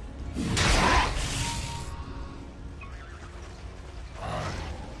horn.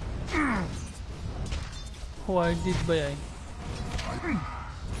 Warded ba yan?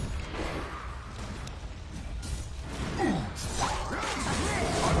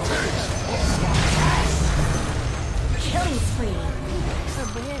 Killing spree. A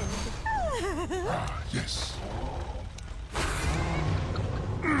win. Yes.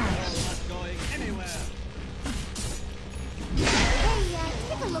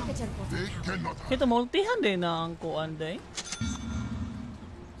 your bottom They tower. cannot hide. Kita multihan din na ang kuan day.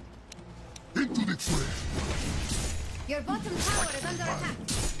 Into the fray. Your bottom tower is under attack.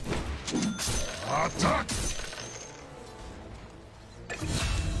 Attack!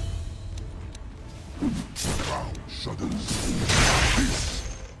 Ground shudders. Peace.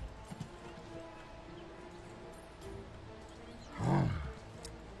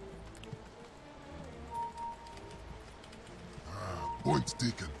 Point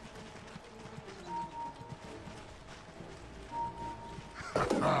taken.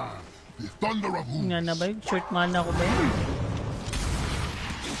 The thunder of hooves. Nga na ba yung short mana ko ba yun?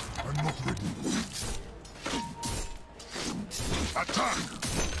 I'm not ready. Attack!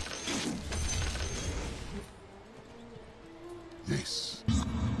 Yes.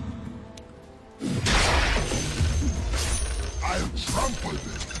 I'll trample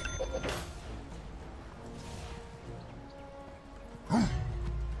them.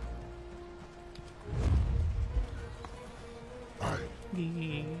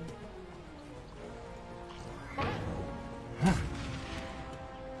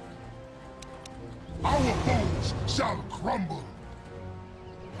 Our bones shall crumble.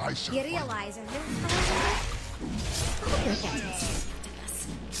 I shall You realize a little tower? You're getting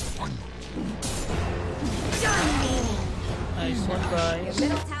find Nice one, guys. Your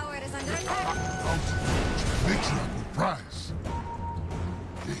middle tower is under attack. Victory with prize.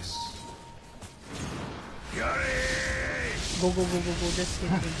 Yes. Go, go, go, go, go. Just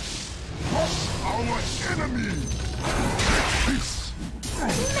hit me. Our enemy. Peace.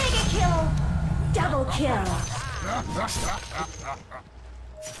 Mega kill! Double kill!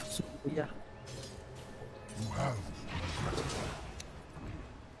 Yeah. You have.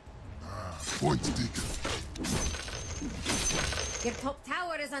 Point taken. Your top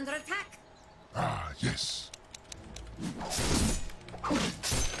tower is under attack. Yes.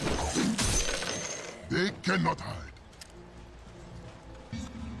 They cannot hide.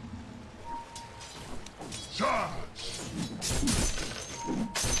 Charge!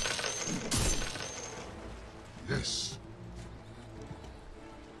 Yes.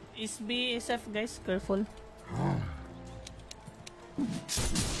 Is B, is F, guys. Careful.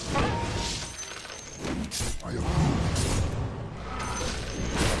 I am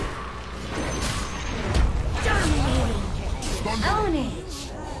Dominating! Own it!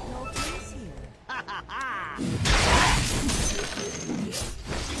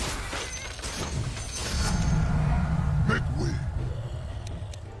 make way.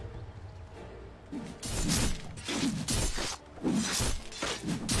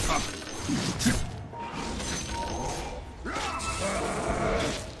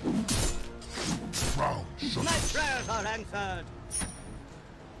 Round shot. My prayers are answered.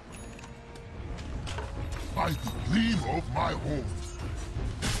 By the gleam of my horn.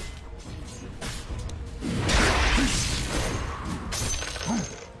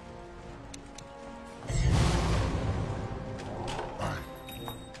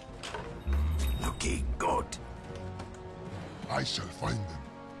 Looking good. I shall find them.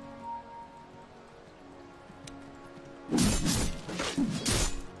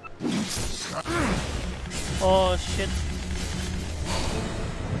 Oh, shit.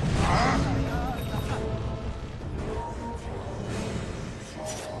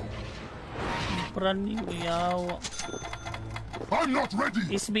 Running, yawa. I'm not ready.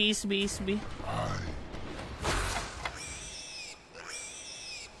 Is B, is B, is B.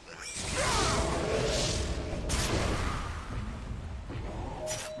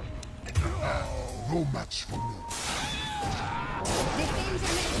 No match for me.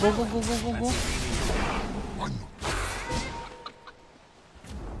 Go, go, go, go, go, go. One.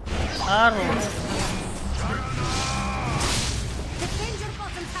 Arrow. Defend your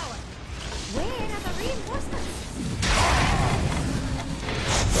bottom tower. Where are the reinforcements?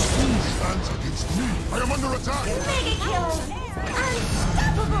 Who stands against me? I am under attack. Mega kill!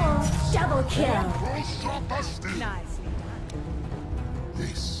 Unstoppable! Double kill! Busted. Nicely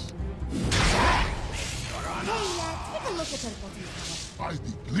Yes. Take a look at your bottom tower. By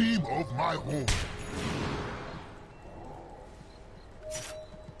the gleam of my horn.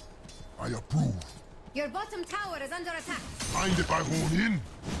 I approve. Your bottom tower is under attack. Find if I horn in.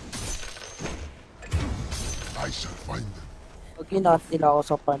 I shall find them. Pag inat nila ako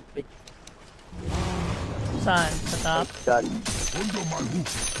sa front page. Saan? Sa top? God. Under my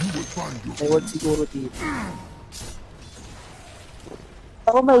roof, you will find May your word siguro dito.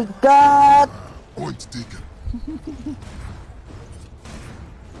 Oh my God! point taken.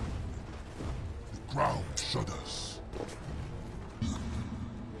 The ground shudders.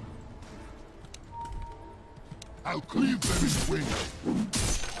 I'll cleave them in twain.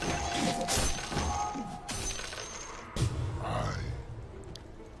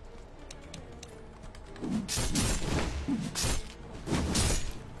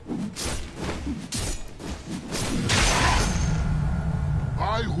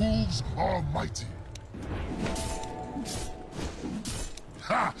 is almighty.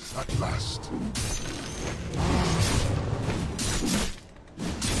 Ha! At last.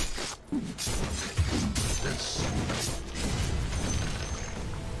 Yes.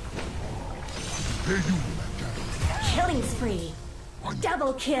 Pay you, that guy. Killing spree.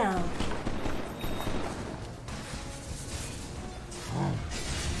 Double kill.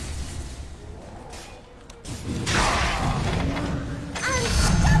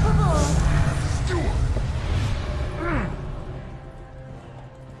 Unstoppable.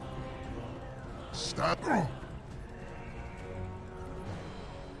 Stab.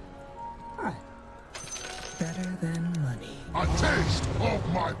 Better than money. A taste of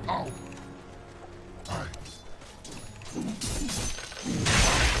my power.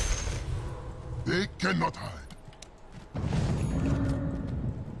 They cannot hide.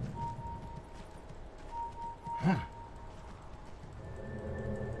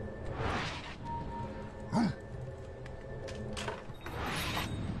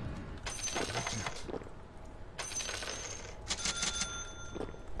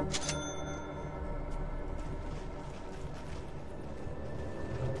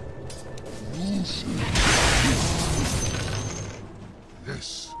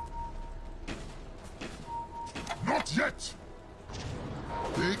 Yes. Not yet.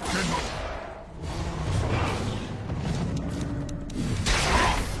 They cannot.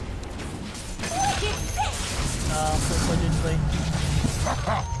 Pupa din ba yun?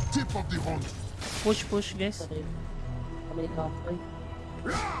 Haha! Tip of the horn. Push, push, guys. Kami kapay.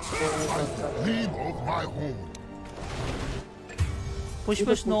 Gleam of my horn. Push,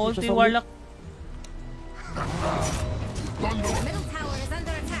 push, no ulti, Warlock. Thunder. Middle tower is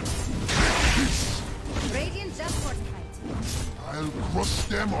under attack. Radiant just fortified. I'll crush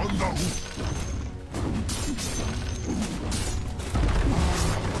them on the hoof.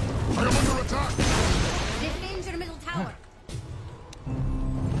 I am under attack. Defend your middle tower.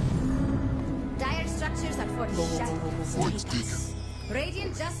 Dire structures are fortified. Void Deacon.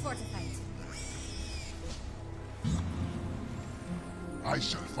 Radiant just fortified. I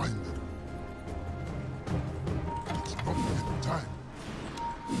shall find them. It's not yet time.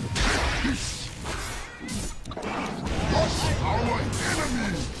 Crush our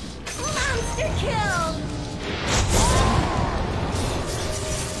enemies! Monster kill.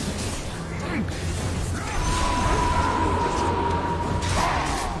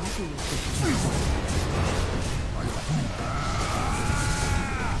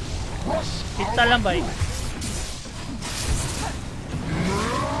 Kita lang ba yun?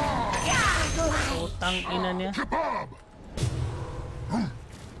 Utang ina niya.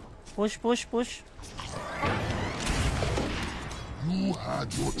 Push, push, push. You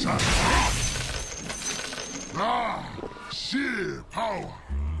had your chance. Sheer power.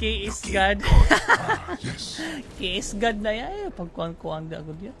 K is God. Yes. K is God na yan. Pagkuhan-kuhan na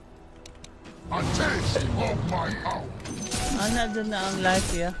agad yan. A taste of my power. Ano doon na ang life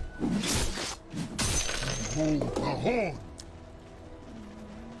ya? Hold the horn.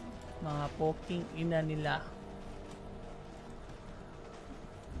 Mga poking ina nila.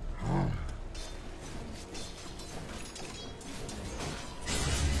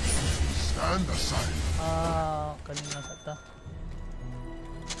 Stand aside. Kanina sa ta.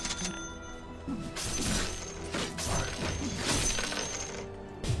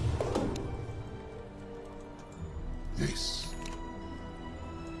 Yes.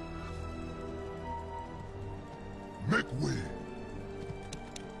 Make way.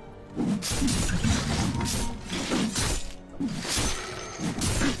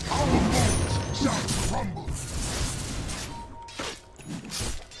 Our bones shall crumble.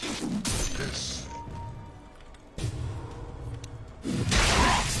 Yes.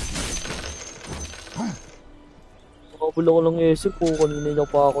 Makabulo ko lang isip ko. Kanina niya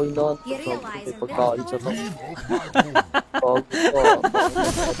pa ako inahan. May pagkain sa to. Bago pa.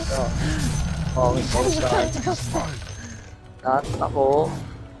 Pangit ko sa lahat ako.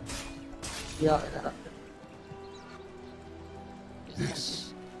 Iyak na.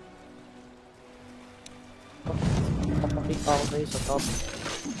 Yes. Papakita ko kayo sa top.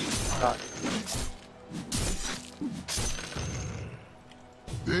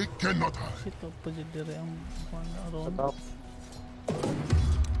 They cannot hide. Ito pa dire ang Sa top.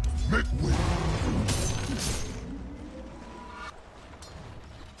 Make way.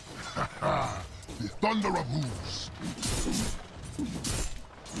 The thunder of hooves.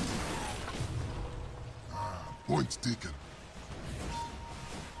 Point taken.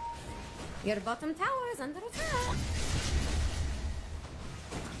 Your bottom tower is under attack.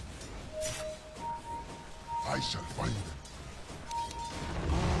 I shall find them.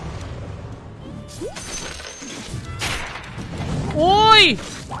 Uy!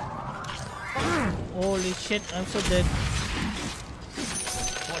 Holy shit, I'm so dead.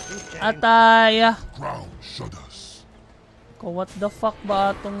 Atay! Ground shudders. What the fuck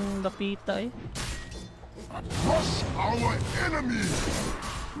ba atong dapita eh? Crush our enemy.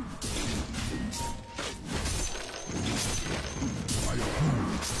 I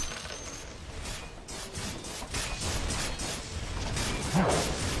approve.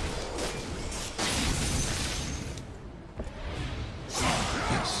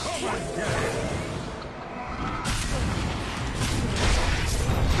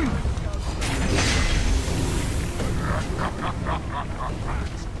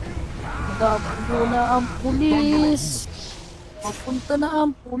 Papunta na ang pulis. Papunta na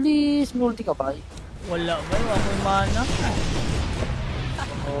ang pulis. Multi ka ba? Wala ba? Wala ko mana.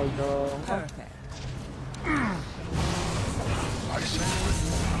 Oh, no.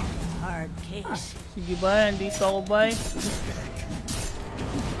 Hard case. Sige ba? Dito ako ba?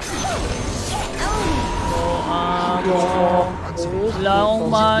 Wala akong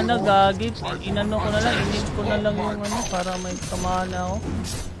mana, gagi. Inano ko na lang, inip ko na lang yung ano para may kamana ako.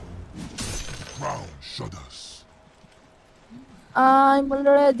 Ground shudders. I'm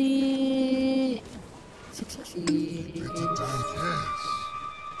already 66. Yes.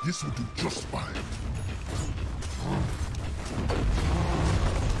 This will do just fine.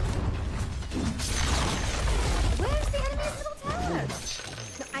 Where's the enemy's little tower?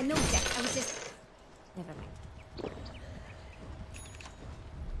 No, I know, Jack. I was just... Never mind.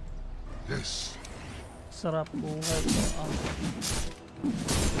 Yes. Sarap buhay ko.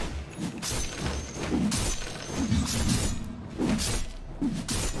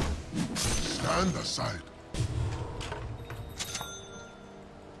 Stand aside.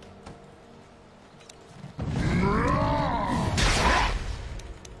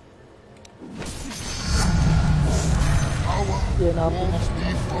 Yan ako.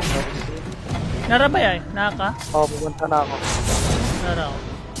 Nara ba yan? Naka? Oo, pumunta na ako. Nara ako.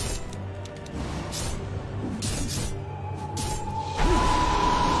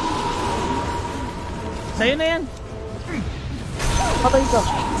 Sa'yo na yan. Patay ka.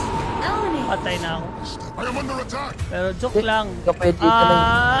 Patay na ako. I am under attack. Pero joke lang. Hindi ka pwede i-deny.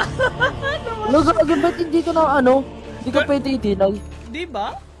 Lagag, ba't hindi ka na ano? Hindi ka pwede i-deny. Di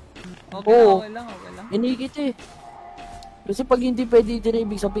ba? Okay, Oo. okay lang, okay lang. Inikit eh. Kasi pag hindi pwede i-deny,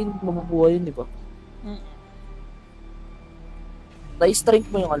 ibig sabihin mabubuhay yun, di ba? Na-strength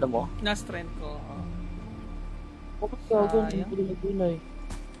mo yung alam mo? Na-strength ko. Bakit ka gano'n? Hindi ko nag-deny.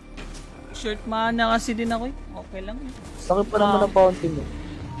 Short mana kasi din ako eh. Okay lang eh. Sakit pa naman ang bounty mo.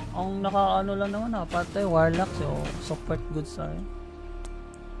 Ang nakaano lang naman napatay, Warlock. So, support good sa akin.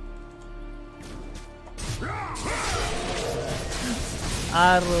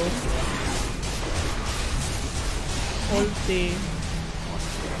 Arrow. Ulti.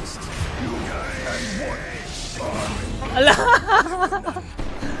 Ala!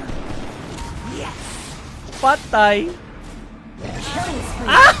 Patay!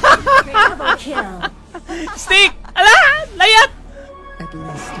 Double kill. Stick! Ala! Layat! At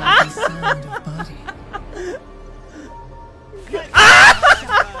least I can sound of body.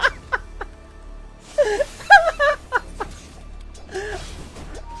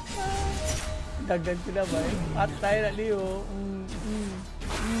 Dagan ko na ba eh? Patay na liyo.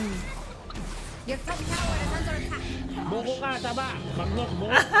 Your top tower is under attack. Buko ka, taba! Magnok mo!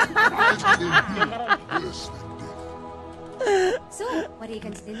 So, what are you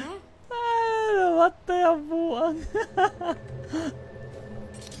going to do now? Namatay ang buwang.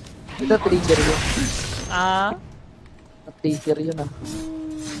 Ito, trigger yun. Trigger yun ah.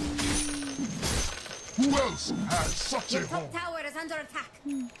 Who else has such Your a top home? tower is under attack.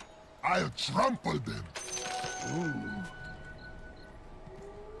 I'll trample them.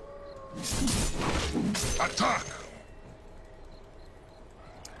 Attack!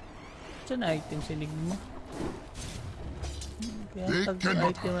 Saan item sinig mo? Kaya They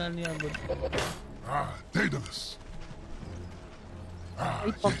cannot tag-item na niya good. Daedalus.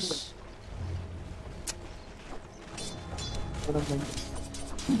 Yes.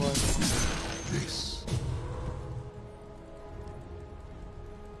 Yes.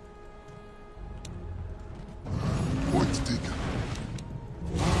 Point taken.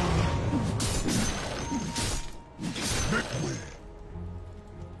 Make way.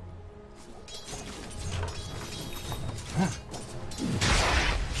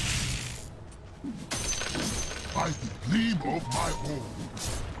 By the gleam of my home.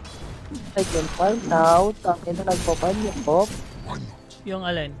 I can find out. Tangin na nagpapan yung pop. Yung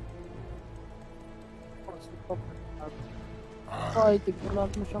alin? Ay, tignan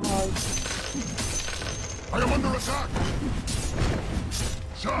natin mo siyang ay. I am under attack.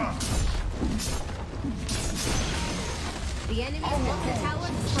 Charge. The enemy's middle tower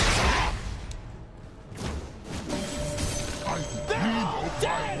is I need of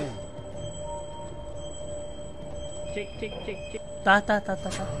my own. Check. Ta.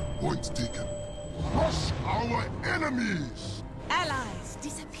 Point taken. Crush our enemies. Allies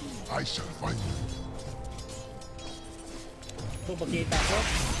disappear. I shall find them. Ito, pagkita ko.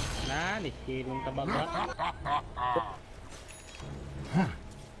 Nisilong tabaga.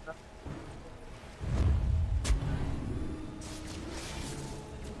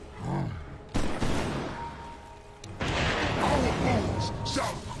 Our bones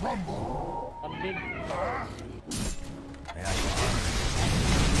shall crumble. Pambig.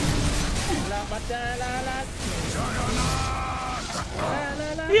 Lapat na lalat.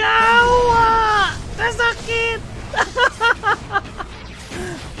 Yawa! Kasakit!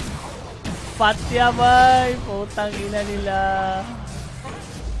 Patya bay! Putang ina nila.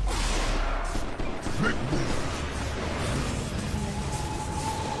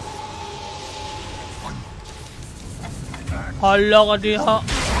 Hala ka diha.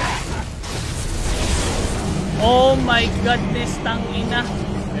 Oh my goodness, tang ina.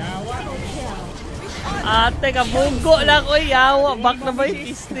 Ate, kabugo lang ko, yawa. Back na ba yung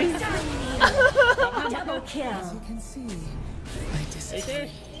piste? Double kill. As you can see, I Ese,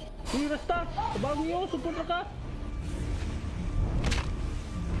 uy, rasta. Tabang niyo, support na ka.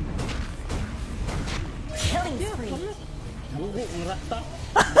 Killing spree. Bugo, ang rasta.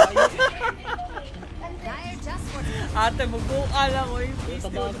 dire just for Ate, buguan lang ko yung piste.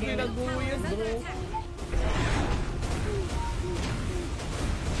 Huwag pinaguyod, bro.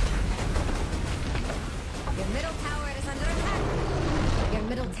 Your middle tower is under attack. Your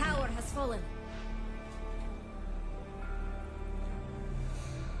middle tower has fallen.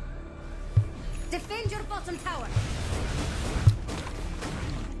 Defend your bottom tower.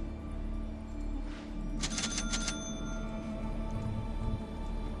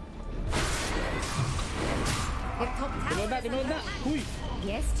 Your top tower is under Tinoda. attack. Uy,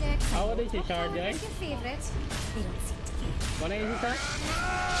 Yes, Jack. awa din si Top Shard, tower eh. is your favorite. They don't seem to care. mana yung isa?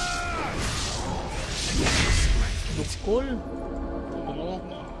 Dukol. Tulo.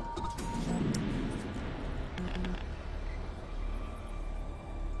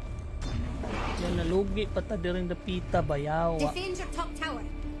 Yan, nalugi pa ta din the pita, bayawa. Defend your top tower.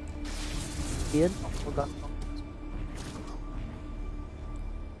 Yan, maganda.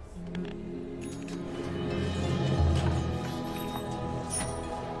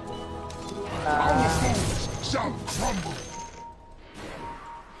 Our bones shall crumble.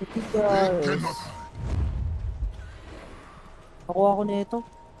 They Guys, cannot hide. nakuha ko nito.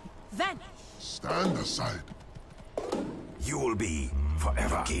 Vanish. Stand aside. You will be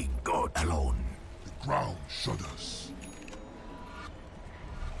forever king God alone. The ground shudders.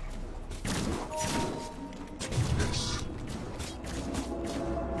 Yes.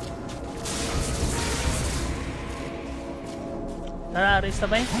 Tara, Aris na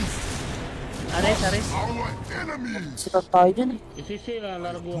ba yun? Aris. Our enemies. Sikat tayo dyan eh. Isisi na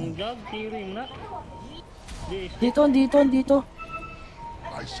largo ang job, tiring na. Dito.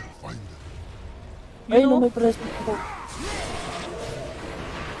 I shall find them. Ay, no, may present ko.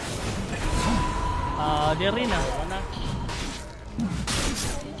 Di rin ah. Mana?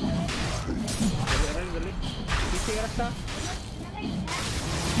 Dali. Isisi rasta.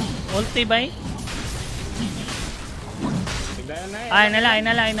 Ulti ba yun? Tigdayan na eh. Ay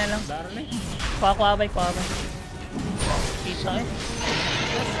na lang. Daran eh. Kuha bay. Kita eh.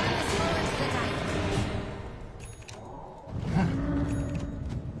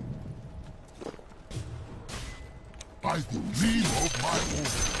 By the gleam of my own.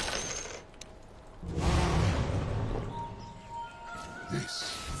 This.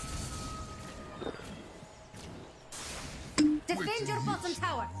 Defend your bottom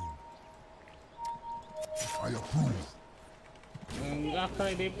tower. I approve.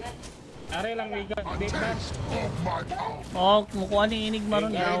 Actually, Dave. Are lang liga, A Dave na. taste of my power. Oh, kumukuha ni Enigma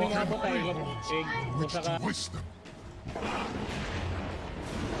ron. Ay, Yawa. nga po tayo. Which Usa ka. to wisdom.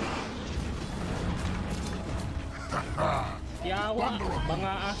 Yawa.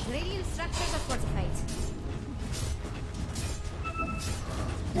 Mga Radiant structures are fortified.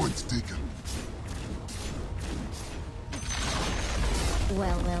 Point taken.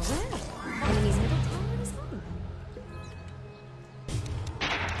 Well. Enemy's middle tower is gone.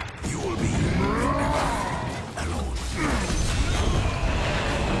 You will be forever alone.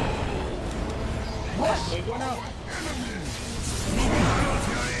 Ay, go na.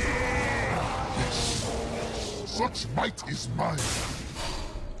 Such might is mine.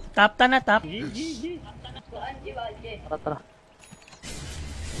 Tap ta na, tap. G. Tara, tara.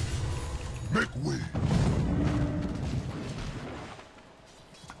 Make way.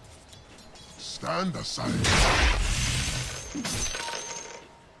 Stand aside.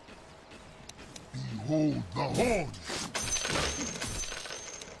 Behold the horn.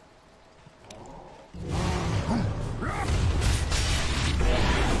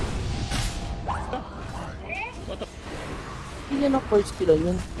 Hindi na first kill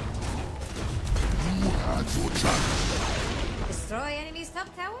yun. You had your chance. Destroy enemy's top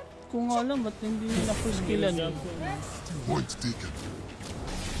tower? Kung alam, ba't hindi nila first killan yun? Point taken.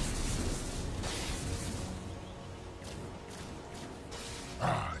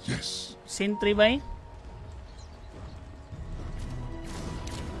 Ah, yes. Sentry ba eh?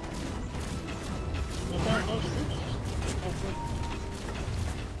 The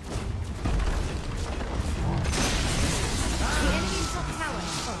enemy's top tower.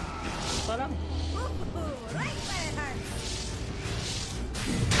 Parang. Right by the heart.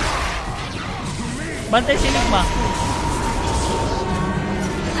 Bantay si Ligma.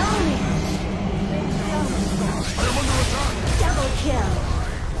 Double kill.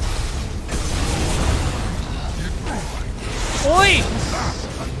 Uy!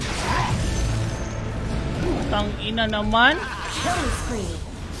 Tangina naman. Killing spree.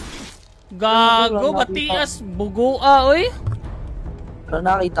 Gago, matias. Bugua, uy.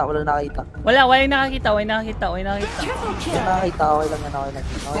 Wala nakakita, wala nakakita. Wala nakakita, wala nakakita. Triple kill. Wala nakakita, okay lang yan, okay lang.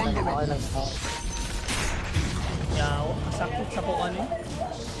 Okay lang. Yaw, sakit sa kuan eh.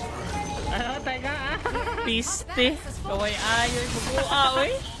 Teka Piste. Kaway ayoy, bugua,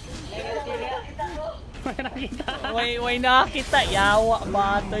 uy. Way nakakita. Yawa,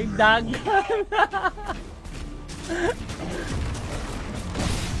 batoy, dagan.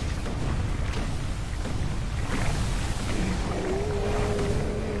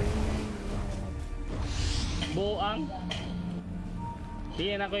 Buang.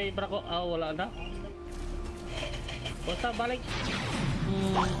 Sige na ko ibra ko. Ah, wala na. Basta balik.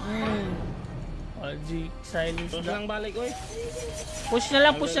 LG, silence Push lang balik, oy. Push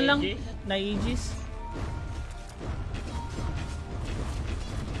na lang. Na-Aegis.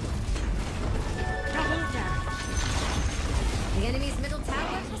 The enemy's middle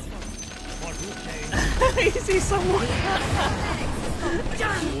tower has fallen. Easy sa mukha.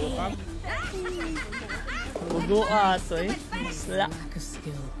 Bugua ato eh. Slap. Lack of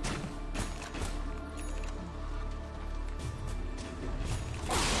skill.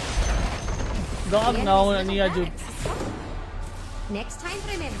 Gawag na ako na niya, Jude. Next time,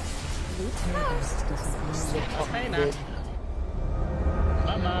 remember, loot first. Okay na.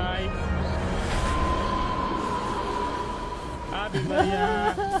 Bye-bye. Ave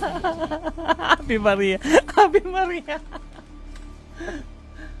Maria. Ave Maria. Ave Maria.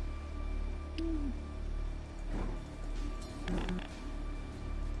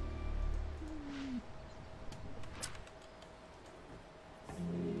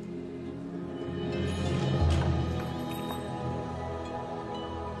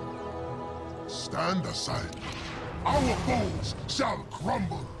 Stand aside. Our foes shall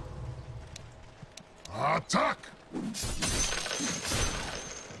crumble. Attack!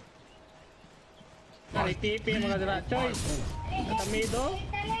 TP mga dira, choice. Katamido.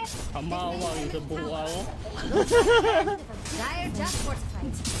 Amawa yung sa buwa ko. Dire just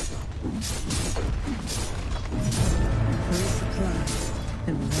fortified.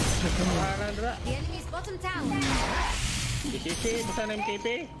 The enemy's bottom tower. Sisi, basta na yung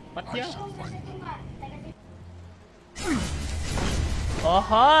TP. Patya. Oh,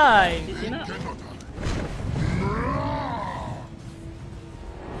 hi! Sisi na.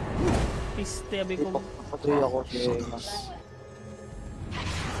 Piste, abi ko. Patuloy ako si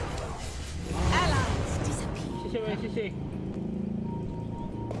Sisi.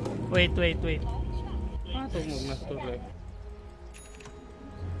 Wait. Ah, tungog na story.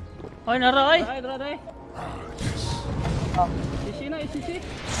 Oy, nara, oy! Dai. Sisi na, sisi.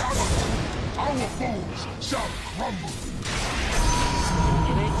 Our foes shall crumble.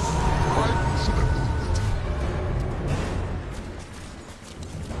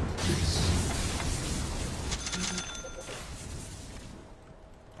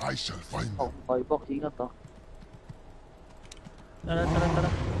 I shall find them. Okay, box, ingat ah. Tara.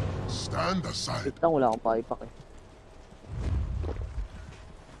 Stand aside. Wait lang, wala akong paipak eh.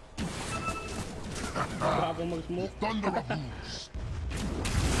 Bravo mag-smoke. Thunder of moves.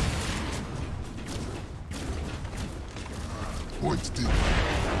 Point taken.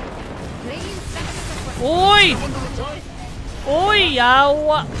 Radiant structures are fortified. Uy! Uy,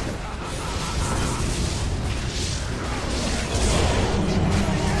 yawa!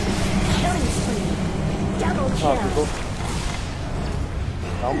 Killing spree. Double sabi ko.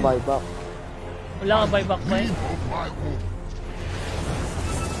 Wala akong buyback. Wala ka buyback ba eh?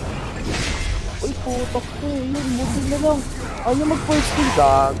 Uy, putok ko eh. Yun, buti na lang. Ayaw mag-first kill,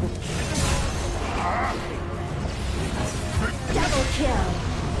 gago. Double kill.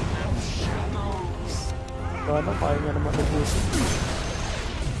 Sana, kaya niya naman nag-usip.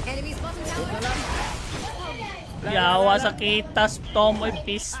 Yawa sa kitas, Tomoy,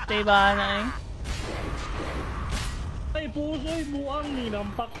 piste ba na eh? Ay, puso'y buang ni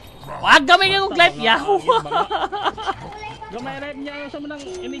nampak. Wag gamay yung life, yawa! Gamay life niya sa manang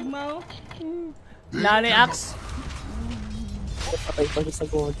enigma oh. Nanay Axe. Patay pa siya sa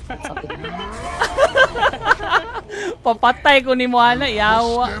gold. Sakit. Papatay ko ni Moana,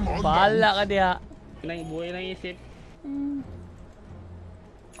 yawa. Bahala ka diha. Nang buhay nang isip.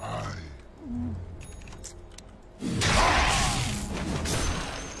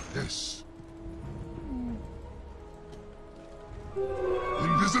 Yes.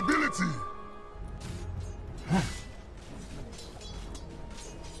 Invisibility.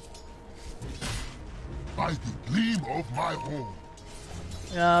 By the gleam of my horn.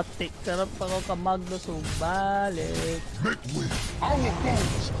 Yatik, sarap ako ka Magnus balik. Make way. Our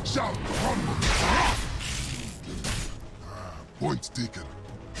bones shall crumble. Point taken.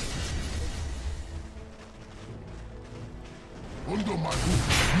 Under my roof,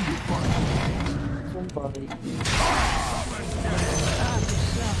 you will find. Somebody.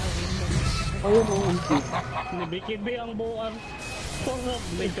 Ayun o, ulti. Nibikibi ang buwan. Porog,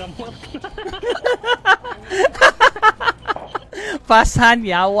 may gamot. Pasan,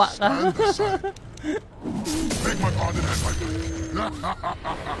 yawa ka. Make my garden as my friend.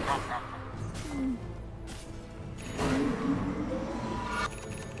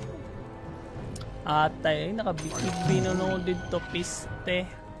 Atay, nakabikib nanonood dito, piste.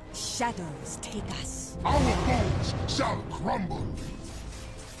 Shadows take us. Our bones shall crumble.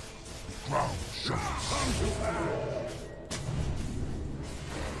 Ground shudders.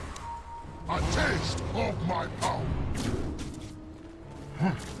 A taste of my power.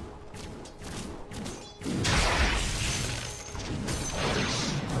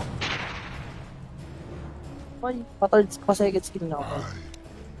 Ay, patay pa second skill na ako.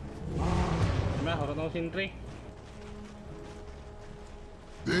 Diba, harap ng sentry.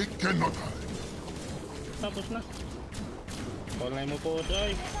 They cannot hide. Tapos na. Online mo po,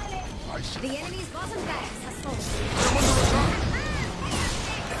 Joy. The enemy's bottom barracks has fallen.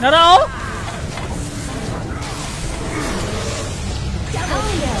 Narao?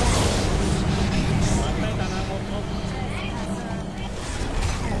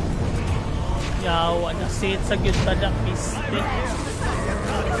 Yawa na sit sa gyud na piste.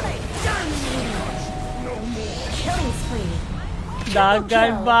 Killing spree.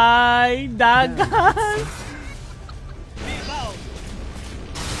 Dagan bay, dagan.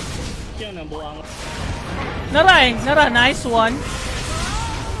 Yan ang buwang. Nara, nice one.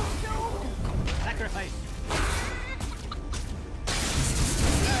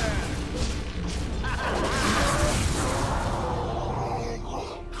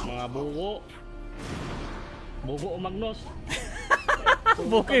 Mga bugo. Bugo o Magnus.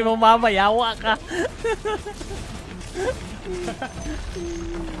 Bukay mo mama, yawa ka.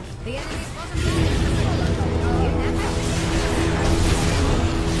 The enemy's bottom barracks.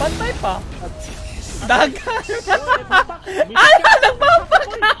 Bantay pa. Dagan. Ala, nagpapak.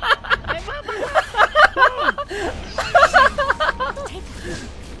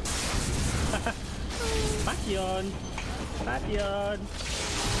 Pasyon. Pasyon.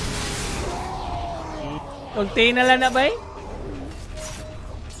 Ulti na lang na ba eh?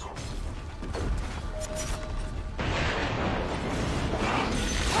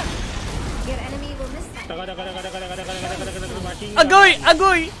 Your enemy will miss that. Agoy!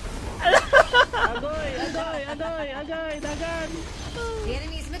 Agoy! Agoy, dagan. The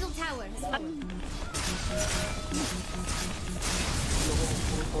enemy's middle tower has fallen.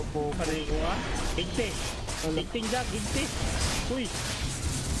 Pari ko ah. Gigti. Gigting Jack, gigti. Uy.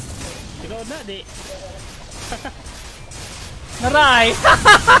 Ikaw na, di. Naray!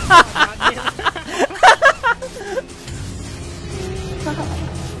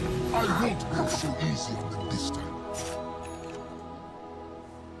 I won't go so easy on them this time.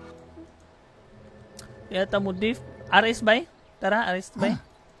 Yata mo diff. RS bay? Tara, RS bay.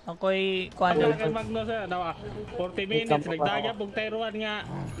 Ako'y kuha na. Kay Magnus ah, 40 minutes nagdaga pug tayruan nga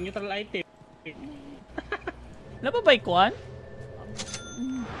neutral item. Laba ba'y kuhan?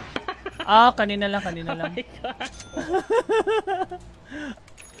 Ah, kanina lang.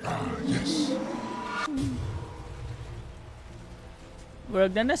 Yes.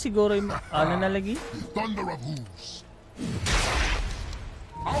 Murag na siguro yung ano na lagi. Thunder of hooves.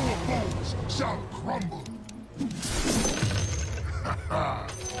 Our foes shall crumble.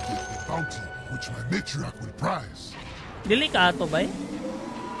 The bounty which my matriarch will prize. Dili ka ato ba?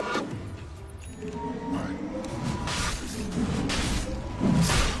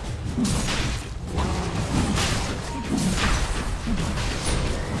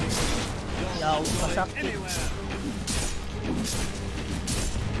 Yaw, pasakit.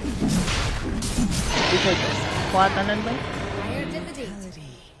 Kuwatanan ba? Higher divinity.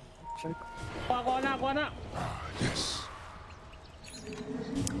 Kuha na. Yes.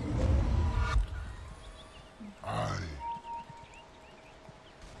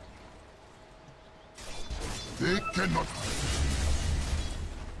 They cannot hide.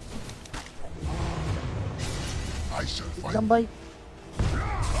 I shall find. Gambay.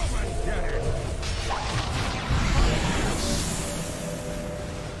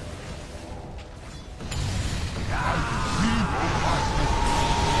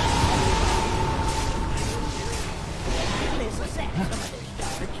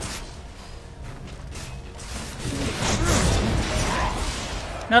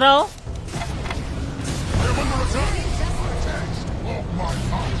 Naro?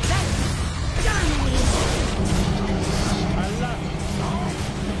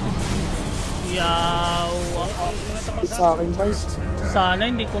 Yaw. Sa akin, guys.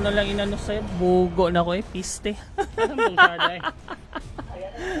 Sana hindi ko na lang inano sa'yo. Bugo na ko piste. I'm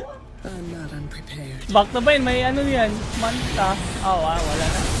not unprepared. Back na ba yun? May ano yan? Manta. Wala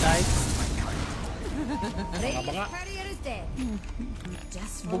na. Nice.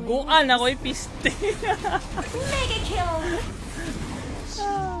 Buguan ako piste. Mega kill!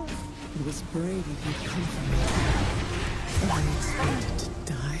 It was brave of you to come for me. I expected to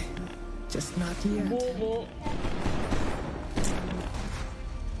die. Just not yet.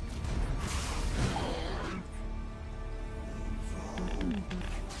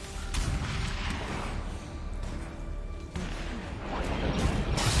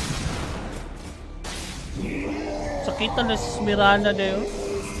 Sakitan na si Mirana dayo.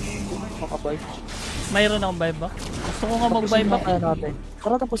 Makabay. Mayroon akong buyback. Gusto ko nga mag-buyback. Kaya natin.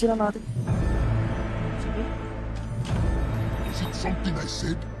 Tara, tapusin na natin. Sige. Is it something I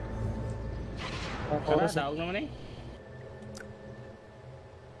said? Tara, daog naman eh.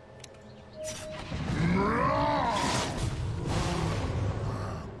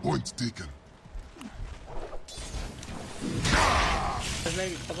 Point taken.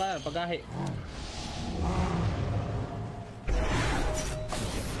 Pagahi.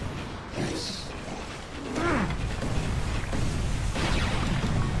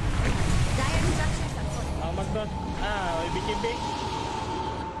 Magdon. BKB.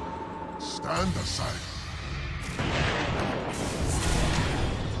 Stand aside.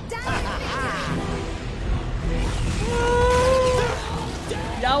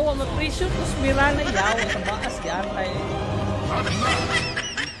 Yawa, mag-pressure ko si Mirana. Yawa, sa bakas yan tayo.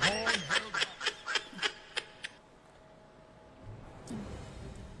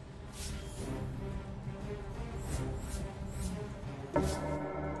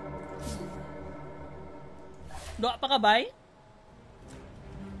 Doa pa ka, bay?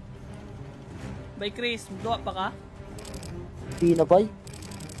 Bay Chris, doa pa ka? Hindi na, bay.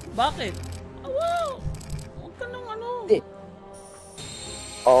 Bakit? Wow! Huwag ka nang ano. Hindi.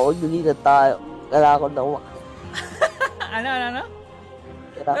 Oo, hindi na tayo. Kailangan ko na uwak. Ano?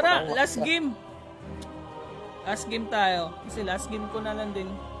 Tara, last game. Last game tayo. Kasi last game ko na lang din.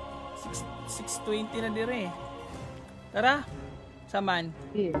 6:20 na dire eh. Tara. Saman.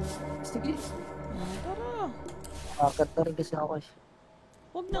 Sige. Tara. Akat na rin kasi ako eh.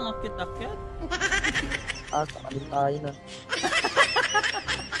 Huwag nang akit-akit. Sakalin tayo na.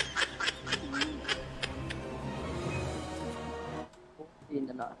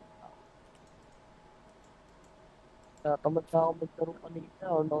 Hindi na. Tamad na ako magtaro kanina.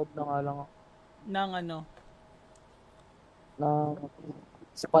 Nood na nga lang ako. Nang ano? Ng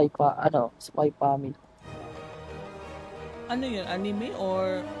Spy Family. Ano yun? Anime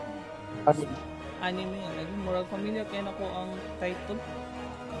or? Anime. Anime yun. Lagi murag familiar kaya na ko ang title.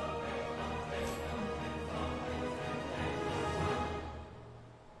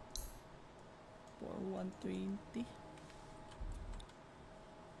 For 120.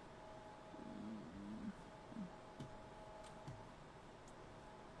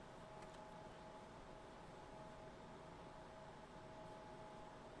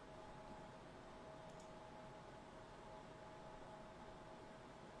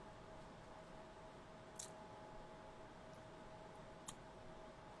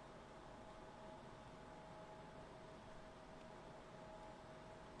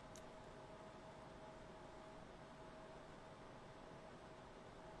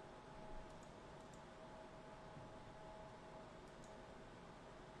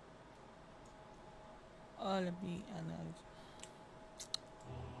 labi ano.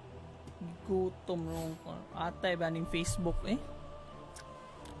 Gutom rong atay ba ning Facebook eh.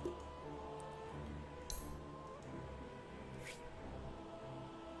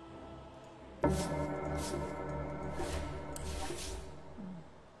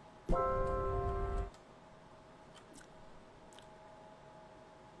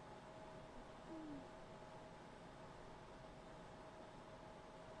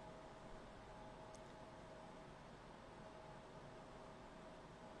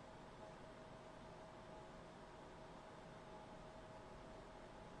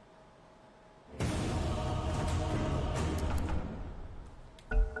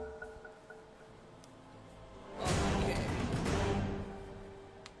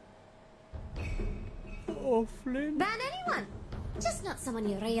 Ban anyone! Just not someone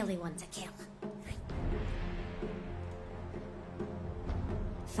you really want to kill.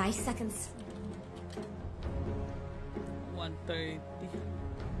 5 seconds. 130.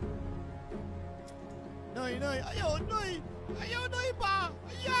 Noy, ayaw, Noy! Ayaw, Noy pa!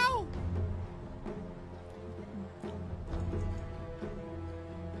 Ayaw!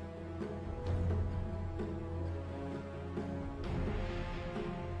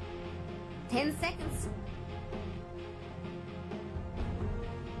 Ten seconds.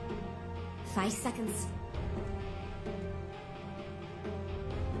 5 seconds.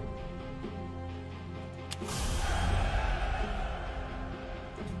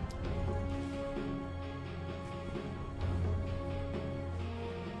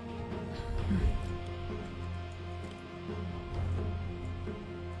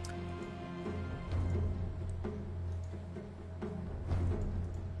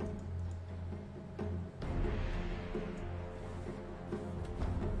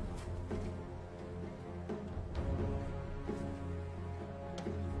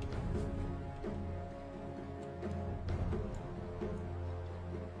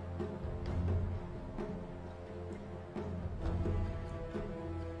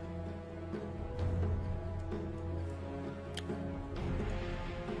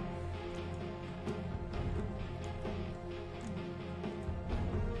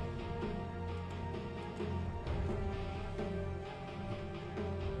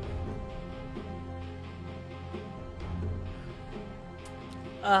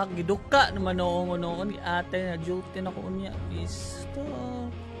 Giduka naman noon ate na duty na ko niya.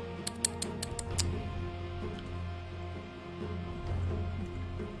 Stop.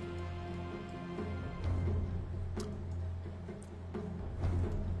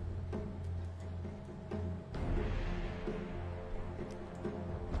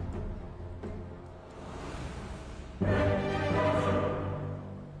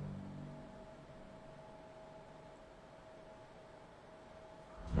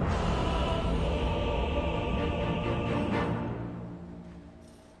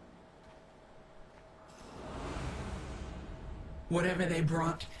 Whatever they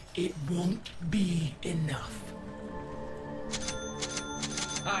brought, it won't be enough.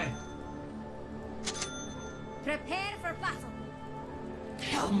 Hi. Prepare for battle.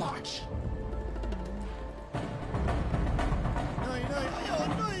 Hell march.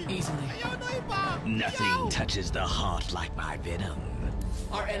 Easily. Nothing touches the heart like my venom.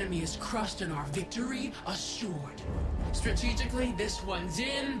 Our enemy is crushed and our victory assured. Strategically, this one's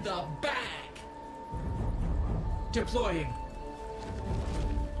in the bag. Deploying.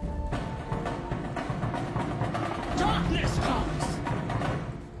 Darkness comes!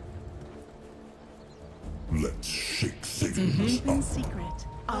 Let's shake things Deep in up. secret,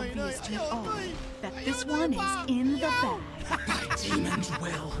 obvious to all, that this one is in the bag. By demon's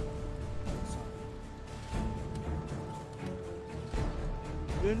will.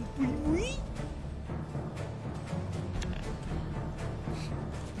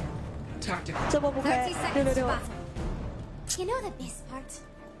 Tactical. 30 seconds to battle. You know the best part?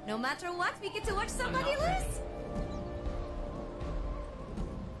 No matter what, we get to watch somebody lose.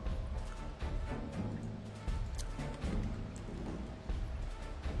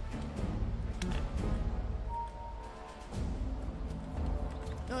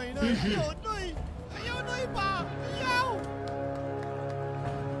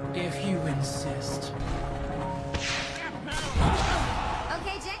 If you insist.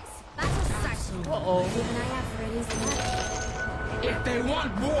 Okay, Jinx, battle starts. Uh-oh. Keep an eye out for it easy enough. If they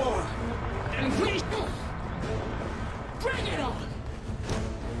want war, then we bring it on!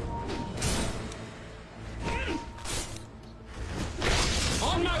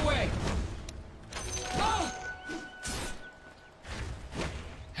 On my way! Oh!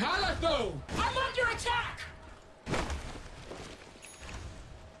 Halatho! I'm under attack!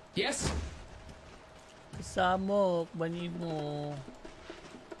 Yes? Samok, bani mo.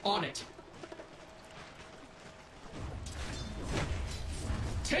 On it.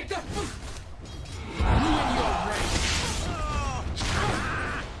 Take the ruin your race.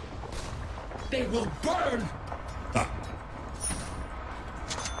 They will burn.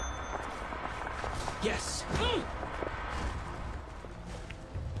 Yes.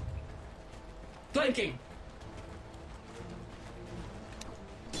 Flanking.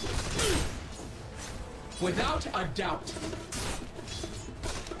 Without a doubt.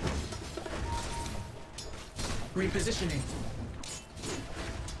 Repositioning.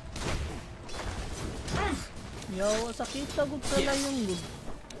 Yo, sakit tagod pala yung good.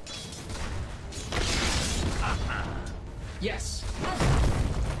 Yes.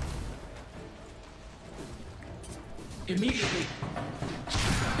 Immediately.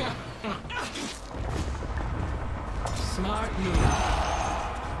 Smart move.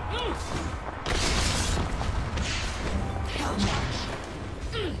 Hell march.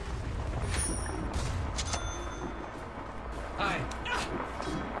 Aye.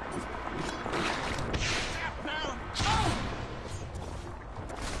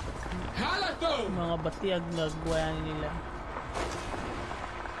 Mga batiag nagwayan nila.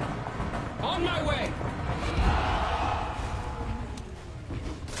 On my way.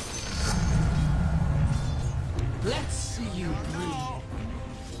 Let's see you breathe.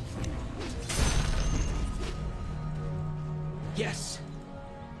 Yes.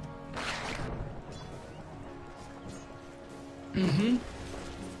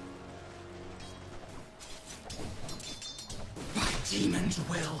 By demon's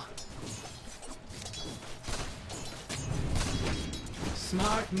will.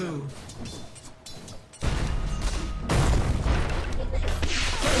 Smart move.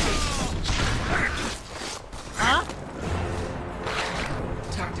 Huh?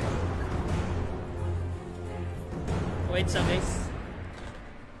 Tactical. Wait sa guys.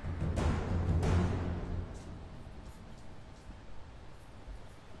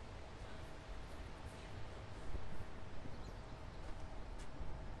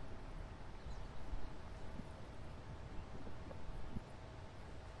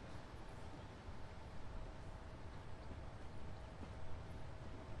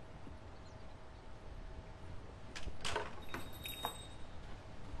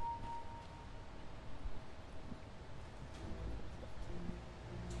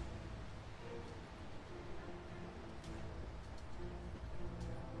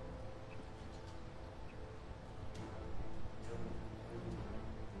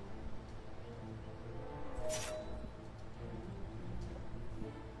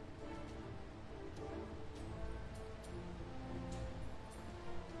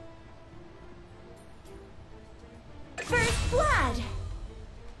 First blood!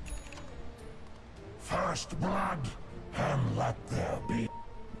 First blood, and let there be.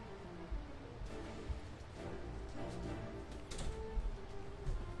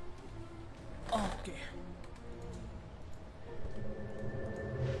 Okay.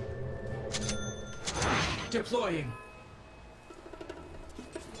 Deploying.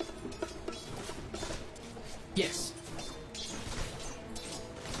 Yes.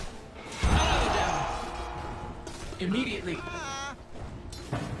 Another down. Immediately.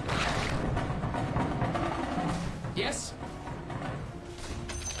 Yes.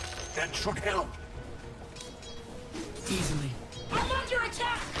 That should help. Easily. I'm under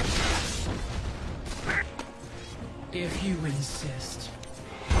attack! If you insist.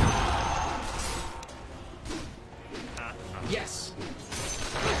 Yes.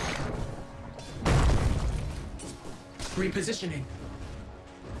 Repositioning.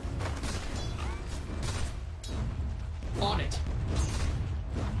 On it.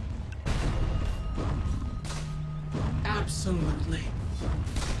 Absolutely.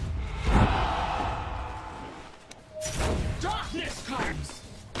 Darkness comes!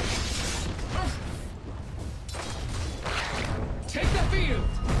 Take the field!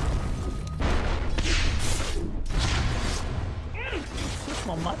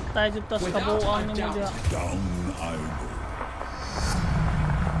 Mamatay dito sa kabuuan ni mo diya. Down I go.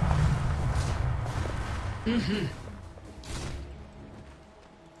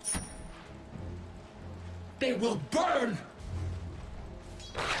 They will burn!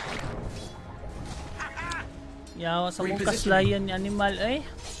 Yawa sa mong kaslayan ni animal eh.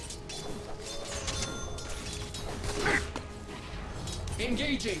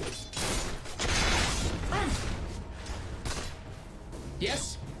 Engaging.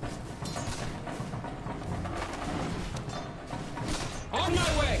 Yes. On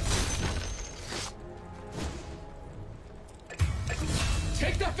my way.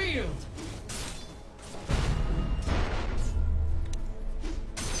 Take the field.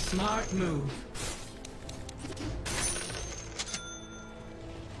 Smart move.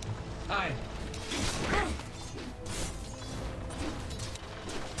 Aye.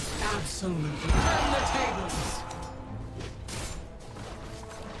 Absolutely. Turn the tables.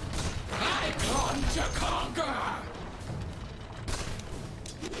 I come to conquer.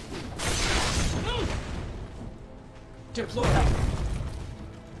 Deploy.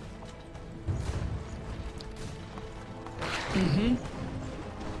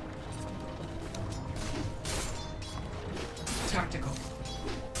 Tactical.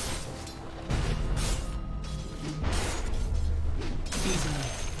 Easily.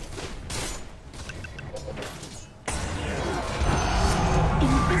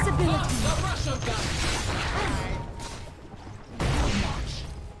 Invisibility. The rush of gun. March.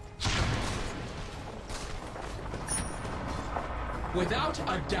 Without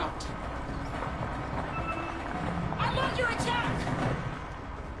a doubt. I'm under attack.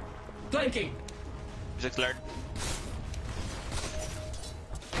 Flanking. Music's loud.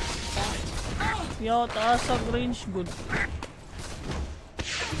 Yo, taas ang range. Good.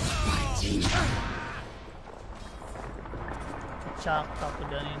 Chakta ko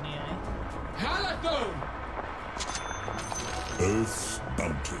dyan niya eh. Halathon! Earth's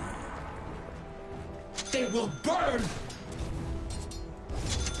bounty. They will burn!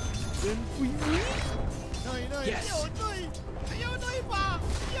 Yes.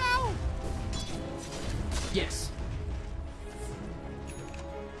 Yes.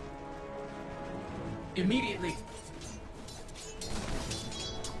 Immediately.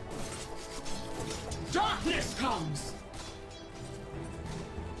 Darkness comes!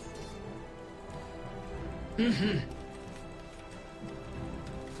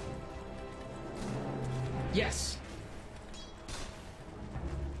 Yes.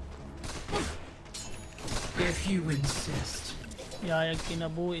 If you insist. Yayag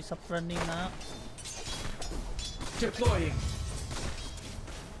kinabuhi sa praning na. Deploying.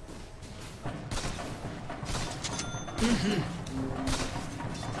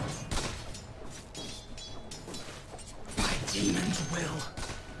 By demon's will.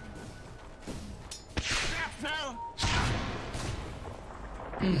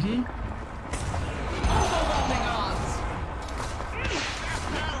 Overwhelming odds.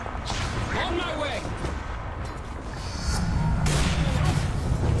 On my way.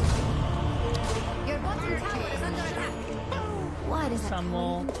 Your bottom tower is under attack. What is that?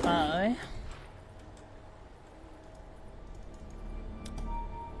 Samo tayo.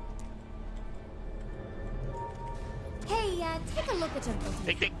 Hey, take a look at your bottom.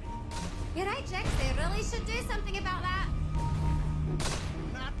 Tick. You're right, Jax. They really should do something about that.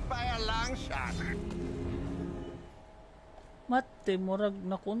 Not by a long shot. Mate, murag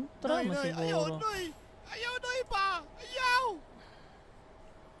na kontra mo siguro. Ayaw, Noy pa! Ayaw!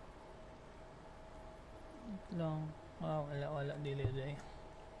 Lang. Wala. Dili.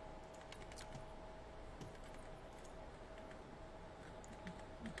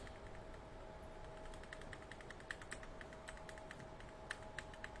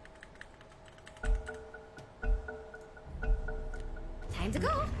 Time to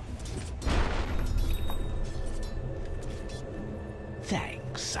go.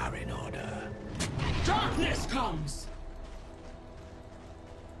 Thanks are in order. Darkness comes!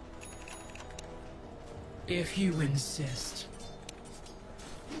 If you insist.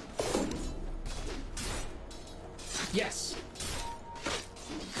 Yes.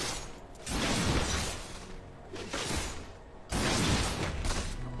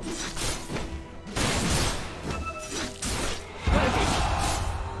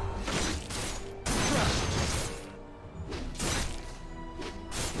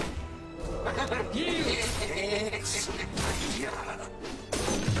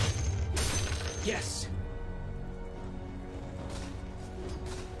 Yes.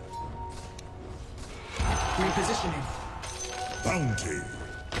 Repositioning. Bounty.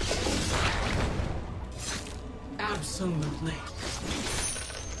 Absolutely.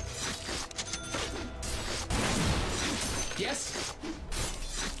 Yes.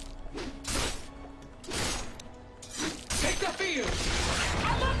 Take the field.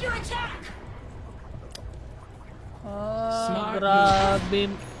 I'm under attack. Grabe.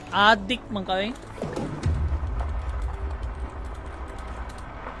 Addict man kami.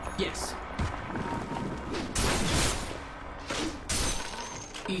 Yes.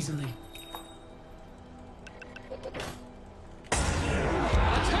 Easily.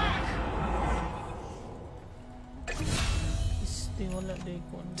 Attack! Wala day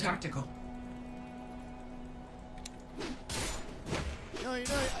ko. Tactical. Noy!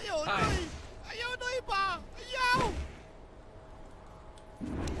 Ayaw, Noy! Ayaw, Noy pa! Ayaw!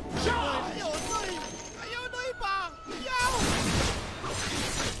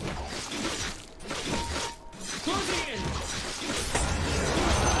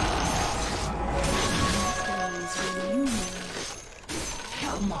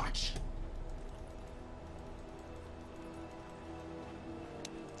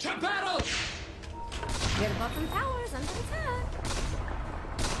 To battle! Your bottom tower is under attack.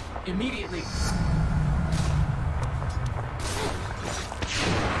 Immediately.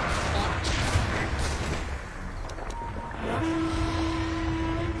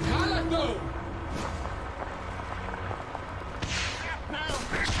 Calico!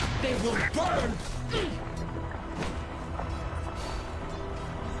 They will burn!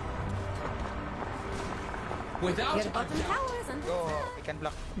 Without Your bottom tower is under attack. I can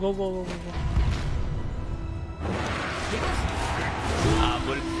block. Go, go, go, go, go.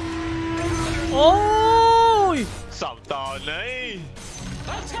 Habol. Oy! Samta na eh.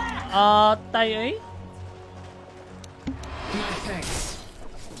 Atay eh. My thanks.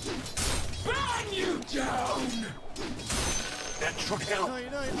 Burn you down! That should help. Noy,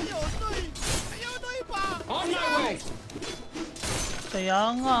 Noy! Ayaw, Noy! Ayaw, Noy pa! On my way!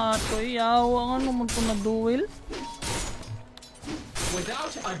 Kaya nga, ito yawa nga naman ito na duel.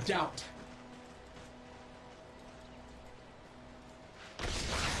 Without a doubt.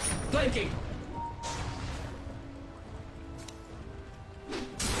 Flanking.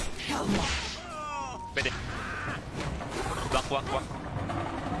 Helma. Pwede. Wak, wak, wak.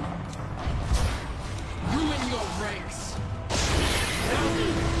 Ruin your ranks.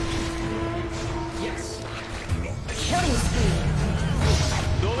 Yes. Killing spree.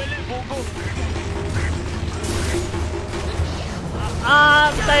 Duel eh, bugo.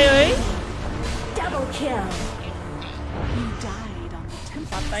 Tayo eh. Double kill. You died on the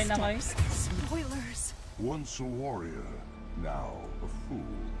temple Patay na kayo. steps. Spoilers. Once a warrior, now a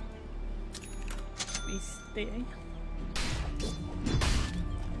fool. Piste eh.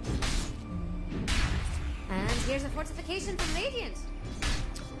 And here's a fortification from Radiant.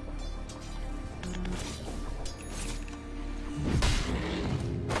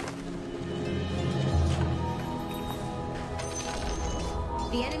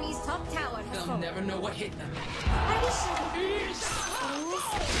 The enemy's top tower has They'll fallen. never know what hit them.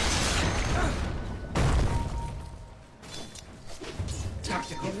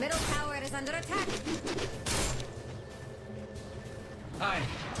 Tactical. Your middle tower is under attack. Aye.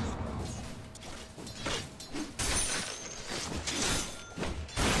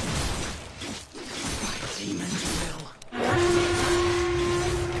 By demon's will.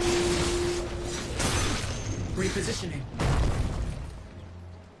 Repositioning.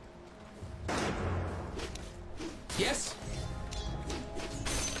 Yes?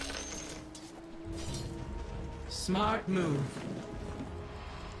 Smart move.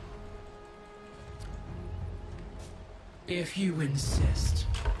 If you insist.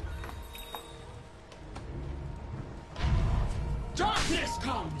 Darkness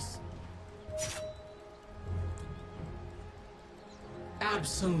comes!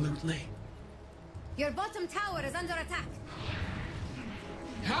 Absolutely. Your bottom tower is under attack.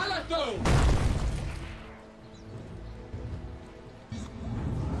 Calico!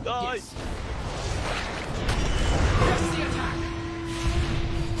 Die! Yes. Press the attack!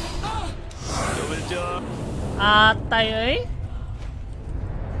 Double jump. Tayo eh.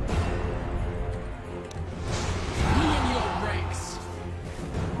 Ruin your ranks!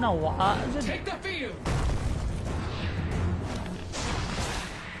 Nawa. Take the field!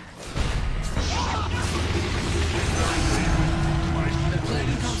 The plan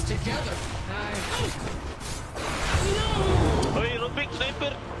comes together. Hoy, Rubik,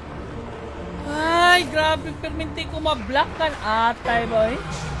 sniper. Ay, grabe. Perminti ko ma-block kan. Atay boy.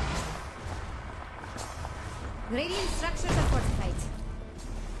 Radiant structures are fortified.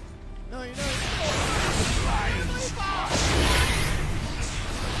 Noy, Noy!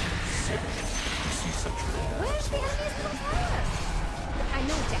 Where's the enemy's middle tower? I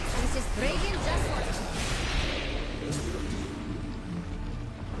know, Jax. I was just Radiant just fortified.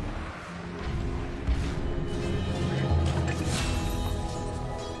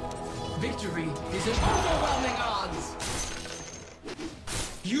 Victory is an overwhelming odds!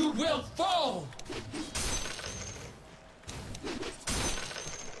 You will fall!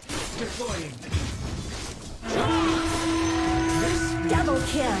 Deploying. Double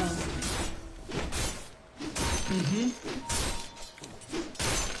kill.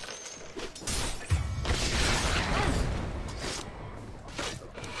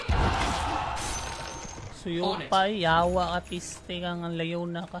 Suyo pa, yawa ka, piste kang ang layo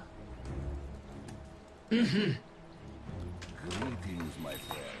na ka. Greetings, my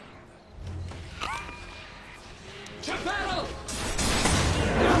friend. To battle!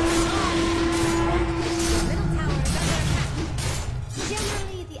 Middle tower is under attack.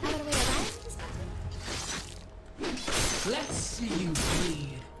 Generally, the other way around is better. Let's see you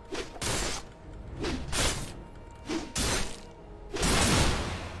bleed.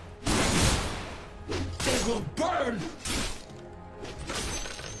 will burn!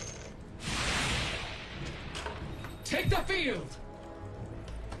 Take the field!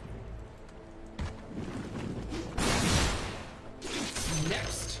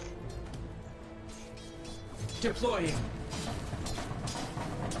 Next. Deploying.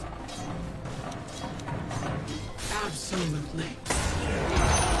 Absolutely.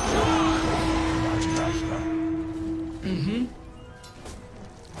 Mm-hmm.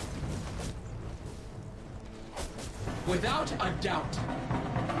 Without a doubt.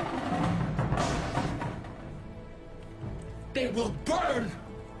 They will burn!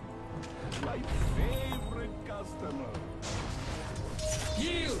 My favorite customer.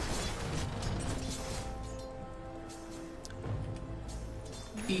 Yield!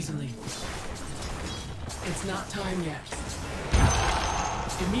 Easily. It's not time yet.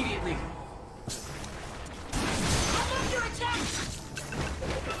 Immediately. I'm under attack!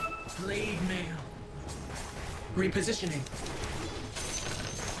 Blade mail. Repositioning.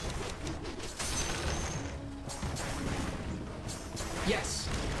 Yes.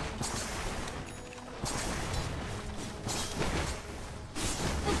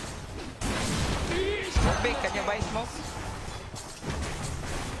 Big, can you buy smoke?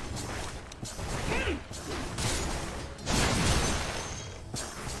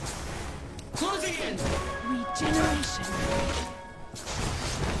 Closing in! Regeneration.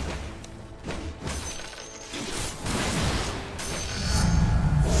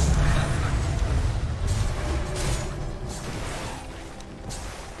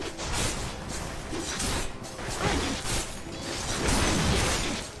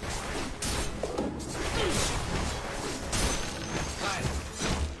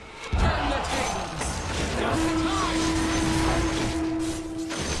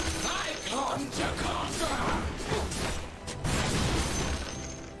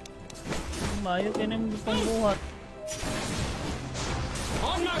 Mayo ka nang pangbuhat.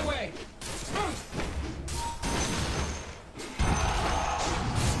 On my way!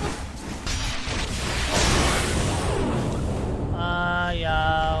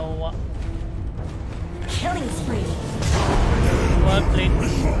 Ayaw. Killing spree. What trick?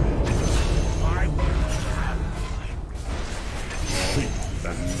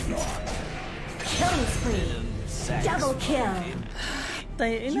 Killing spree. Double kill.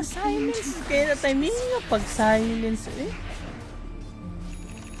 Tayo, ina-silence. Kaya na timing nga pag-silence eh.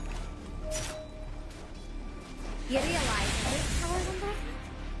 You realize there's powers on that?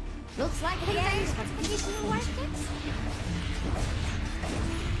 Looks like the end of conditional markets.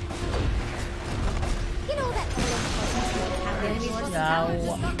 You know that all of us have the enemy was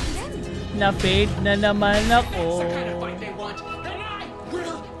Yawa. Na-fade na naman ako. They want, then I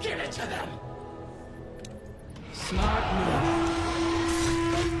will give it to them! Smart move.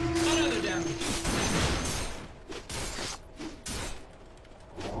 Another damage.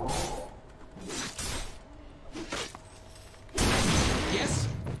 Yes?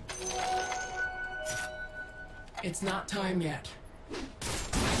 It's not time yet.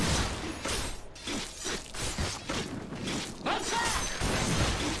 Attack!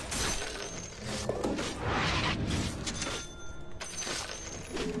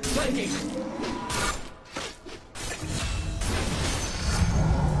 Flanking!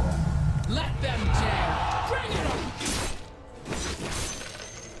 Let them jam! Bring it on!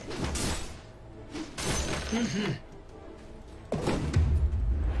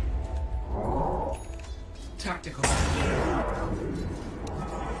 Tactical.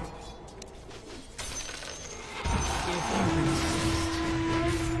 If you resist.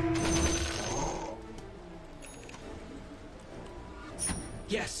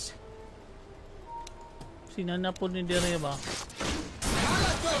 Yes. Sinanapon ni Dere ba?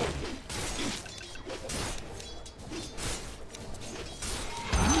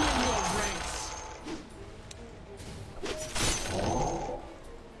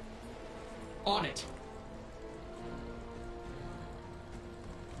 On it.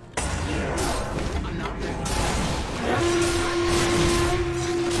 I'm not ready.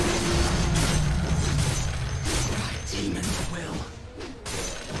 My demon's will.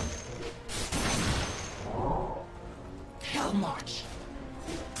 Hell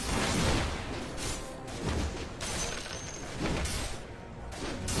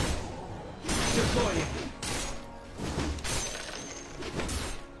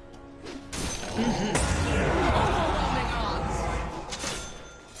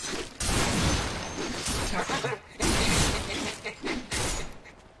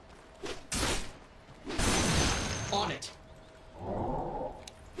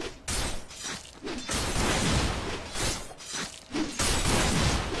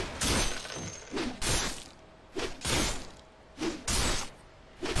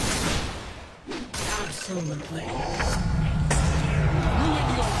Truly.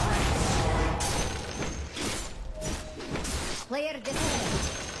 Player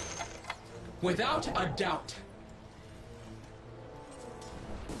disconnected. Without a doubt.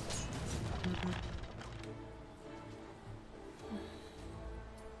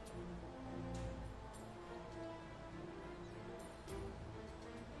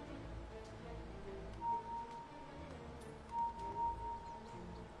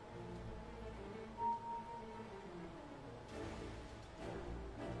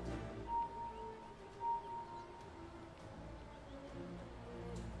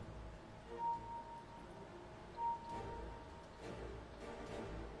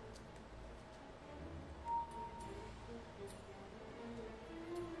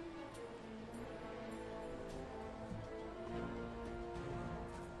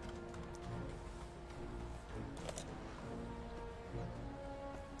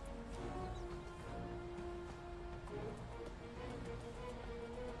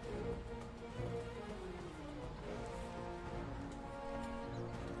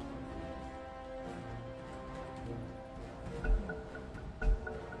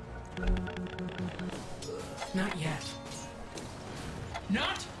 Not yet.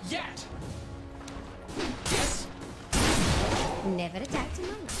 Not yet! Yes? Never attacked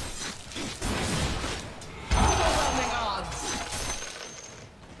him. Overwhelming odds!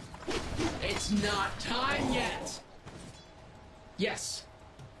 It's not time yet! Yes.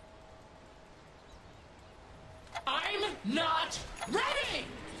 I'm not ready!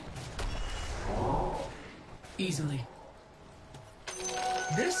 Easily.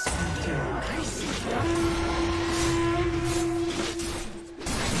 This will do nicely.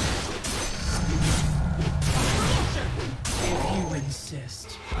 If you insist.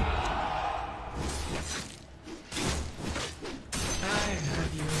 I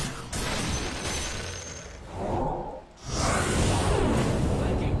have you now.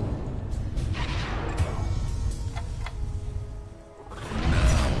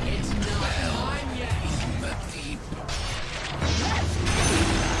 It's not time yet.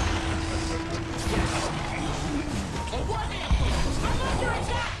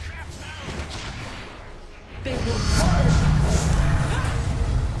 They will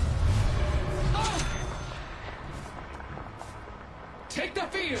take the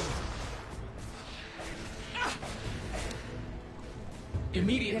field.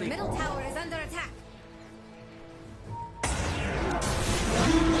 Immediately. Your middle tower is under attack.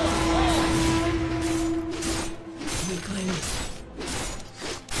 Weakling.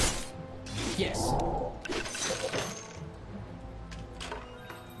 Yes.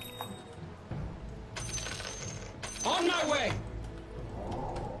 On my way!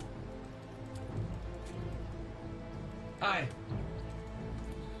 Aye.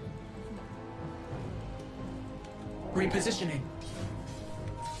 Repositioning.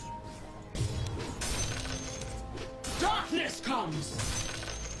 Darkness comes!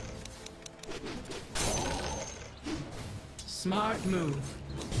 Smart move.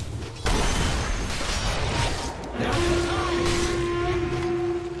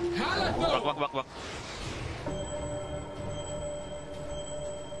 Wak.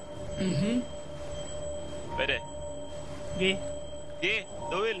 Pwede. Sige,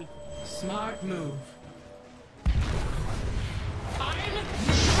 Doyle. Smart move.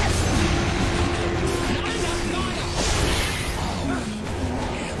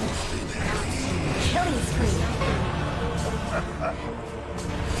 Killing spree.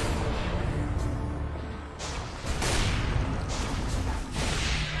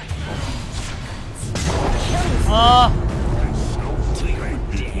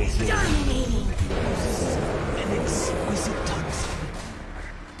 Dominating. An exquisite dance.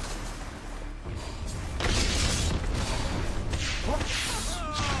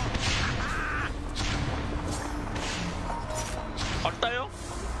 Out tayo?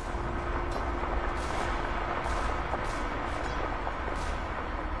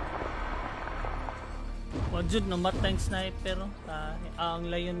 Wajud namatay ang sniper. Ang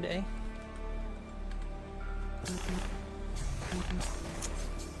layon di eh.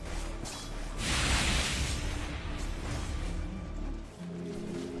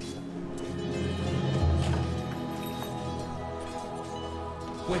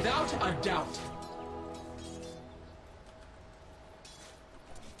 Without a doubt.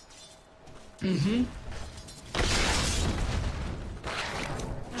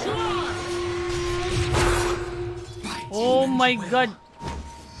 Oh my god.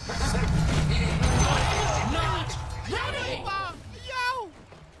 Not ready!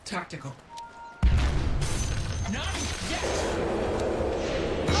 Tactical. Not yet!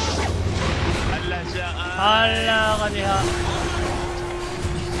 Wala siyang... Hala ka diha.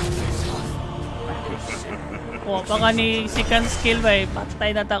 Oh, baka ni second skill ba eh.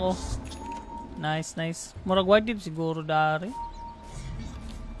 Patay na tako. Nice, nice. Murag wardip siguro dari.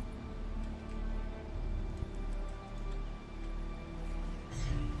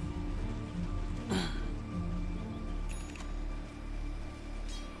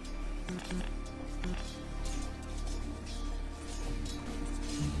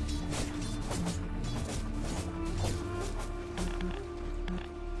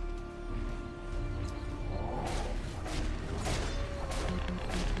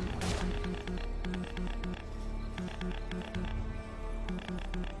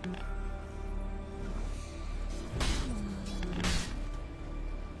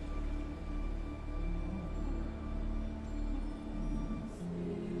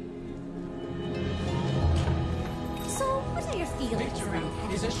 Victory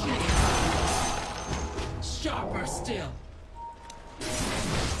is assured. Sharper still.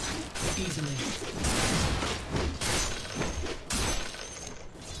 Easily.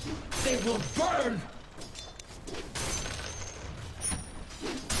 They will burn!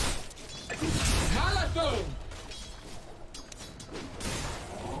 Halathone!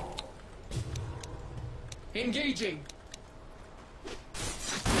 Engaging.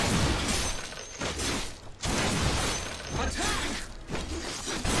 Attack!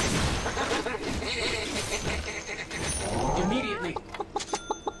 Immediately.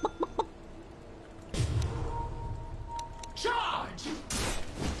 Charge!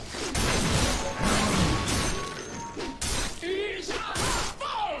 Is a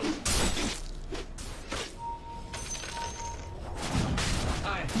fall!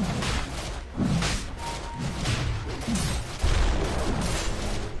 Aye.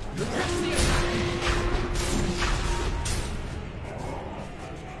 Press the attack!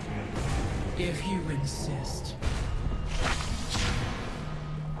 If you insist.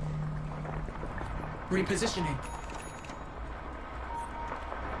 Repositioning.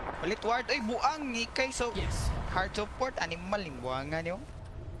 Ulit ward. Ay, buang ikay. So, yes. Hard support. Animal. Buangan yung.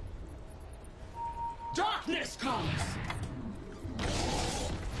 Darkness comes!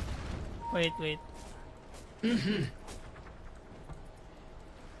 Wait, wait.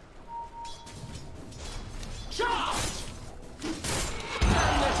 Charge!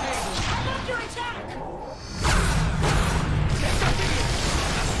 Turn the table! I'm under attack!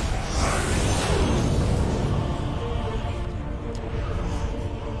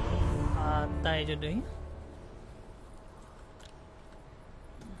 Tayo dyan eh.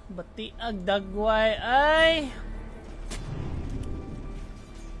 Bati ag dagway ay.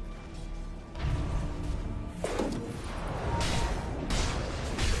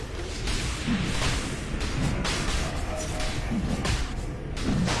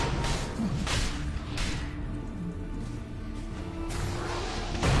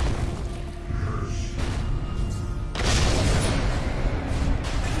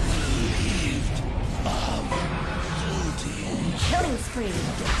 Killing spree.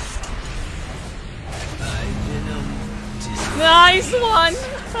 Nice one.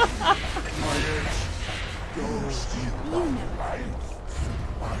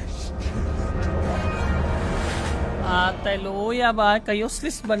 Atay luya ba?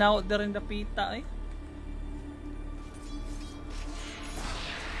 Ka-useless ba na out there in the pita eh?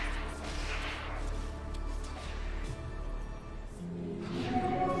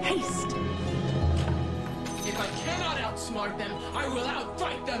 Haste! If I cannot outsmart them, I will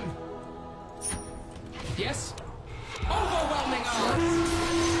outfight them! Yes? Overwhelming odds!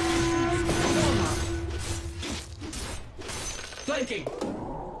 Flanking!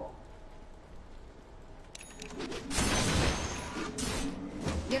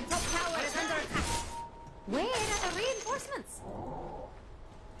 Your top tower is under attack. Where are the reinforcements?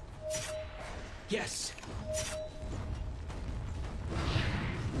 Yes!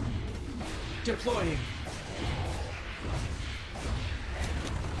 Deploying.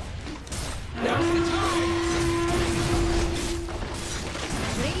 Now's the time!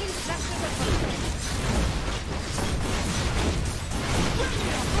 Radiant structures are complete.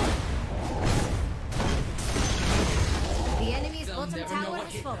 The enemy's They'll bottom never know tower what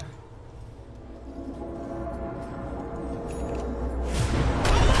has hit fallen. them.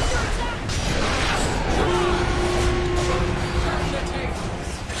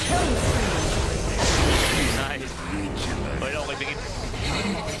 Nice. Wala ako kaibigin.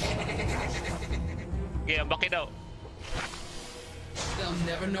 Okay, ambak daw. They'll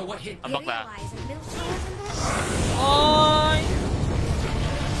never know what hit them. Ambak na. Oy!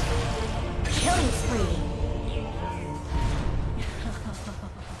 Killing spree.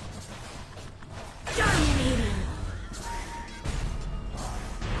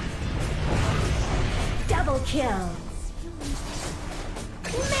 kill.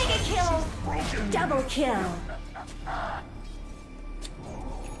 Mega kill. Double kill.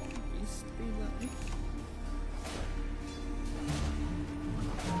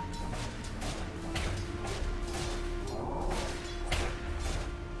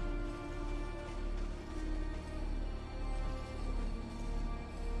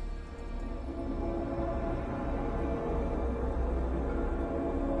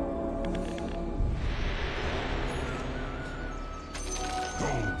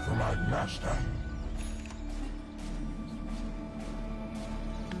 For my master.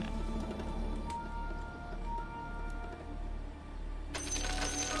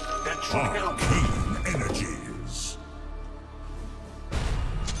 Arcane energies.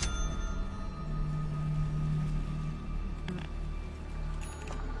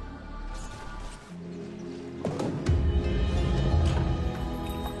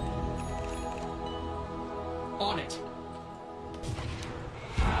 On it.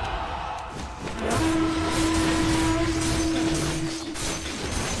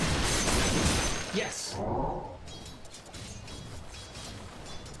 Yes.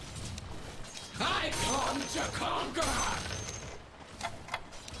 I come to conquer.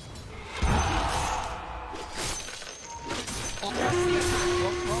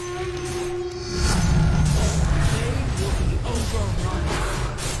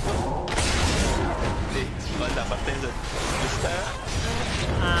 Wala pa tayo dun. Basta.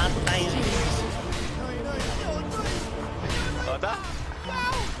 Atay. Oda?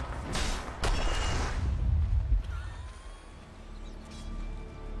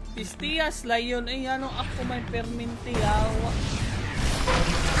 Pistias, layon. Ay, ano ako may perminti. Awa.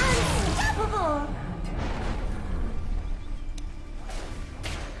 Unstoppable.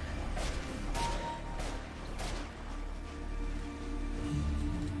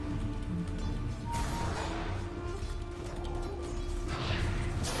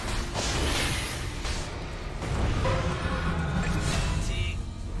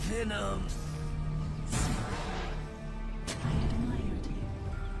 Venom.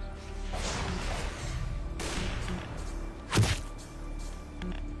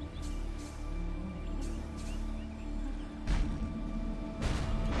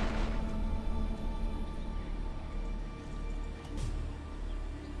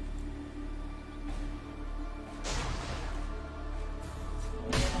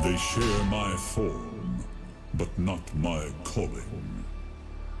 They share my form, but not my calling.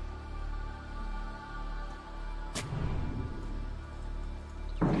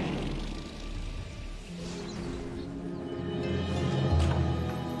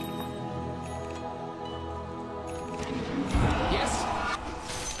 Yes.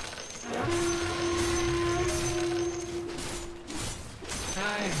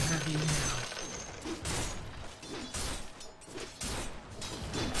 I have you now.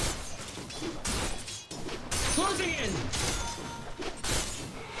 Closing in.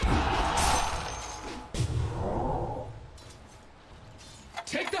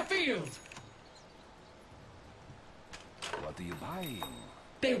 Take the field. What are you buying?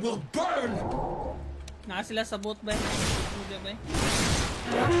 They will burn. Naka sila sa boat ba? Hindi ba?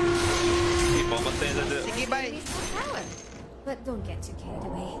 Hindi pa matay na dun. Sige, bye. But don't get too carried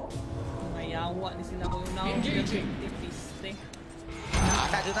away. Mayawa ni sila ko yung naong piste.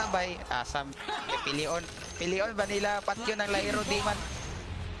 Ana doon na, bye. Asam. Pilion. Pilion ba nila patyo ng Lairo di man?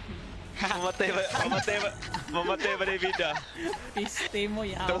 Mamatay ba na yung bida? Piste mo,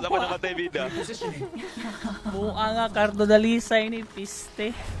 yawa. Tapos ako namatay bida. Buka nga, Cardo Dalisay ni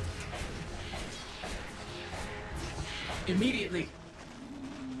piste. Immediately.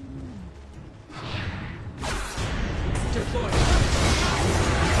 Deploy.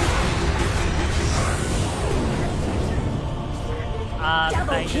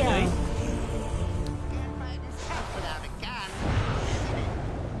 Double kill.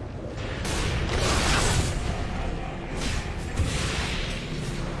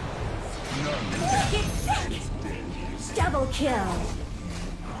 Double kill.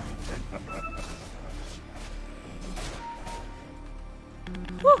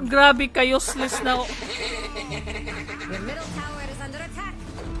 Oh, grabe ka, useless na. Your middle tower is under attack.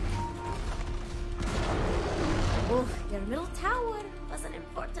 Oh, your middle tower was an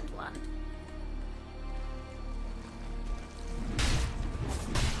important one.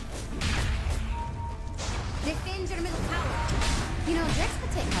 Defend your middle tower. You know, Drex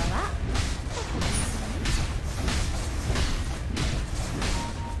could take her up.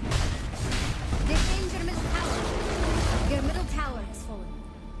 Defend your middle tower. Your middle tower has fallen.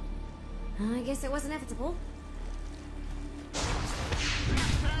 I guess it was inevitable.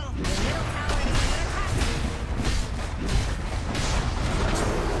 Your middle tower is under attack.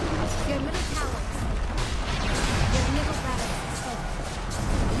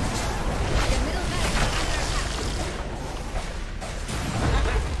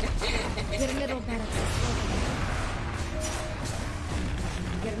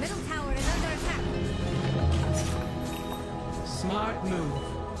 Smart move.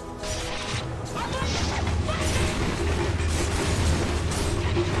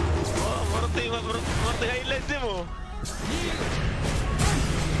 Oh, Morty highlights mo.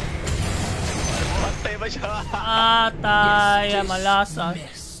 Patay ba siya? Atay, malasa.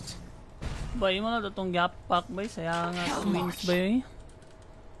 Bay mo na itong gap pack bay, sayang nga wins bay.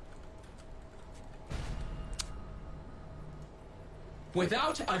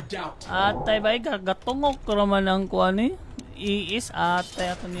 Without a doubt. Atay bay, gagatungok ko naman ang kuha ni. Iis,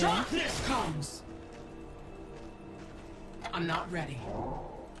 atay ato niya. Darkness comes. I'm not ready.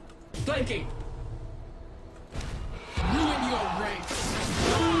 Flanking. Ruin your ranks.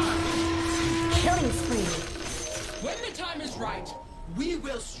 Killing spree. When the time is right, we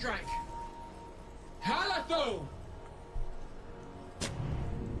will strike. Halatho.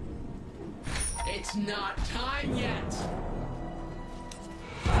 It's not time yet.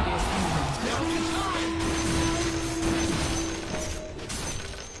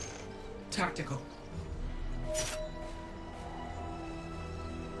 Tactical.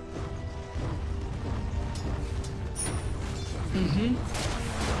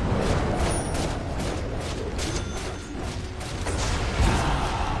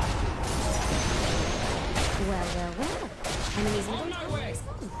 Well. Enemies On my way.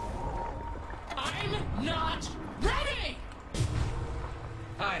 I'm not ready.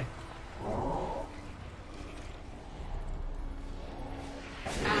 Hi.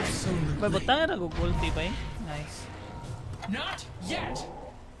 Absolutely. Bay, butang na nag-ulti bay. Nice. Not yet.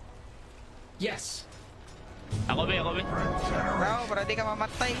 Yes. Ako ba? Bro, para di ka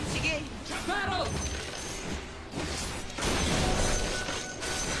mamatay. Sige. Battle.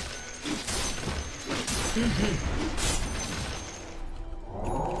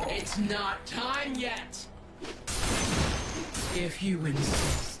 It's not time yet. If you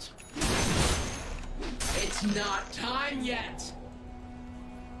insist. It's not time yet.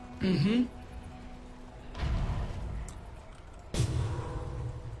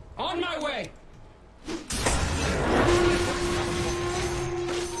 On my way.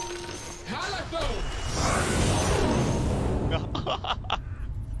 Halatho.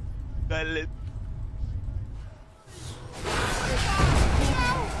 Galit.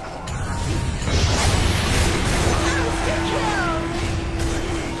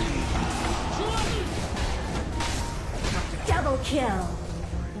 Double kill.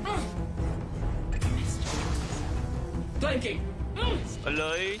 Flanking.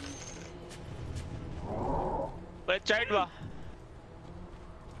 Aloy. Red chart ba?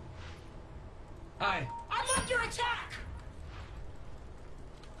 I'm under attack.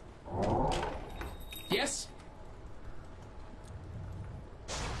 Yes.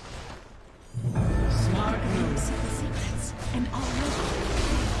 Smart move. And all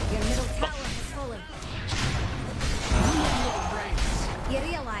your middle tower has fallen. You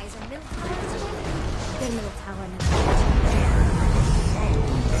realize our middle tower is fallen? Their middle tower now.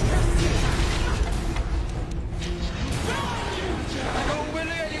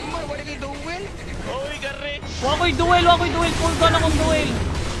 Oy, gari. Wako'y duel. Full gun akong duel.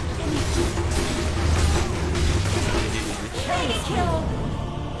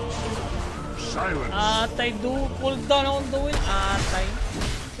 Silence. Atay, full gun akong duel. Atay.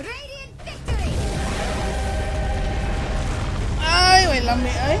 Radiant victory! Ay, may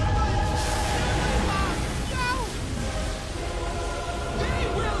lami ay.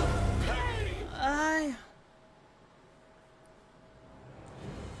 Ay.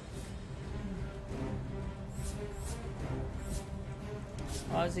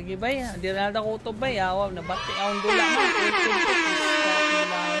 Oh, sige bay, hindi na ako ito bay. Wow, nabati akong dula mo.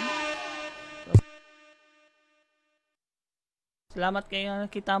 Salamat kayo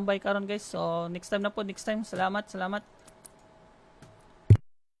nakitambay karon guys. So next time na po, Salamat.